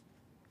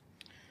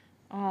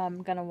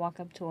 I'm gonna walk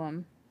up to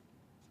him.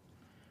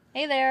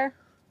 Hey there.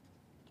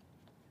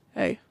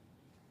 Hey.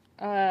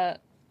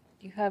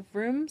 You have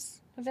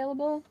rooms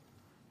available?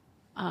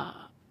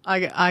 I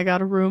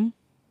got a room.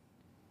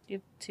 Do you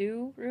have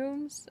 2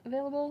 rooms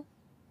available?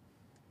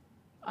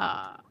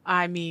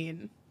 I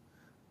mean,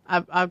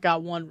 I've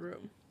got one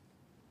room.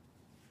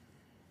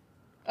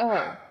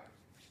 Oh.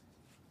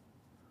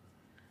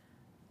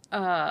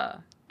 I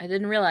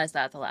didn't realize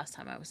that the last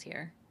time I was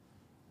here.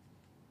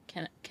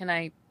 Can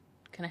I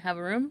have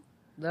a room?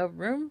 The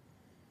room?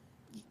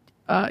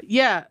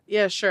 Yeah,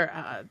 sure.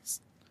 And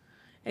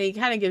he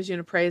kind of gives you an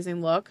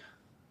appraising look.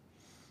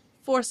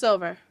 4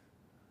 silver.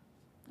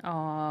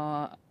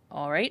 All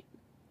right.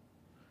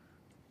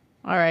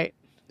 All right.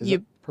 Is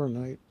it per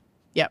night?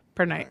 Yep,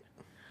 per night.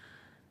 Right.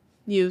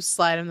 You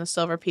slide him the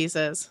silver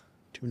pieces.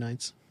 2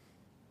 nights.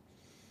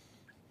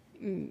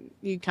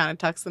 You kind of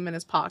tucks them in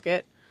his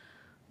pocket.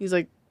 He's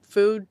like,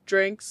 food,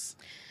 drinks.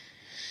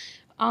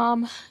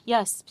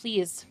 Yes,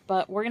 please.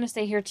 But we're gonna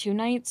stay here 2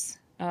 nights.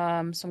 So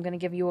I'm gonna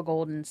give you a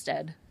gold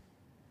instead.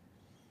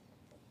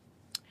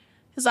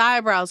 His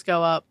eyebrows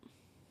go up.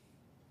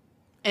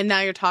 And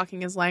now you're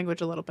talking his language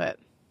a little bit.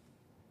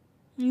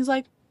 And he's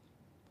like,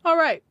 all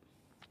right.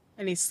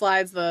 And he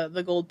slides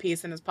the gold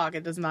piece in his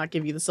pocket, does not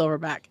give you the silver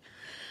back.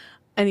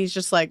 And he's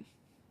just like,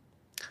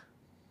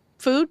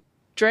 food,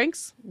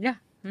 drinks? Yeah.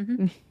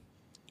 Mm-hmm.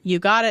 You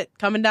got it.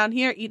 Coming down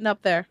here, eating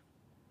up there.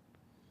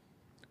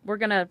 We're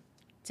gonna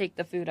take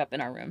the food up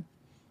in our room.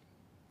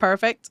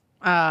 Perfect.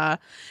 And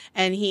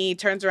he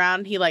turns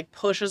around, he like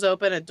pushes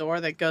open a door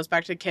that goes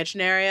back to the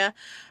kitchen area.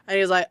 And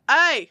he's like,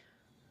 hey,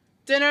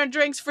 dinner and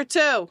drinks for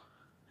 2.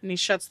 And he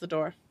shuts the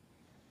door.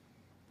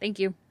 Thank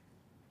you.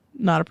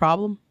 Not a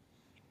problem.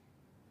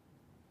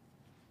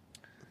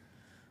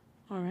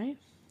 All right.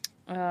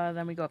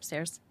 Then we go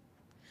upstairs.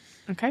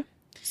 Okay.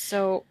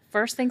 So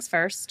first things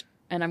first,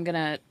 and I'm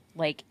gonna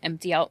like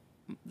empty out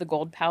the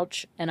gold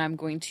pouch, and I'm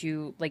going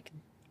to like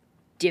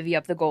divvy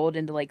up the gold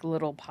into like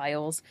little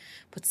piles.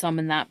 Put some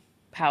in that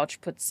pouch,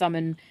 put some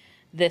in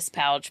this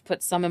pouch,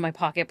 put some in my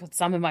pocket, put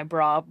some in my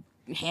bra.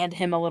 Hand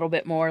him a little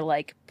bit more,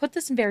 like, put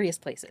this in various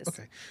places.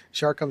 Okay.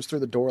 Char comes through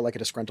the door like a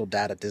disgruntled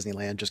dad at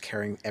Disneyland, just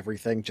carrying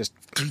everything, just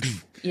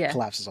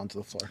collapses onto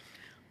the floor.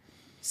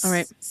 All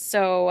right.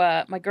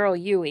 So my girl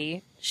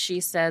Yui, she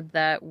said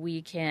that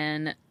we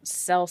can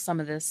sell some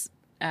of this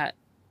at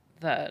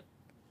the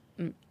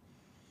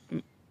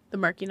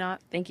Murky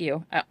Knot. Thank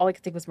you. All I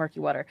could think was murky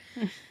water.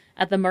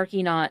 At the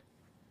Murky Knot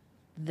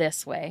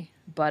this way,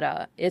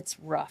 but it's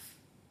rough.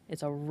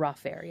 It's a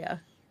rough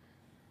area.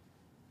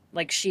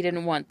 Like, she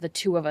didn't want the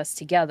 2 of us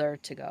together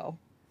to go,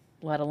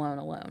 let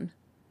alone.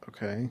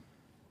 Okay.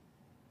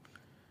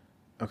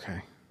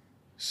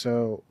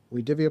 So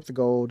we divvy up the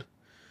gold,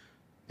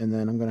 and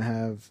then I'm going to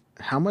have...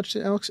 How much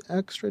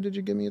extra did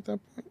you give me at that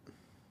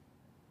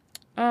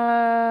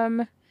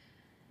point?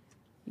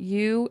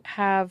 You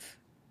have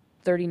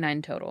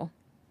 39 total.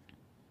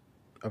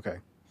 Okay.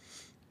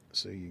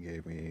 So you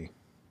gave me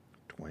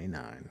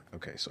 29.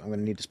 Okay, so I'm going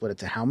to need to split it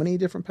to how many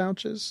different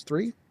pouches?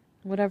 3?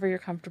 Whatever you're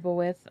comfortable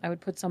with. I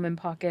would put some in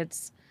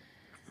pockets,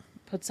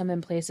 put some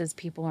in places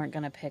people aren't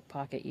going to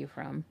pickpocket you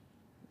from.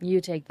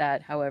 You take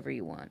that however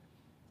you want.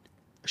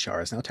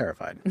 Char is now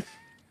terrified.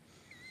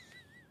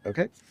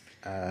 Okay.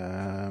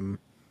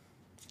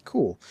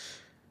 Cool.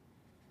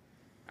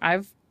 I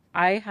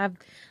have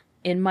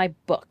in my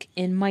book,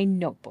 in my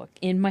notebook,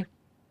 in my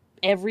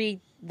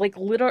every, like,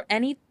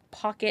 any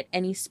pocket,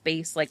 any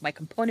space, like my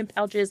component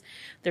pouches,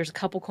 there's a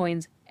couple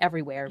coins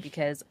everywhere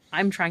because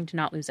I'm trying to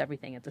not lose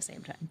everything at the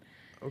same time.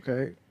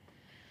 Okay.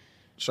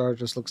 Char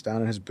just looks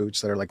down at his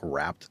boots that are like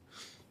wrapped.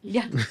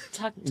 Yeah.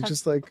 Tuck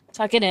just like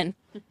tuck it in.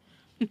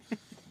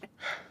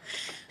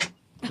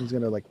 He's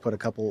gonna like put a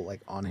couple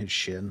like on his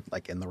shin,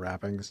 like in the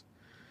wrappings.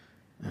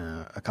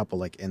 A couple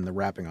like in the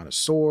wrapping on his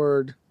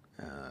sword,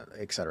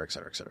 et cetera, et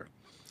cetera, et cetera.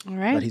 All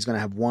right. But he's going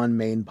to have one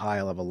main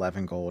pile of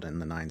 11 gold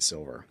and the 9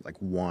 silver, like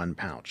one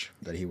pouch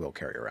that he will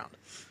carry around.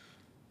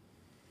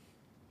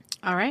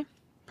 All right.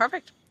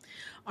 Perfect.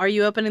 Are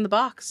you opening the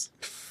box?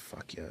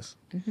 Fuck yes.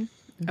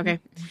 Okay.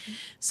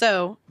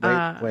 So,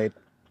 Wait.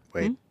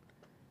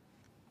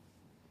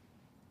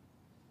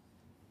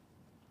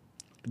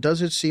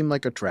 Does it seem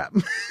like a trap?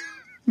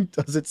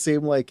 Does it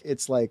seem like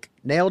it's like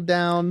nailed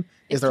down?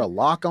 Is there a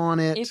lock on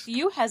it? If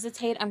you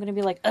hesitate, I'm going to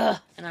be like, ugh,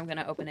 and I'm going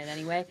to open it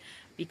anyway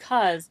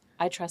because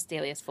I trust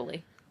Delius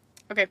fully.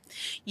 okay.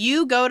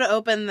 You go to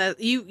open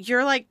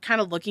you're like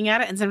kind of looking at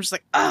it and Zem's just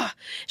like, ugh.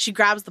 She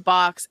grabs the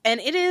box and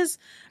it is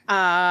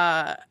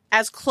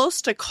as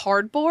close to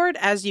cardboard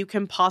as you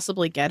can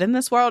possibly get in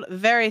this world.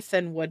 Very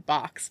thin wood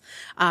box.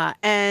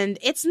 And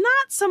it's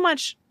not so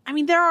much, I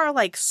mean, there are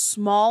like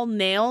small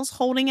nails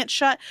holding it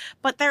shut,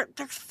 but they're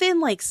thin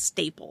like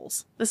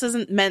staples. This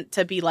isn't meant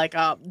to be like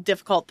a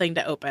difficult thing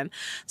to open.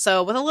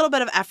 So with a little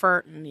bit of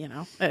effort, and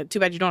too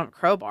bad you don't have a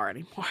crowbar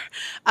anymore.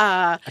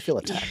 I feel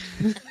attacked.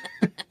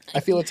 I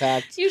feel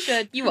attacked. You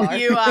should. You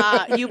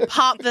are. You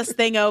pop this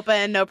thing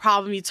open, no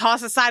problem. You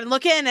toss it aside and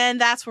look in,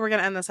 and that's where we're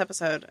gonna end this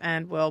episode.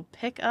 And we'll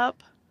pick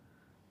up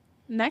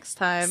next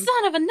time.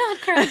 Son of a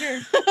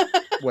nutcracker.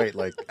 Wait,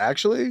 like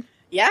actually?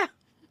 Yeah.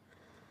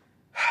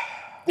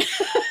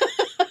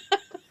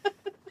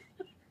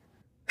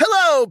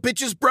 Hello,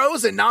 bitches,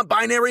 bros, and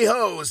non-binary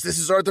hoes. This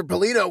is Arthur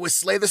Polino with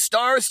Slay the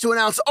Stars to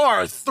announce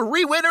our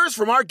 3 winners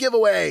from our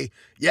giveaway.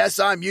 Yes,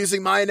 I'm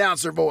using my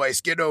announcer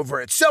voice. Get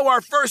over it. So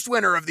our first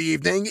winner of the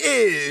evening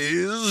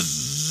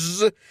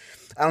is...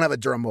 I don't have a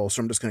drum roll,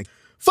 so I'm just going to...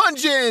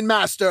 Fungin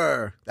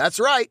Master. That's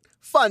right.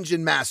 Fungin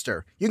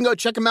Master. You can go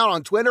check him out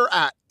on Twitter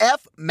at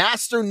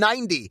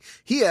FMaster90.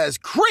 He has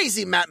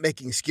crazy map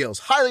making skills.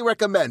 Highly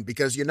recommend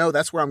because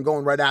that's where I'm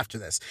going right after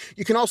this.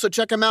 You can also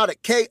check him out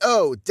at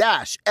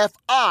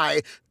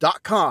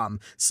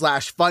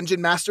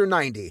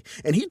ko-fi.com/FunginMaster90.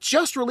 And he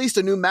just released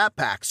a new map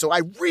pack, so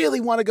I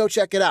really want to go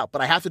check it out,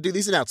 but I have to do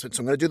these announcements,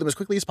 so I'm going to do them as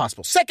quickly as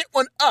possible. Second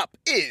one up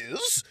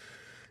is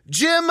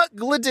Jim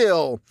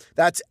Gledill.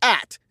 That's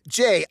at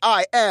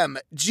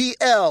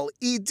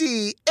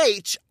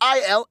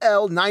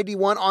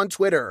JimGledhill91 on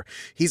Twitter.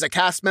 He's a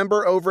cast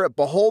member over at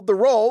Behold the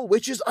Roll,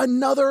 which is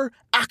another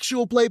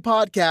actual play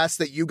podcast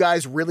that you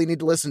guys really need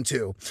to listen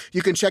to.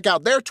 You can check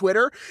out their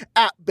Twitter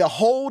at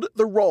Behold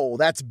the Roll.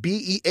 That's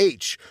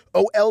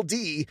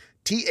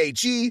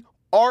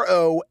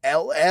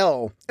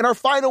BEHOLDTHEROLL. And our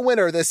final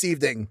winner this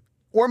evening,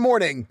 or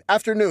morning,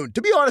 afternoon.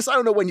 To be honest, I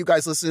don't know when you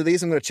guys listen to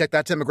these. I'm going to check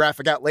that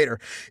demographic out later.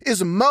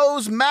 Is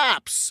Moe's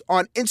Maps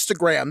on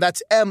Instagram.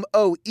 That's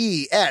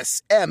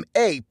MOESMAPS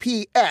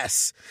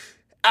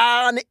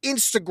on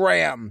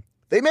Instagram.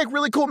 They make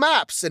really cool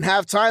maps and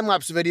have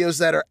time-lapse videos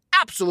that are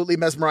absolutely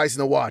mesmerizing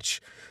to watch.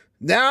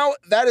 Now,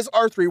 that is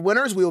our 3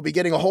 winners. We will be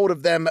getting a hold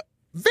of them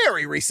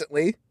very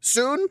recently,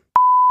 soon.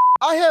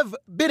 I have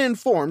been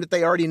informed that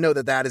they already know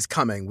that is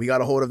coming. We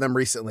got a hold of them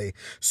recently.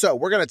 So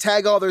we're going to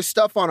tag all their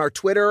stuff on our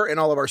Twitter and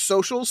all of our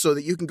socials so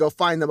that you can go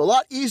find them a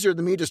lot easier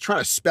than me just trying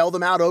to spell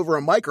them out over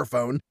a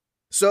microphone.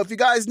 So if you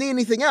guys need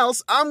anything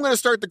else, I'm going to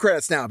start the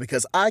credits now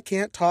because I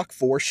can't talk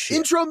for shit.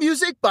 Intro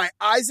music by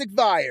Isaac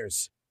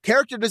Vyers.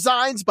 Character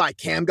designs by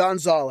Cam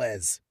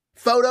Gonzalez.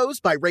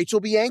 Photos by Rachel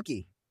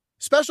Bianchi.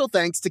 Special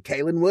thanks to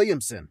Kaylin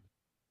Williamson.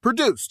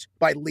 Produced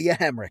by Leah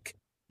Hemrick.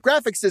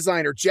 Graphics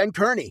designer Jen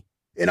Kearney.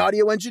 And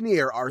audio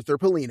engineer Arthur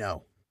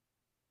Polino.